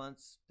 6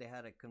 months they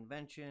had a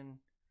convention,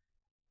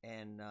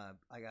 and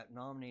I got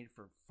nominated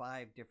for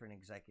 5 different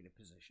executive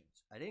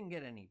positions. I didn't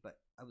get any, but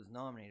I was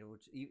nominated,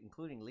 which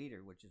including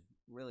leader, which is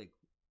really,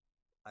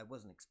 I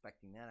wasn't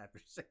expecting that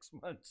after 6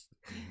 months.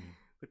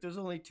 But there's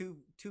only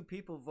two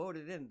people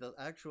voted in, the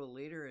actual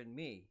leader and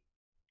me.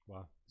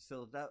 Wow.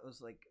 So that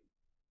was like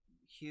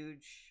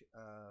huge,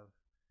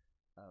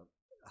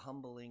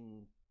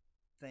 humbling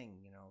thing,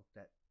 you know,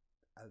 that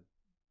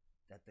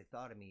they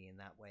thought of me in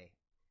that way.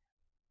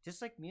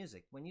 Just like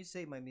music. When you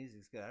say my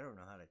music's good, I don't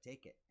know how to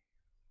take it.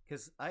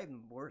 Because I'm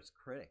the worst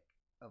critic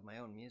of my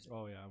own music.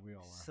 Oh, yeah, we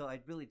all are. So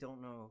I really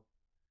don't know.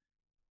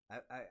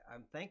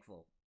 I'm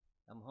thankful.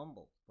 I'm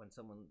humbled when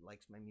someone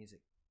likes my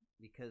music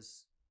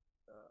because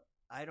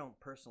I don't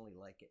personally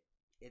like it.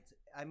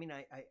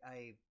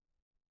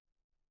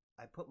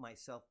 I put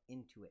myself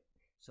into it,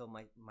 so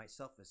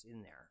myself is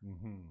in there.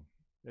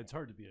 It's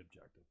hard to be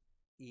objective.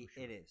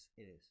 It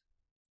is.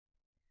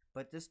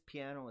 But this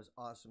piano is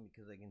awesome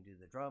because I can do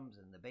the drums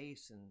and the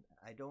bass, and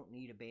I don't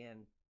need a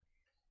band.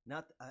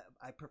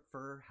 I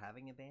prefer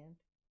having a band,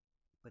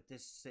 but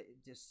this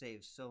just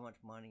saves so much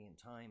money and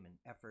time and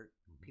effort.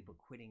 People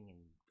quitting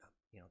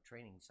and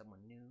training someone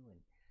new, and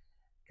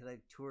because I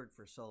toured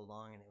for so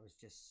long, and it was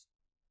just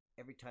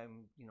every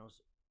time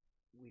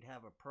we'd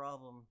have a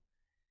problem.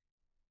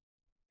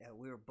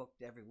 We were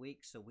booked every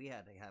week, so we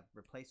had to have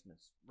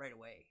replacements right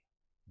away,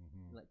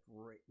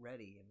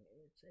 ready, and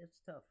it's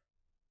tough.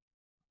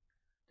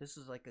 This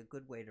is like a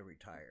good way to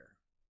retire,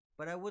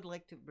 but I would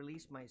like to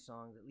release my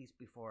songs at least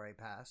before I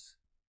pass,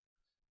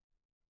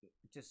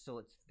 just so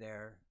it's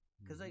there,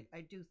 because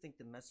I do think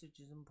the message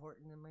is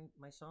important in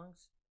my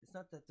songs. It's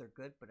not that they're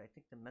good, but I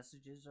think the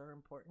messages are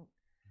important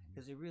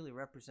because they really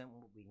represent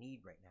what we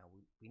need right now.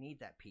 We need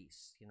that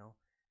peace,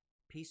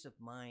 peace of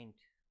mind,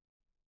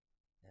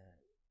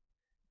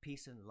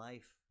 peace in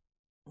life.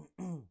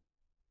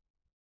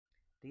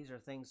 These are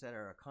things that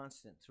are a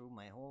constant through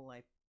my whole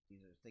life.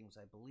 These are things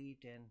I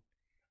believed in.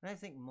 And I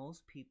think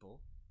most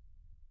people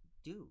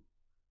do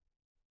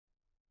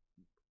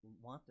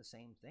want the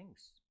same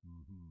things.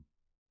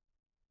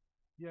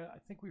 Yeah, I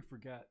think we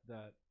forget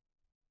that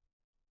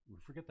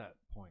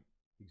point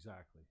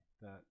exactly.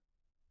 That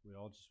we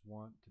all just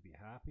want to be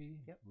happy.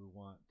 We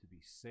want to be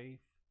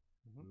safe.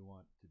 We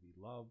want to be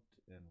loved,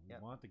 and we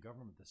want the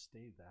government to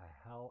stay the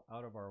hell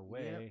out of our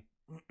way.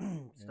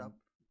 Stop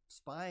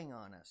spying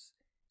on us.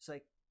 It's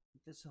like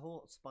this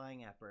whole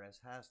spying apparatus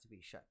has to be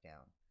shut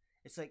down.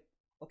 It's like,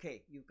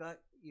 okay, you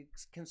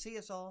can see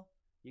us all,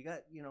 You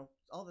got,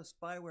 all the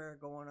spyware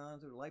going on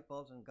through light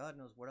bulbs, and God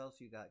knows what else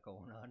you got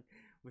going on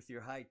with your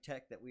high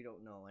tech that we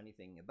don't know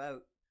anything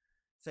about.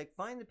 It's like,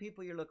 find the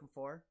people you're looking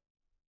for,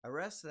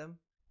 arrest them,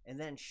 and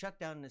then shut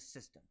down the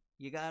system.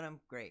 You got them,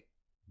 great.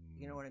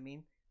 You know what I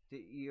mean?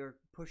 You're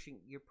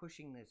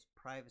pushing this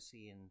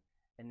privacy and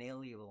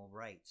inalienable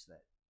rights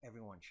that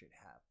everyone should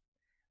have.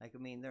 Like, I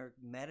mean, they're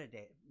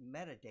metadata,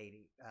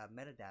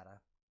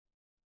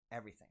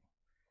 everything.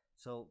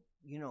 So,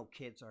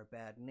 kids are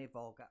bad, and they've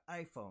all got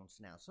iPhones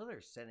now. So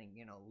they're sending,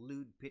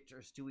 lewd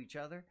pictures to each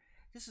other.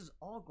 This is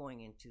all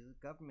going into the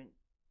government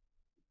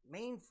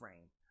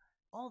mainframe.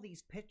 All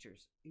these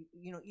pictures,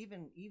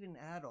 even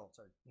adults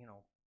are,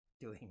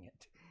 doing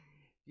it.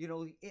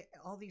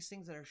 All these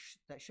things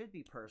that should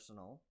be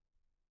personal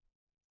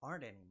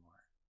aren't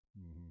anymore.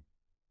 Mm-hmm.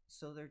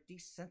 So they're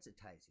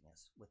desensitizing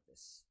us with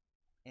this,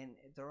 and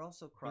they're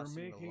also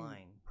crossing the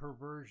line.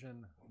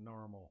 Perversion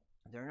normal.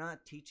 They're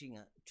not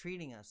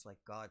treating us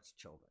like God's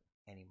children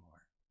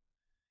anymore.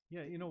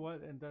 Yeah, you know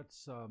what? And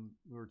that's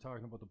we were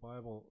talking about the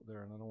Bible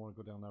there, and I don't want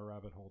to go down that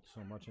rabbit hole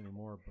so much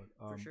anymore. But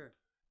for sure,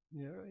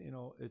 yeah,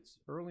 it's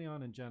early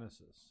on in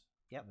Genesis.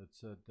 Yep. It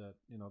said that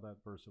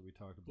that verse that we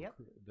talked about, yep,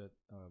 that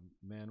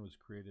man was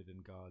created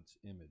in God's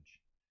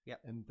image.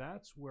 Yep. And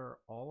that's where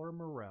all our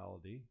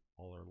morality,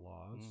 all our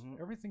laws, mm-hmm,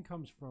 everything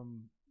comes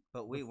from.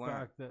 But we weren't.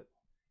 Fact that.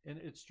 And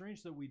it's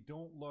strange that we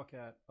don't look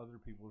at other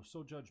people. We're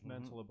so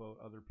judgmental, mm-hmm, about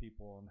other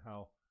people and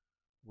how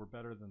we're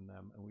better than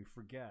them. And we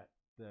forget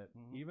that,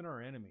 mm-hmm, even our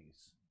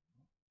enemies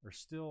are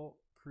still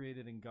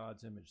created in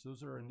God's image.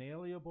 Those are, mm-hmm,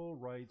 inalienable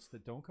rights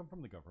that don't come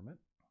from the government.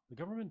 The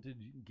government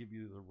didn't give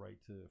you the right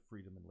to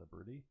freedom and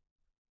liberty.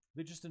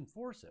 They just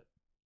enforce it.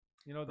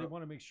 They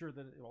want to make sure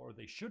that, or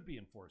they should be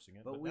enforcing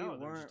it. But now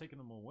they're just taking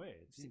them away,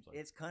 it seems like.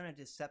 It's kind of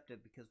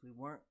deceptive because we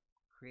weren't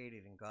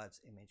created in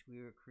God's image.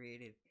 We were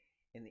created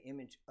in the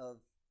image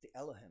of the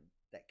Elohim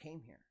that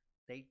came here.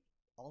 They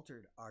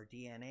altered our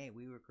DNA.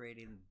 We were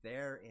created in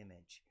their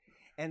image,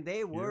 and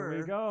they were.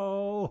 Here we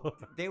go.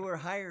 They were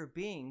higher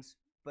beings,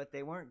 but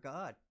they weren't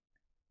God.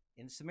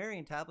 In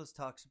Sumerian tablets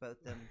talks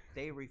about them.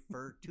 They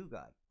refer to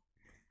God.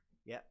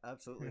 Yeah,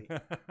 absolutely.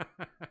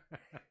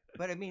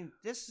 But I mean,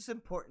 this is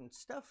important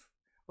stuff.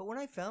 But when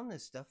I found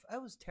this stuff, I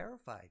was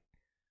terrified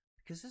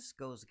because this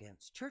goes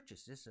against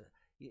churches.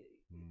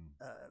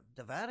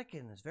 The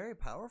Vatican is very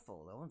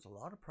powerful. It owns a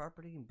lot of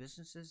property and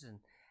businesses,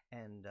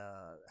 and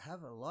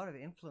have a lot of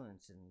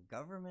influence in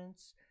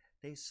governments.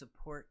 They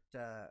support,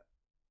 they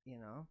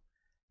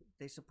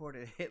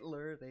supported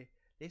Hitler.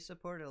 They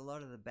supported a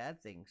lot of the bad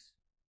things,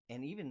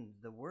 and even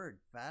the word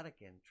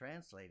Vatican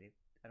translated.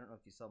 I don't know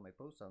if you saw my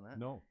post on that.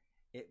 No,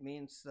 it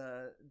means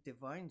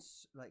divine,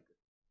 like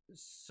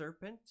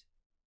serpent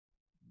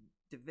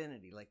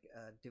divinity, like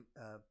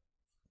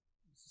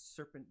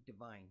serpent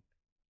divine.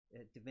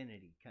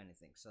 Divinity kind of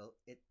thing. So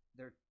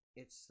they're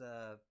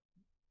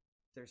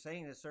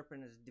saying the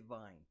serpent is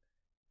divine,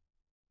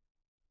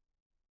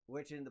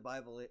 which in the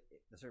Bible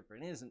the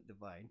serpent isn't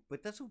divine,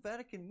 but that's what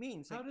Vatican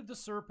means. How did the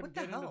serpent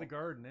get into the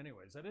garden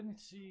anyways? I didn't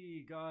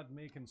see God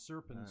making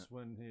serpents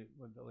when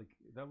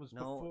that was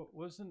before.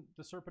 Wasn't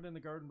the serpent in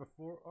the garden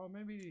before? Oh,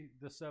 maybe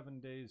the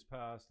 7 days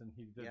passed and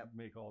he did, yep,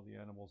 make all the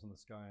animals in the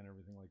sky and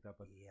everything like that,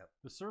 but, yep,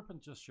 the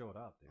serpent just showed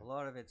up, dude. A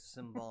lot of it's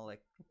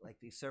symbolic. Like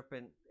the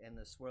serpent and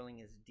the swirling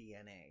is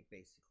DNA,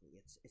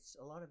 basically. It's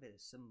a lot of it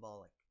is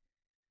symbolic.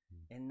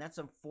 And that's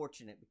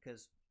unfortunate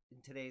because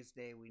in today's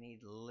day we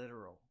need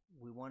literal.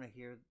 We want to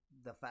hear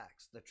the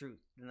facts, the truth,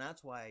 and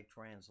that's why I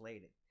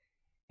translated.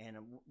 And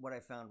what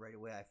I found right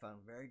away, I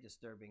found very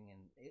disturbing,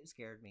 and it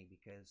scared me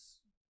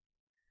because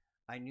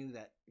I knew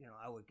that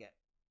I would get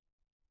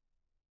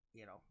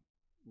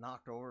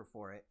knocked over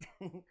for it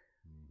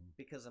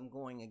because I'm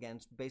going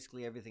against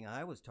basically everything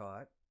I was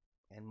taught,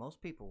 and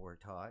most people were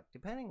taught,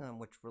 depending on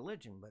which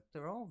religion, but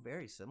they're all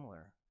very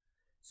similar.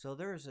 So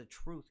there is a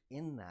truth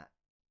in that,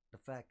 the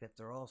fact that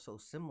they're all so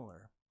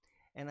similar.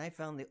 And I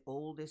found the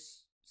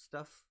oldest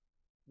stuff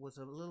was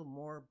a little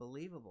more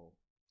believable.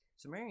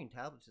 Sumerian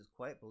tablets is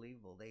quite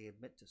believable. They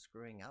admit to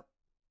screwing up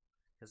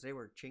because they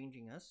were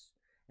changing us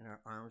and our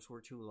arms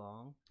were too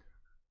long.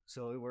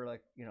 So we're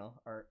like,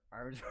 our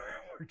arms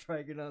were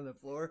dragging on the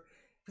floor.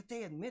 But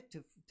they admit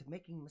to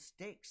making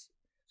mistakes.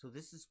 So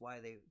this is why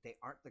they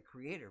aren't the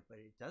creator, but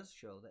it does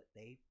show that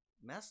they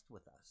messed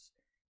with us.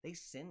 They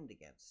sinned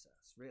against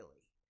us,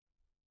 really.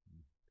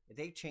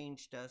 They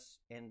changed us,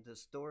 and the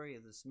story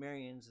of the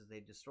Sumerians is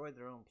they destroyed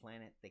their own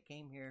planet. They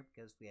came here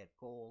because we had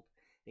gold.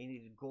 They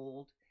needed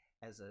gold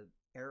as an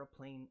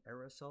airplane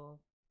aerosol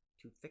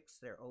to fix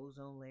their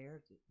ozone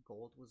layer.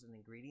 Gold was an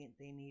ingredient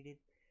they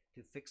needed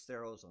to fix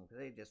their ozone because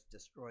they just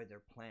destroyed their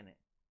planet.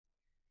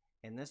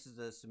 And this is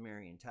the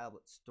Sumerian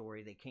tablet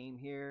story. They came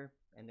here,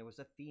 and there was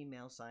a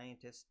female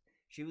scientist.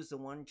 She was the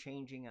one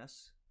changing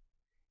us.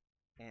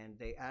 And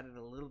they added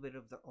a little bit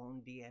of their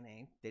own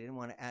DNA. They didn't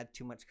want to add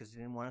too much because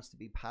they didn't want us to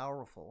be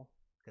powerful,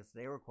 because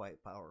they were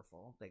quite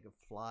powerful. They could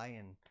fly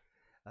and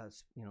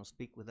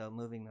speak without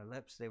moving their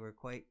lips. They were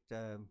quite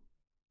a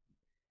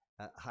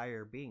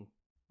higher being.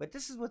 But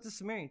this is what the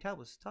Sumerian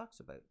tablets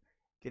talks about.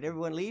 Did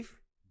everyone leave?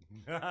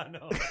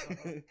 No.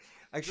 I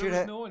There should was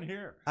have. no one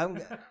here.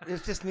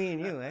 It's just me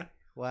and you, eh?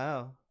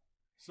 Wow.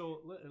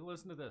 So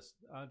listen to this,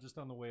 just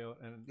on the way out,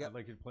 and Yep. I'd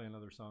like you to play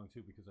another song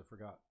too because I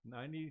forgot.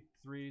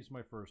 93 is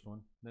my first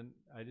one. Then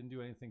I didn't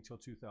do anything till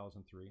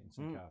 2003 in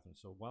St. Catharines.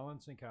 So while in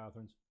St.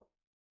 Catharines,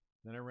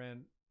 then I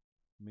ran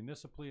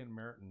municipally in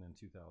Merton in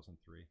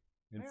 2003.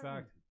 In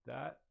fact,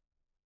 that,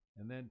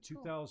 and then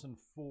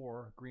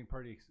 2004 Green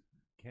Party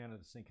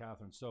Canada St.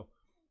 Catharines. So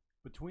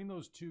between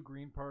those two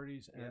Green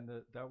parties and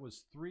that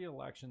was 3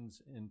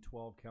 elections in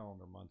 12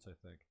 calendar months, I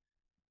think.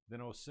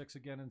 Then 06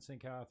 again in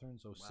St.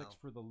 Catharines, 06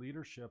 for the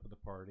leadership of the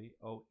party,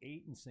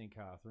 08 in St.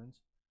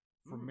 Catharines.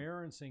 For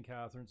mayor in St.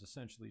 Catharines,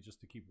 essentially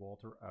just to keep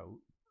Walter out.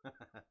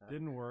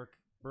 Didn't work.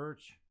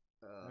 Birch,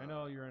 I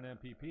know you're an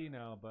MPP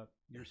now, but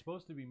you're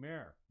supposed to be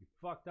mayor. You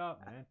fucked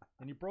up, man.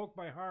 And you broke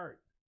my heart.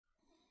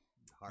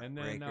 And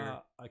then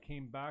I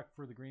came back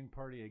for the Green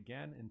Party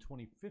again in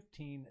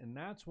 2015, and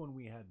that's when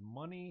we had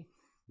money.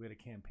 We had a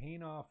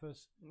campaign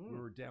office. We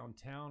were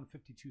downtown,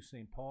 52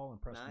 St. Paul, in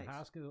Preston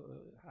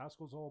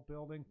Haskell's old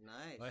building.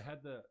 Nice. I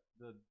had the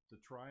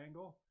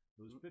triangle.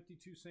 It was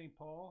 52 St.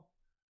 Paul,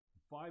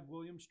 5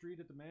 William Street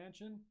at the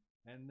mansion,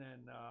 and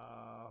then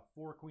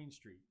 4 Queen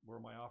Street, where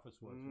my office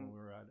was when we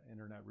were at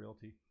Internet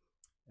Realty.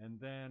 And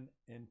then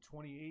in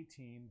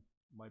 2018,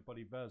 my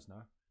buddy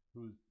Vesna,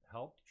 who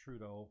helped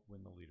Trudeau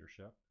win the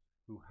leadership,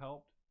 who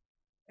helped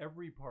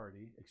every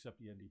party except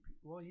the NDP.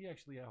 Well, he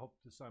actually helped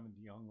Simon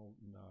DeYoung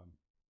in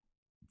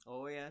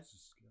oh, yes.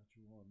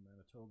 Saskatchewan,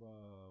 Manitoba,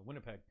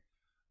 Winnipeg.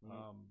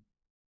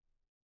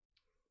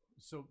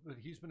 So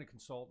he's been a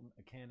consultant,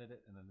 a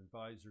candidate, and an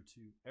advisor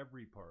to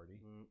every party.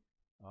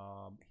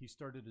 He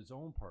started his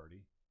own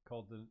party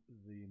called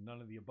the None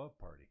of the Above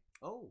Party.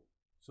 Oh.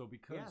 So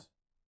because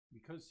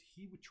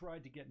he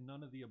tried to get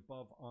none of the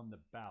above on the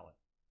ballot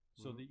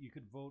so that you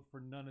could vote for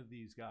none of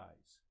these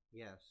guys.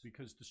 Yes.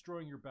 Because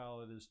destroying your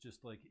ballot is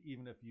just like,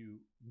 even if you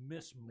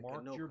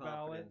mismark your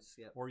ballot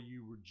or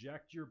you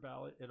reject your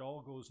ballot, it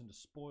all goes into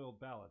spoiled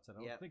ballots. And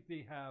I don't think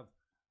they have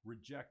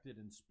rejected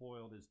and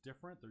spoiled as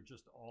different. They're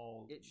just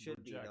all It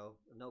should be, though.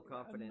 No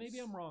confidence. Maybe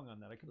I'm wrong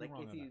on that. I could be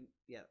wrong on that.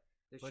 Yeah.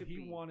 But he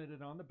wanted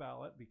it on the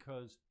ballot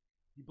because,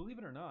 you believe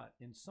it or not,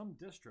 in some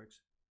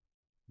districts,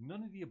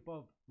 none of the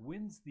above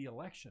wins the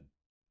election.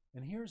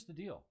 And here's the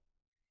deal.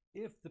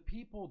 If the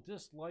people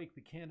dislike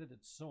the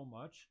candidate so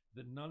much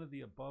that none of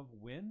the above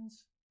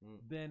wins,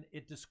 then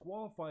it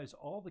disqualifies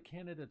all the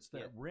candidates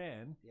that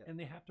ran, and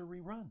they have to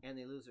rerun. And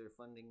they lose their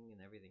funding and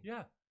everything.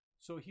 Yeah.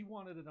 So he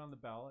wanted it on the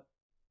ballot.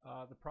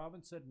 The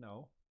province said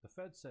no. The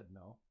Fed said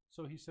no.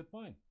 So he said,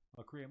 fine,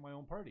 I'll create my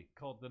own party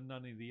called the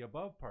None of the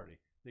Above Party.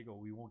 They go,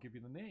 we won't give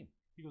you the name.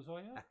 He goes, oh,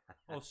 yeah?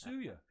 I'll sue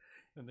you.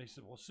 And they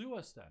said, well, sue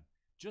us then.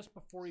 Just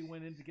before he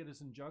went in to get his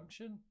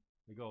injunction,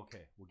 they go,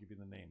 okay, we'll give you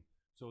the name.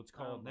 So it's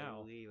called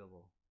now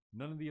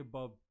None of the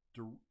Above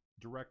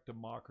Direct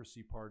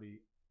Democracy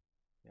Party.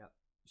 Yeah.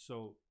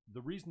 So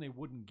the reason they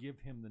wouldn't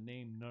give him the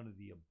name None of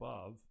the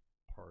Above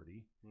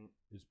Party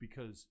is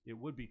because it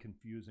would be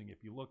confusing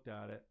if you looked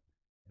at it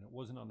and it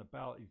wasn't on the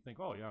ballot. You'd think,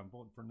 oh, yeah, I'm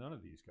voting for none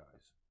of these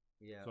guys.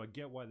 Yeah. So I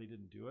get why they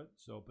didn't do it.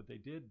 So, but they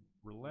did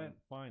relent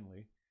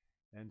finally.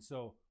 And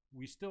so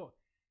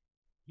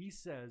he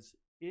says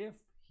if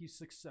he's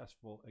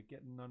successful at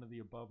getting none of the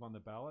above on the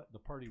ballot, the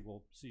party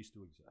will cease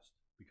to exist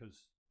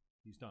because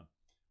he's done.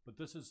 But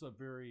this is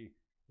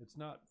it's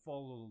not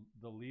follow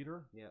the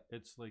leader. Yeah.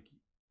 It's like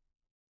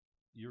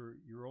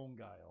your own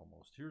guy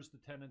almost. Here's the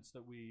tenets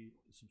that we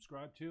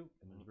subscribe to,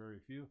 and there's very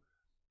few,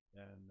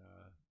 and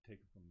take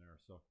it from there.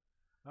 So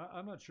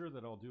I'm not sure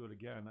that I'll do it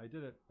again. I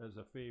did it as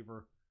a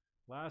favor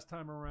last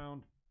time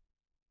around.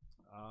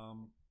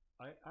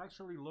 I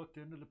actually looked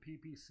into the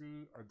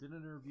PPC. I did an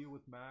interview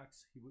with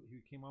Max.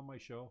 He came on my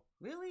show.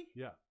 Really?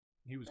 Yeah,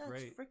 he was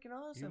great. That's freaking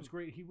awesome. He was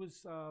great. He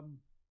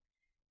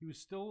was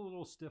still a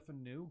little stiff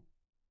and new.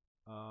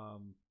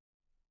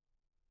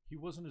 He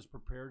wasn't as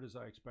prepared as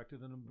I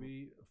expected him to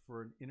be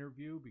for an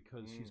interview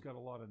because he's got a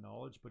lot of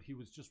knowledge, but he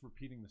was just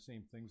repeating the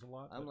same things a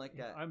lot. I'm like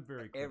that. I'm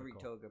very critical. Every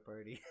toga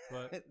party.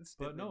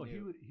 But no,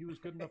 he was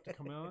good enough to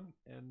come on,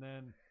 and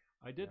then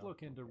I did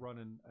look into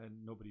running,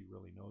 and nobody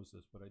really knows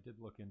this, but I did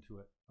look into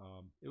it.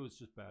 It was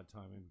just bad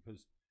timing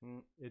because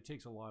it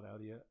takes a lot out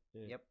of you.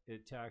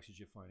 It taxes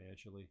you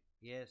financially.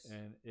 Yes.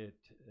 And it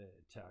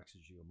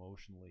taxes you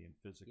emotionally and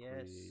physically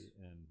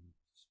and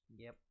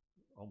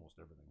almost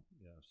everything.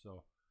 Yeah.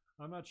 So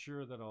I'm not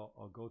sure that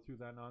I'll go through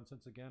that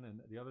nonsense again.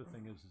 And the other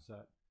thing is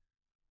that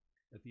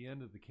at the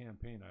end of the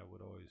campaign, I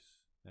would always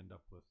end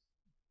up with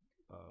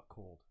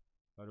cold.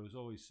 I was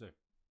always sick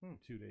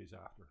 2 days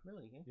after.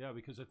 Really? Yeah,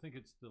 because I think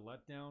it's the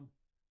letdown.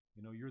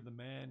 You know, you're the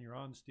man, you're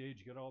on stage,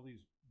 you got all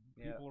these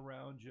people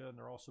around you, and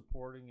they're all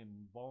supporting and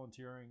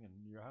volunteering, and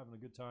you're having a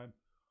good time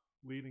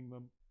leading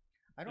them.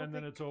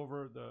 Then it's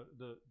over.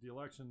 The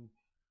election,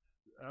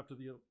 after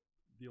the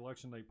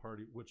election night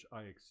party, which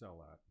I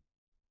excel at.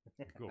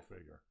 Go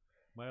figure.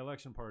 My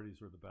election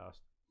parties are the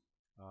best.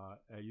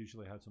 I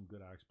usually had some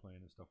good acts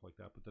playing and stuff like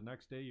that. But the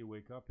next day you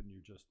wake up and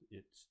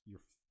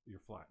you're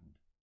flattened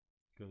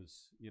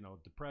because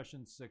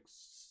depression,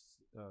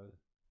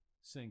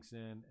 sinks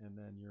in, and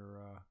then you're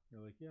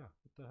like, yeah,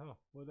 what the hell?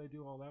 What did I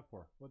do all that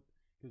for? What?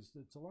 Because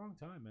it's a long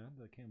time, man.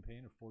 The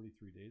campaign of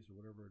 43 days or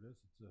whatever it is.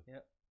 It's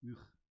a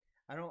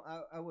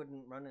I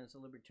wouldn't run as a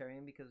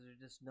libertarian because there's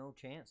just no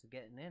chance of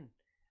getting in.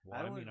 Well,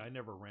 I mean, I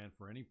never ran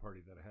for any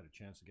party that I had a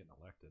chance of getting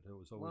elected. It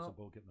was always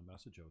about getting the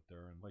message out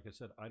there. And like I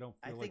said, I don't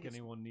feel like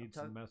anyone needs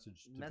the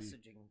message.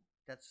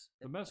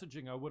 The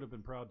messaging. I would have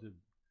been proud to,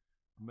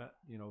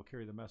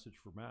 carry the message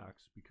for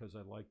Max because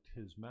I liked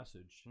his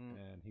message,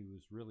 and he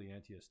was really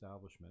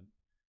anti-establishment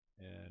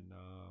and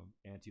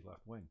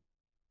anti-left wing.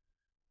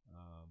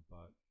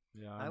 But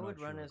yeah, I would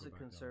run as a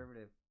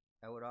conservative.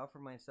 I would offer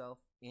myself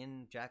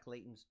in Jack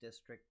Layton's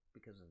district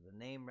because of the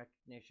name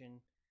recognition.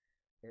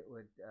 It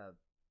would.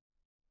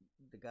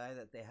 The guy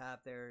that they have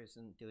there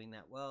isn't doing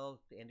that well.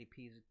 The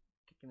NDP's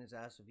kicking his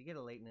ass. If you get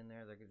a Layton in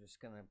there, they're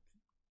just gonna.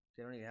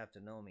 They don't even have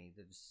to know me.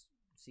 They just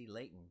see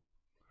Layton.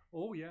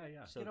 Oh yeah.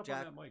 So get up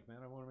on that mic, man.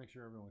 I want to make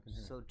sure everyone can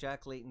hear. So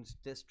Jack Layton's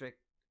district.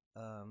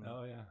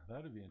 Oh yeah,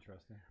 that'd be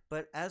interesting.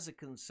 But as a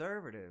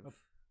conservative,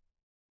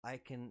 I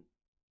can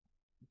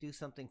do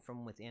something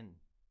from within,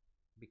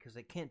 because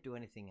I can't do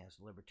anything as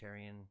a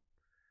libertarian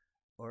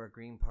or a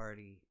Green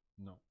Party.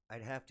 No.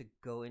 I'd have to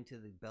go into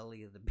the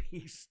belly of the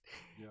beast.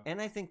 Yeah.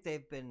 And I think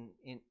they've been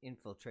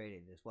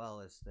infiltrated as well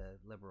as the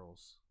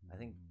Liberals. I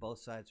think both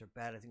sides are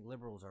bad. I think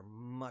Liberals are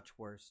much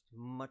worse,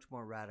 much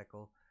more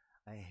radical.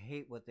 I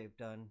hate what they've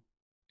done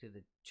to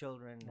the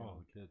children. Oh,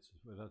 the kids.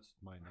 That's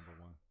my number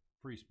one.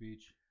 Free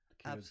speech.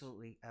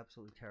 Absolutely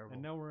terrible.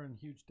 And now we're in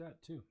huge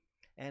debt, too.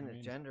 And the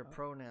gender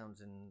pronouns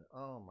and,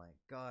 oh, my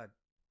God.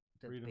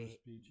 Freedom of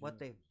speech. What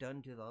they've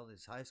done to all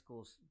these high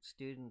school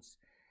students.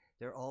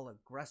 They're all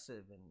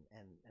aggressive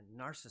and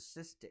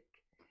narcissistic,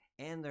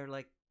 and they're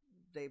like,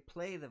 they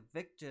play the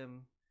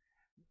victim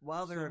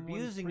while they're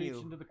abusing you.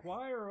 Preaching to the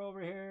choir over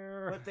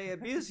here. But they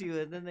abuse you,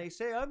 and then they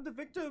say, I'm the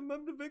victim.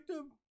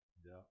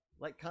 Yeah.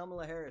 Like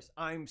Kamala Harris,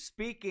 I'm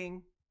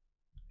speaking.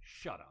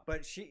 Shut up.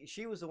 But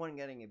she was the one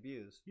getting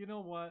abused. You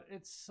know what?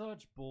 It's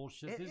such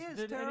bullshit.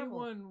 Did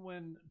terrible. Anyone,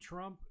 when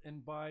Trump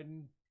and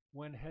Biden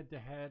went head to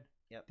head,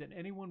 did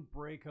anyone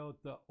break out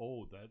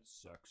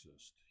that's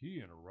sexist? He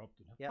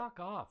interrupted. Fuck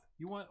off.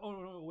 You want,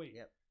 wait.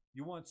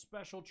 You want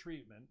special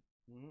treatment,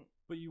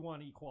 but you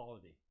want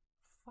equality.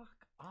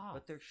 Fuck off.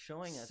 But they're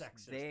showing us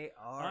sexist. They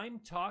are. I'm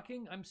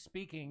talking, I'm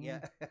speaking. Yeah.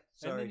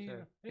 Sorry.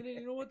 And then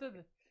you know what?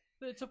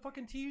 It's a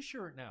fucking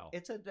T-shirt now.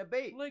 It's a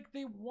debate. Like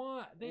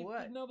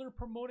now they're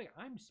promoting.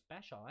 I'm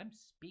special. I'm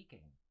speaking.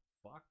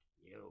 Fuck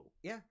you.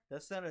 Yeah,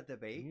 that's not a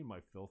debate. You need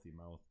my filthy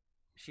mouth.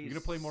 She's you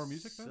gonna play more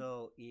music then?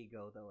 So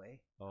ego though, eh?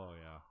 Oh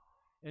yeah,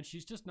 and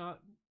she's just not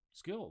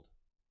skilled.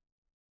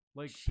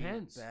 Like she's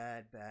Pence,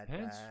 bad.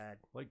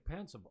 Like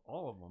Pence of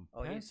all of them.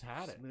 Oh, Pence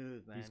had it.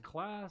 Smooth, man. He's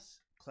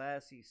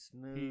classy,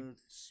 smooth.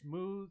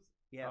 Smooth.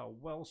 Yeah,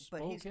 well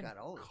spoken. But he's got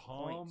all his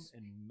calm points.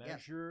 And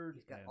measured.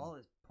 He's got all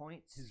his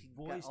points. His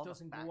voice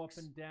doesn't go up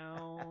and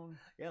down.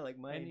 Yeah, like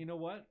mine. And you know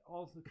what?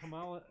 All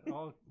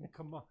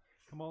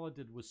Kamala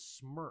did was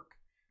smirk.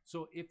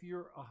 So if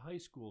you're a high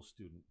school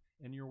student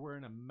and you're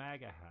wearing a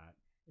MAGA hat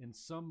and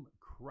some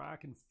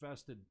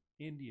crack-infested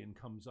Indian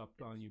comes up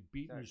on you,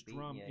 beating his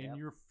drum in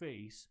your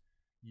face,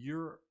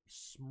 you're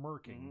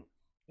smirking.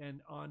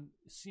 And on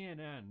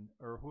CNN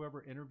or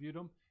whoever interviewed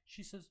him,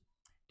 she says,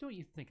 don't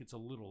you think it's a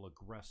little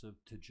aggressive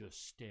to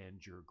just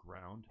stand your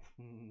ground?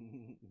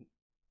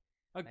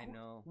 I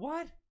know.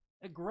 What?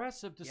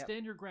 Aggressive to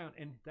stand your ground.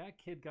 And that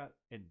kid got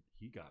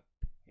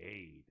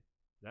paid.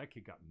 That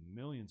kid got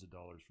millions of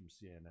dollars from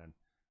CNN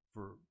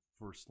for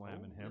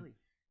slamming him. Really?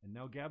 And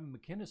now Gavin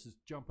McInnes is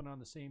jumping on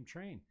the same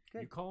train.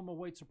 Good. You call him a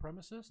white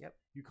supremacist? Yep.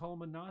 You call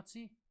him a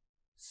Nazi?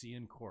 See you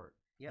in court.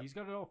 Yep. He's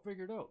got it all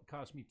figured out. It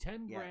cost me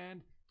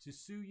 $10,000 to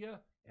sue you,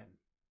 and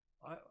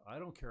I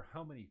don't care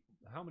how many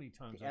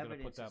times I'm going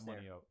to put that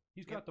money out.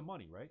 He's got the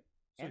money, right?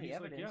 So and he's the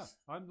like, evidence.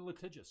 yeah, I'm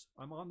litigious.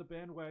 I'm on the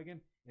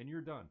bandwagon, and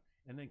you're done.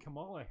 And then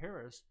Kamala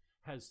Harris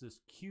has this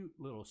cute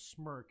little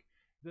smirk.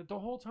 That the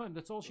whole time,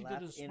 that's all she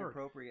did is smirk.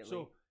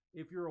 So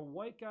if you're a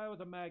white guy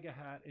with a MAGA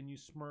hat and you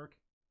smirk,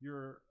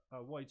 you're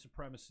a white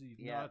supremacy,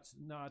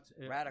 not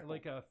radical,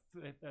 like a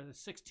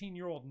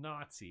 16-year-old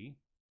Nazi.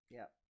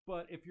 Yeah.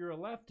 But if you're a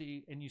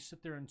lefty and you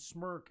sit there and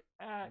smirk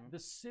at the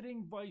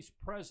sitting vice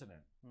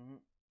president,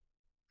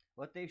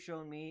 what they've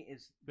shown me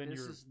is this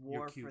is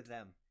war for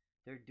them.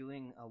 They're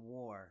doing a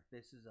war.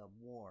 This is a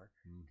war.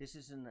 This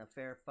isn't a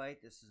fair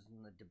fight. This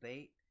isn't a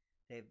debate.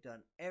 They've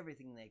done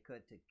everything they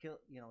could to kill,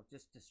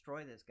 just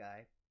destroy this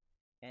guy,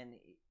 and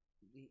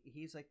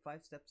he's like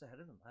 5 steps ahead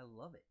of them. I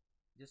love it,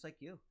 just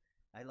like you.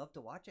 I love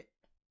to watch it.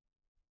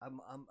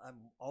 I'm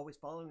always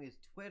following his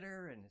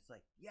Twitter, and it's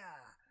like, yeah,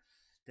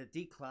 the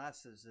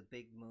D-class is a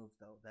big move,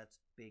 though. That's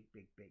big.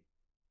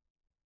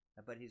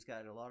 But he's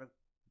got a lot of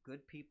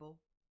good people,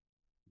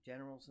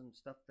 generals and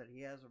stuff that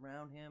he has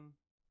around him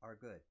are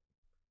good.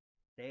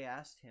 They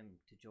asked him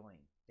to join.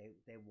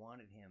 They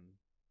wanted him.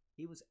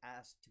 He was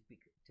asked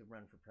to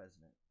run for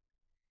president.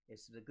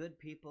 It's the good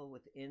people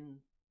within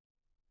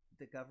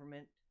the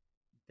government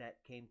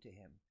that came to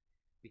him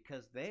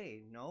because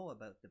they know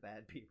about the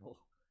bad people.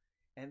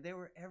 And they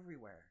were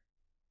everywhere.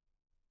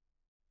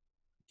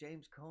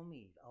 James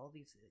Comey, all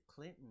these,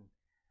 Clinton.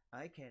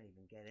 I can't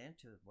even get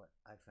into what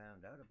I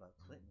found out about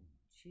Clinton.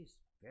 She's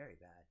very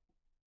bad.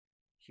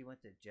 She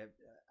went to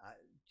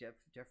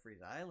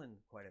Jeffrey's Island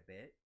quite a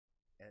bit,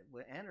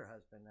 and her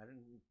husband. I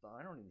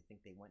don't even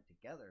think they went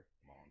together.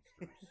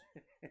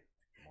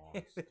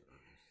 Monsters.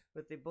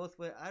 But they both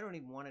went. I don't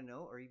even want to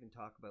know or even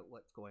talk about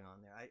what's going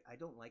on there. I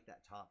don't like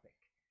that topic.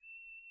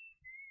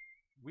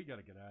 We got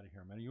to get out of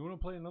here, man. You want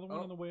to play another one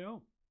on the way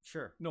out?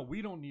 Sure. No,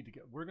 we don't need to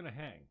get. We're gonna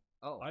hang.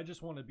 Oh. I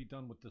just want to be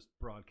done with this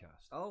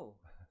broadcast. Oh.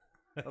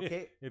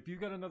 Okay. If you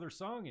got another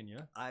song in you,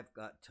 I've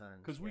got tons.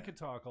 Because we could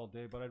talk all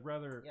day, but I'd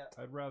rather.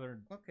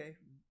 Okay.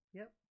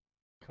 Yep.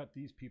 Cut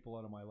these people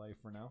out of my life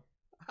for now.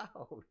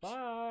 Ouch.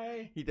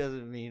 Bye. He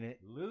doesn't mean it.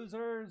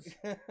 Losers.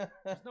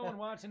 There's no one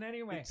watching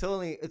anyway. It's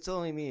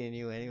only me and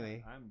you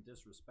anyway. I'm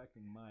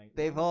disrespecting my.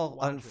 They've all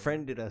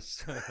unfriended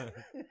us.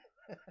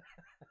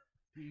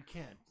 You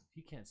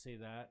can't say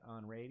that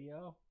on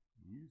radio.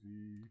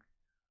 Easy.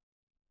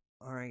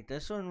 All right,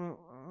 this one.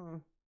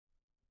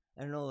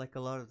 I don't know, like a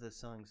lot of the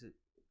songs,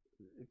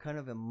 kind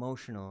of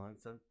emotional.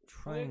 So I'm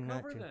trying Play a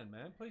not cover to. then,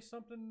 man. Play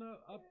something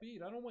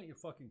upbeat. I don't want you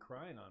fucking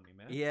crying on me,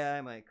 man. Yeah,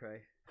 I might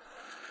cry.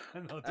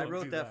 No, I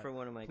wrote that for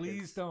one of my kids.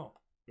 Please don't.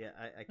 Yeah,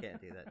 I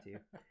can't do that to you.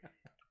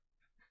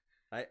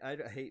 I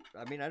hate.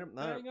 I mean, I don't.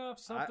 Hang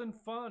off something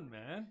fun,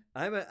 man.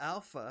 I'm an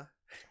alpha,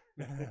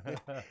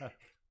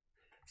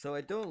 so I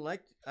don't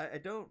like. I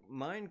don't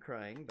mind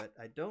crying, but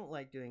I don't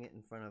like doing it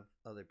in front of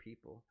other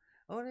people.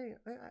 Oh, and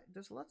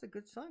there's lots of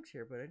good songs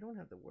here, but I don't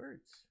have the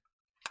words.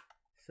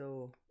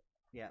 So,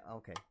 yeah,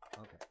 okay.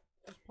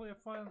 Just play a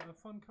fun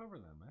cover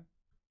then, man.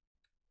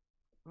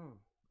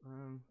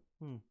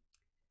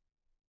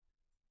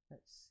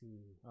 Let's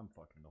see. I'm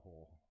fucking the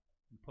hole.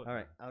 All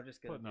right, I'll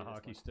just get putting a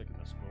hockey stick in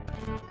the spoon.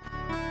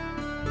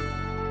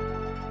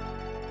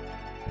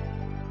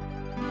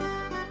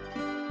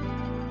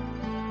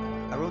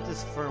 I wrote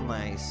this for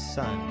my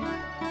son.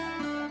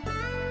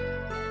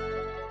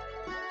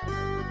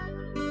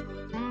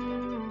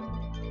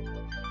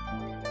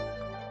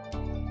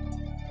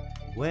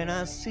 When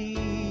I see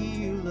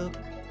you look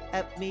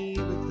at me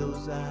with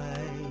those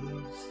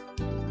eyes,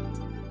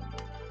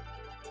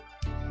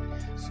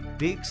 so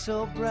big,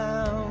 so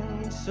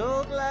brown,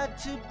 so glad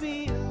to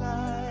be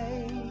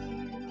alive.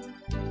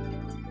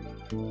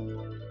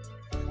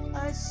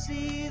 I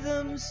see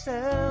them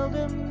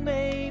seldom,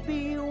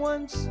 maybe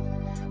once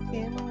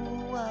in a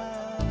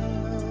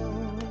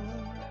while.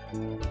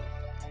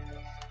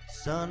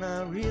 Son,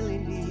 I really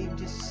need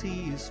to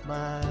see you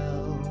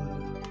smile.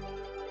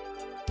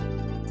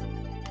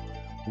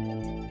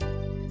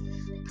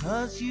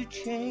 'Cause you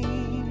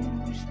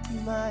changed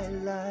my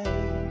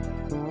life,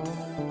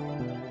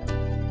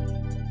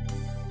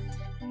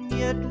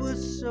 yet we're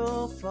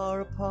so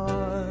far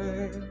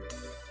apart.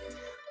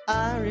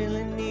 I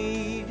really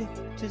need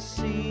to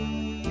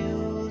see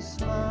you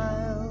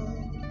smile.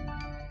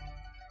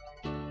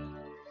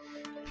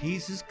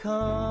 Pieces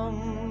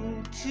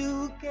come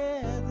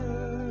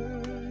together.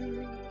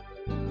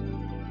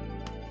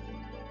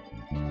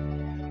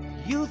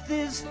 Youth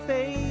is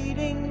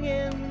fading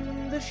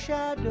in the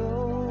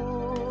shadow.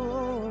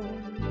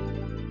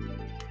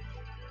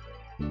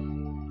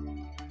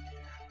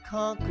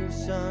 Conquer,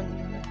 son,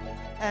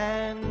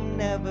 and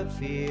never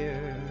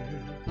fear.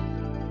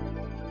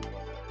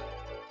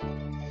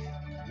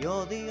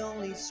 You're the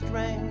only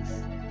strength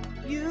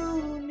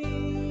you need.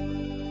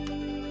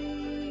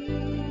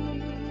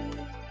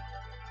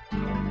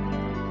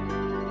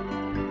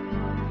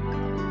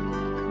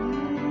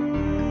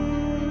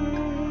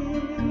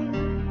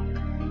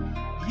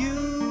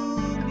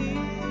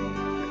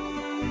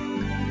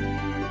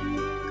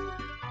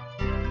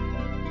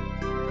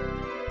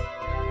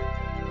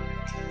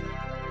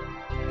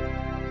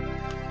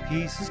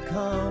 Pieces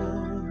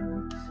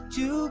come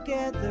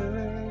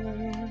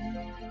together.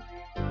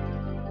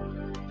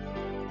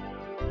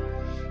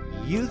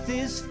 Youth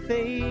is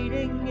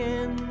fading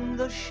in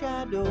the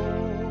shadow.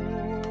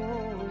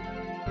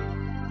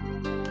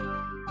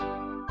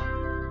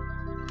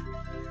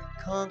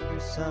 Conquer,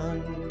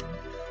 son,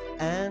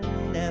 and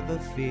never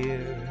fear.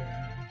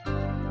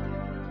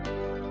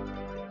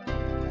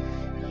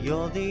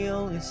 You're the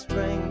only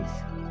strength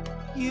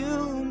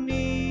you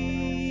need.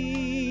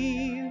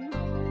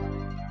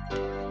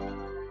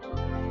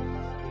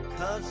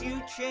 'Cause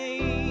you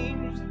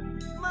changed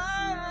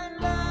my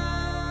life.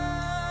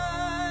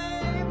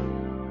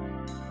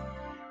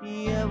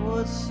 Yeah,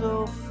 we're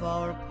so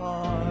far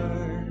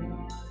apart.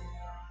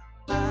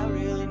 I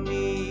really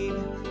need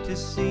to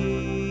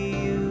see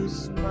you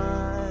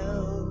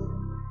smile.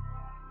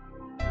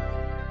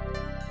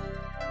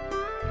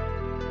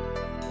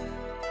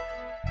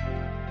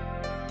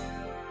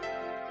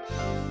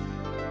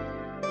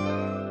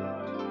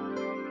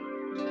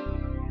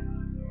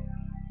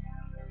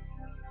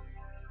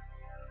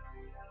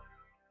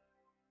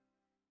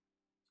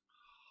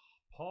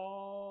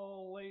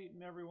 Paul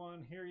Layton,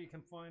 everyone. Here you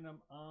can find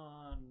him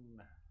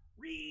on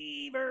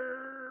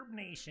Reverb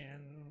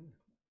Nation.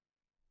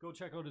 Go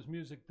check out his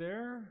music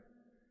there.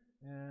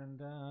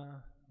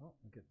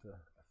 get the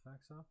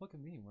effects off. Look at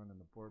me running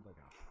the board like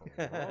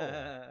a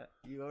pro.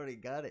 You already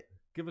got it.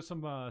 Give us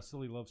some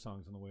silly love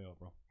songs on the way out,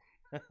 bro.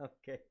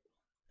 Okay.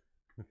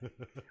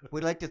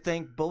 We'd like to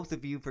thank both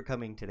of you for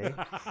coming today.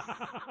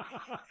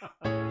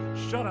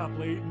 Shut up,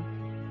 Leighton.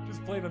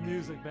 Just play the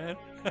music, man.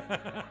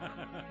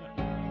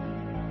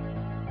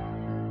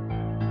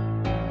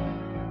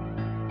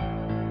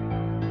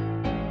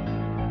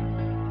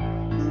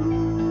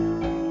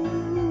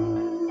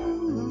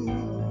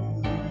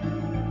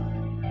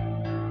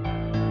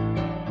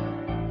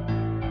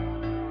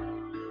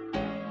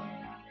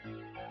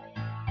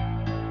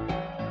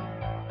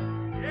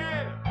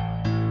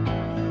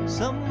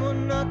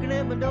 Someone knocking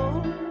at my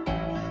door.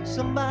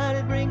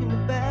 Somebody ringing the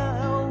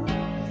bell.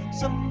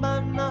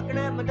 Somebody knocking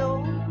at my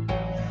door.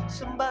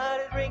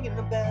 Somebody's ringing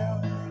the bell.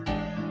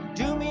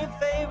 Do me a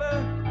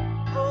favor,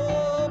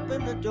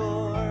 open the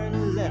door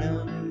and let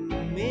 'em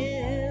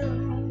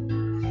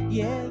in.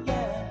 Yeah,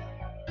 yeah.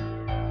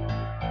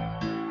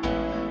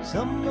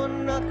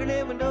 Someone knocking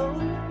at my door.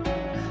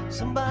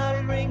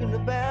 Somebody's ringing the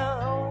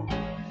bell.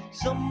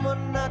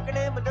 Someone knocking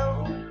at my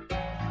door.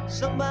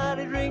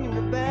 Somebody's ringing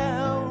the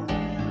bell.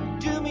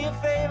 Do me a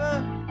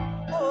favor,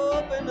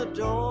 open the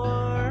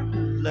door,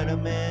 let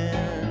 'em in.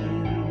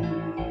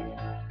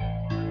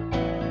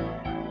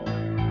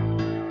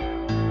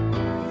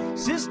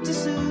 Sister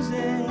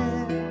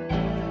Susan,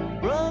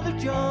 Brother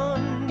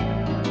John,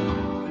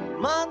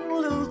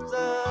 Martin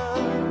Luther,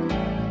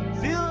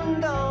 Phil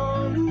and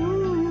Don,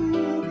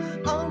 ooh,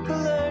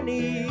 Uncle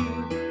Ernie,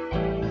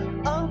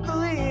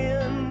 Uncle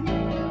Ian,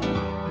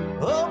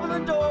 open the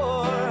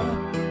door,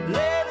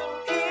 let 'em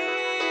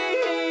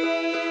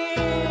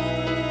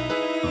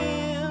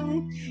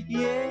in,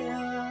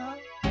 yeah.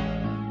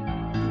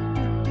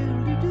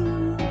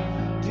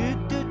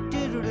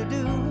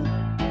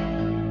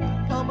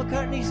 Paul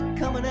McCartney's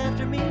coming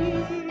after me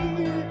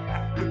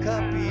for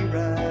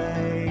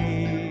copyright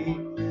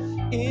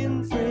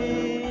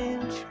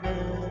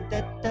infringement.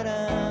 Da da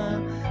da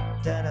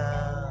da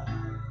da.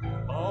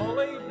 Paul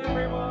Leighton,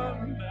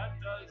 everyone. That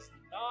does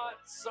not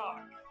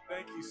suck.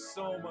 Thank you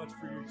so much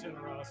for your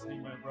generosity,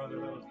 my brother.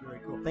 That was very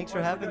cool. Thanks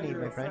for having me,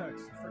 my friend. I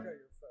forgot your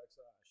effects.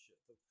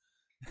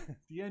 Ah, shit.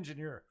 The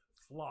engineer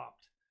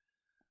flopped.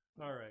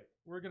 All right.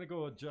 We're going to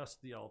go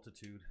adjust the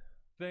altitude.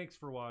 Thanks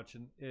for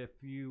watching.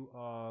 If you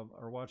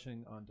are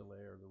watching on delay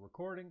or the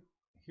recording,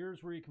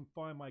 here's where you can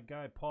find my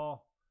guy,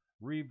 Paul,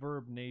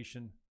 Reverb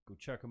Nation. Go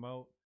check him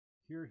out.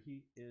 Here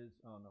he is.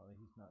 Oh, no,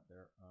 he's not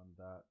there on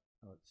that.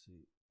 Let's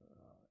see.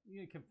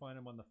 You can find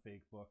him on the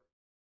fake book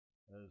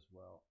as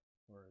well.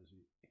 Where is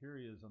he? Here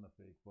he is on the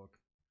fake book.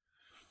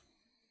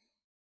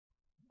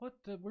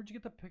 Where'd you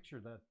get the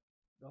picture?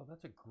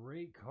 That's a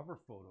great cover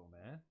photo,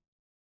 man.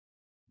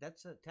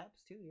 That's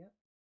Taps too, yeah.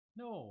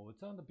 No,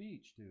 it's on the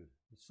beach, dude.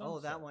 Oh,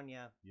 that one,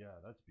 yeah. Yeah,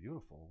 that's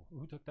beautiful.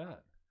 Who took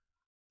that?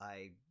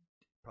 I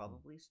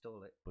probably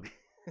stole it. But,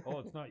 oh,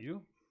 it's not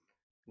you?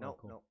 No, Oh,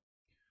 cool. no.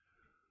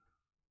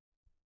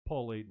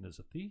 Paul Leighton is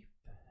a thief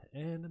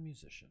and a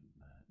musician,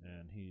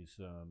 and he's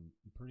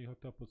pretty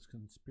hooked up with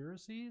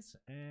conspiracies,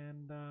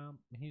 and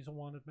he's a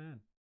wanted man.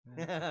 And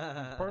he's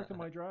parked in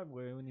my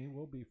driveway, and he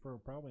will be for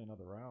probably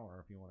another hour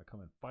if you want to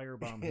come and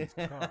firebomb his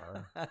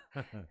car.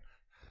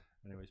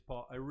 Anyways,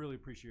 Paul, I really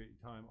appreciate your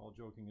time. All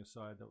joking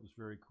aside, that was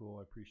very cool.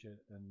 I appreciate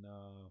it, and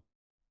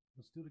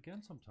let's do it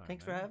again sometime.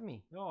 Thanks man. for having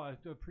me. No, I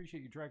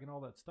appreciate you dragging all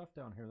that stuff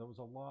down here. That was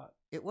a lot.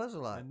 It was a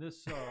lot. And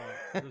this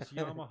this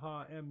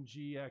Yamaha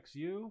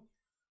MGXU,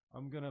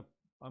 I'm gonna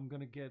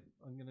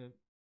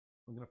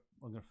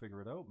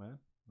figure it out, man.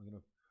 I'm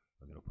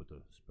gonna put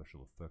the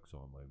special effects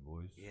on my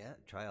voice. Yeah,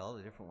 try all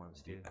the different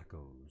ones, The dude.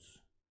 echoes.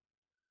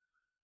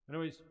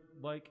 Anyways,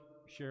 like,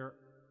 share.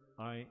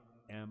 I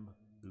am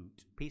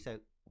Oot. Peace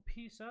out.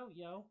 Peace out,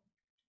 yo.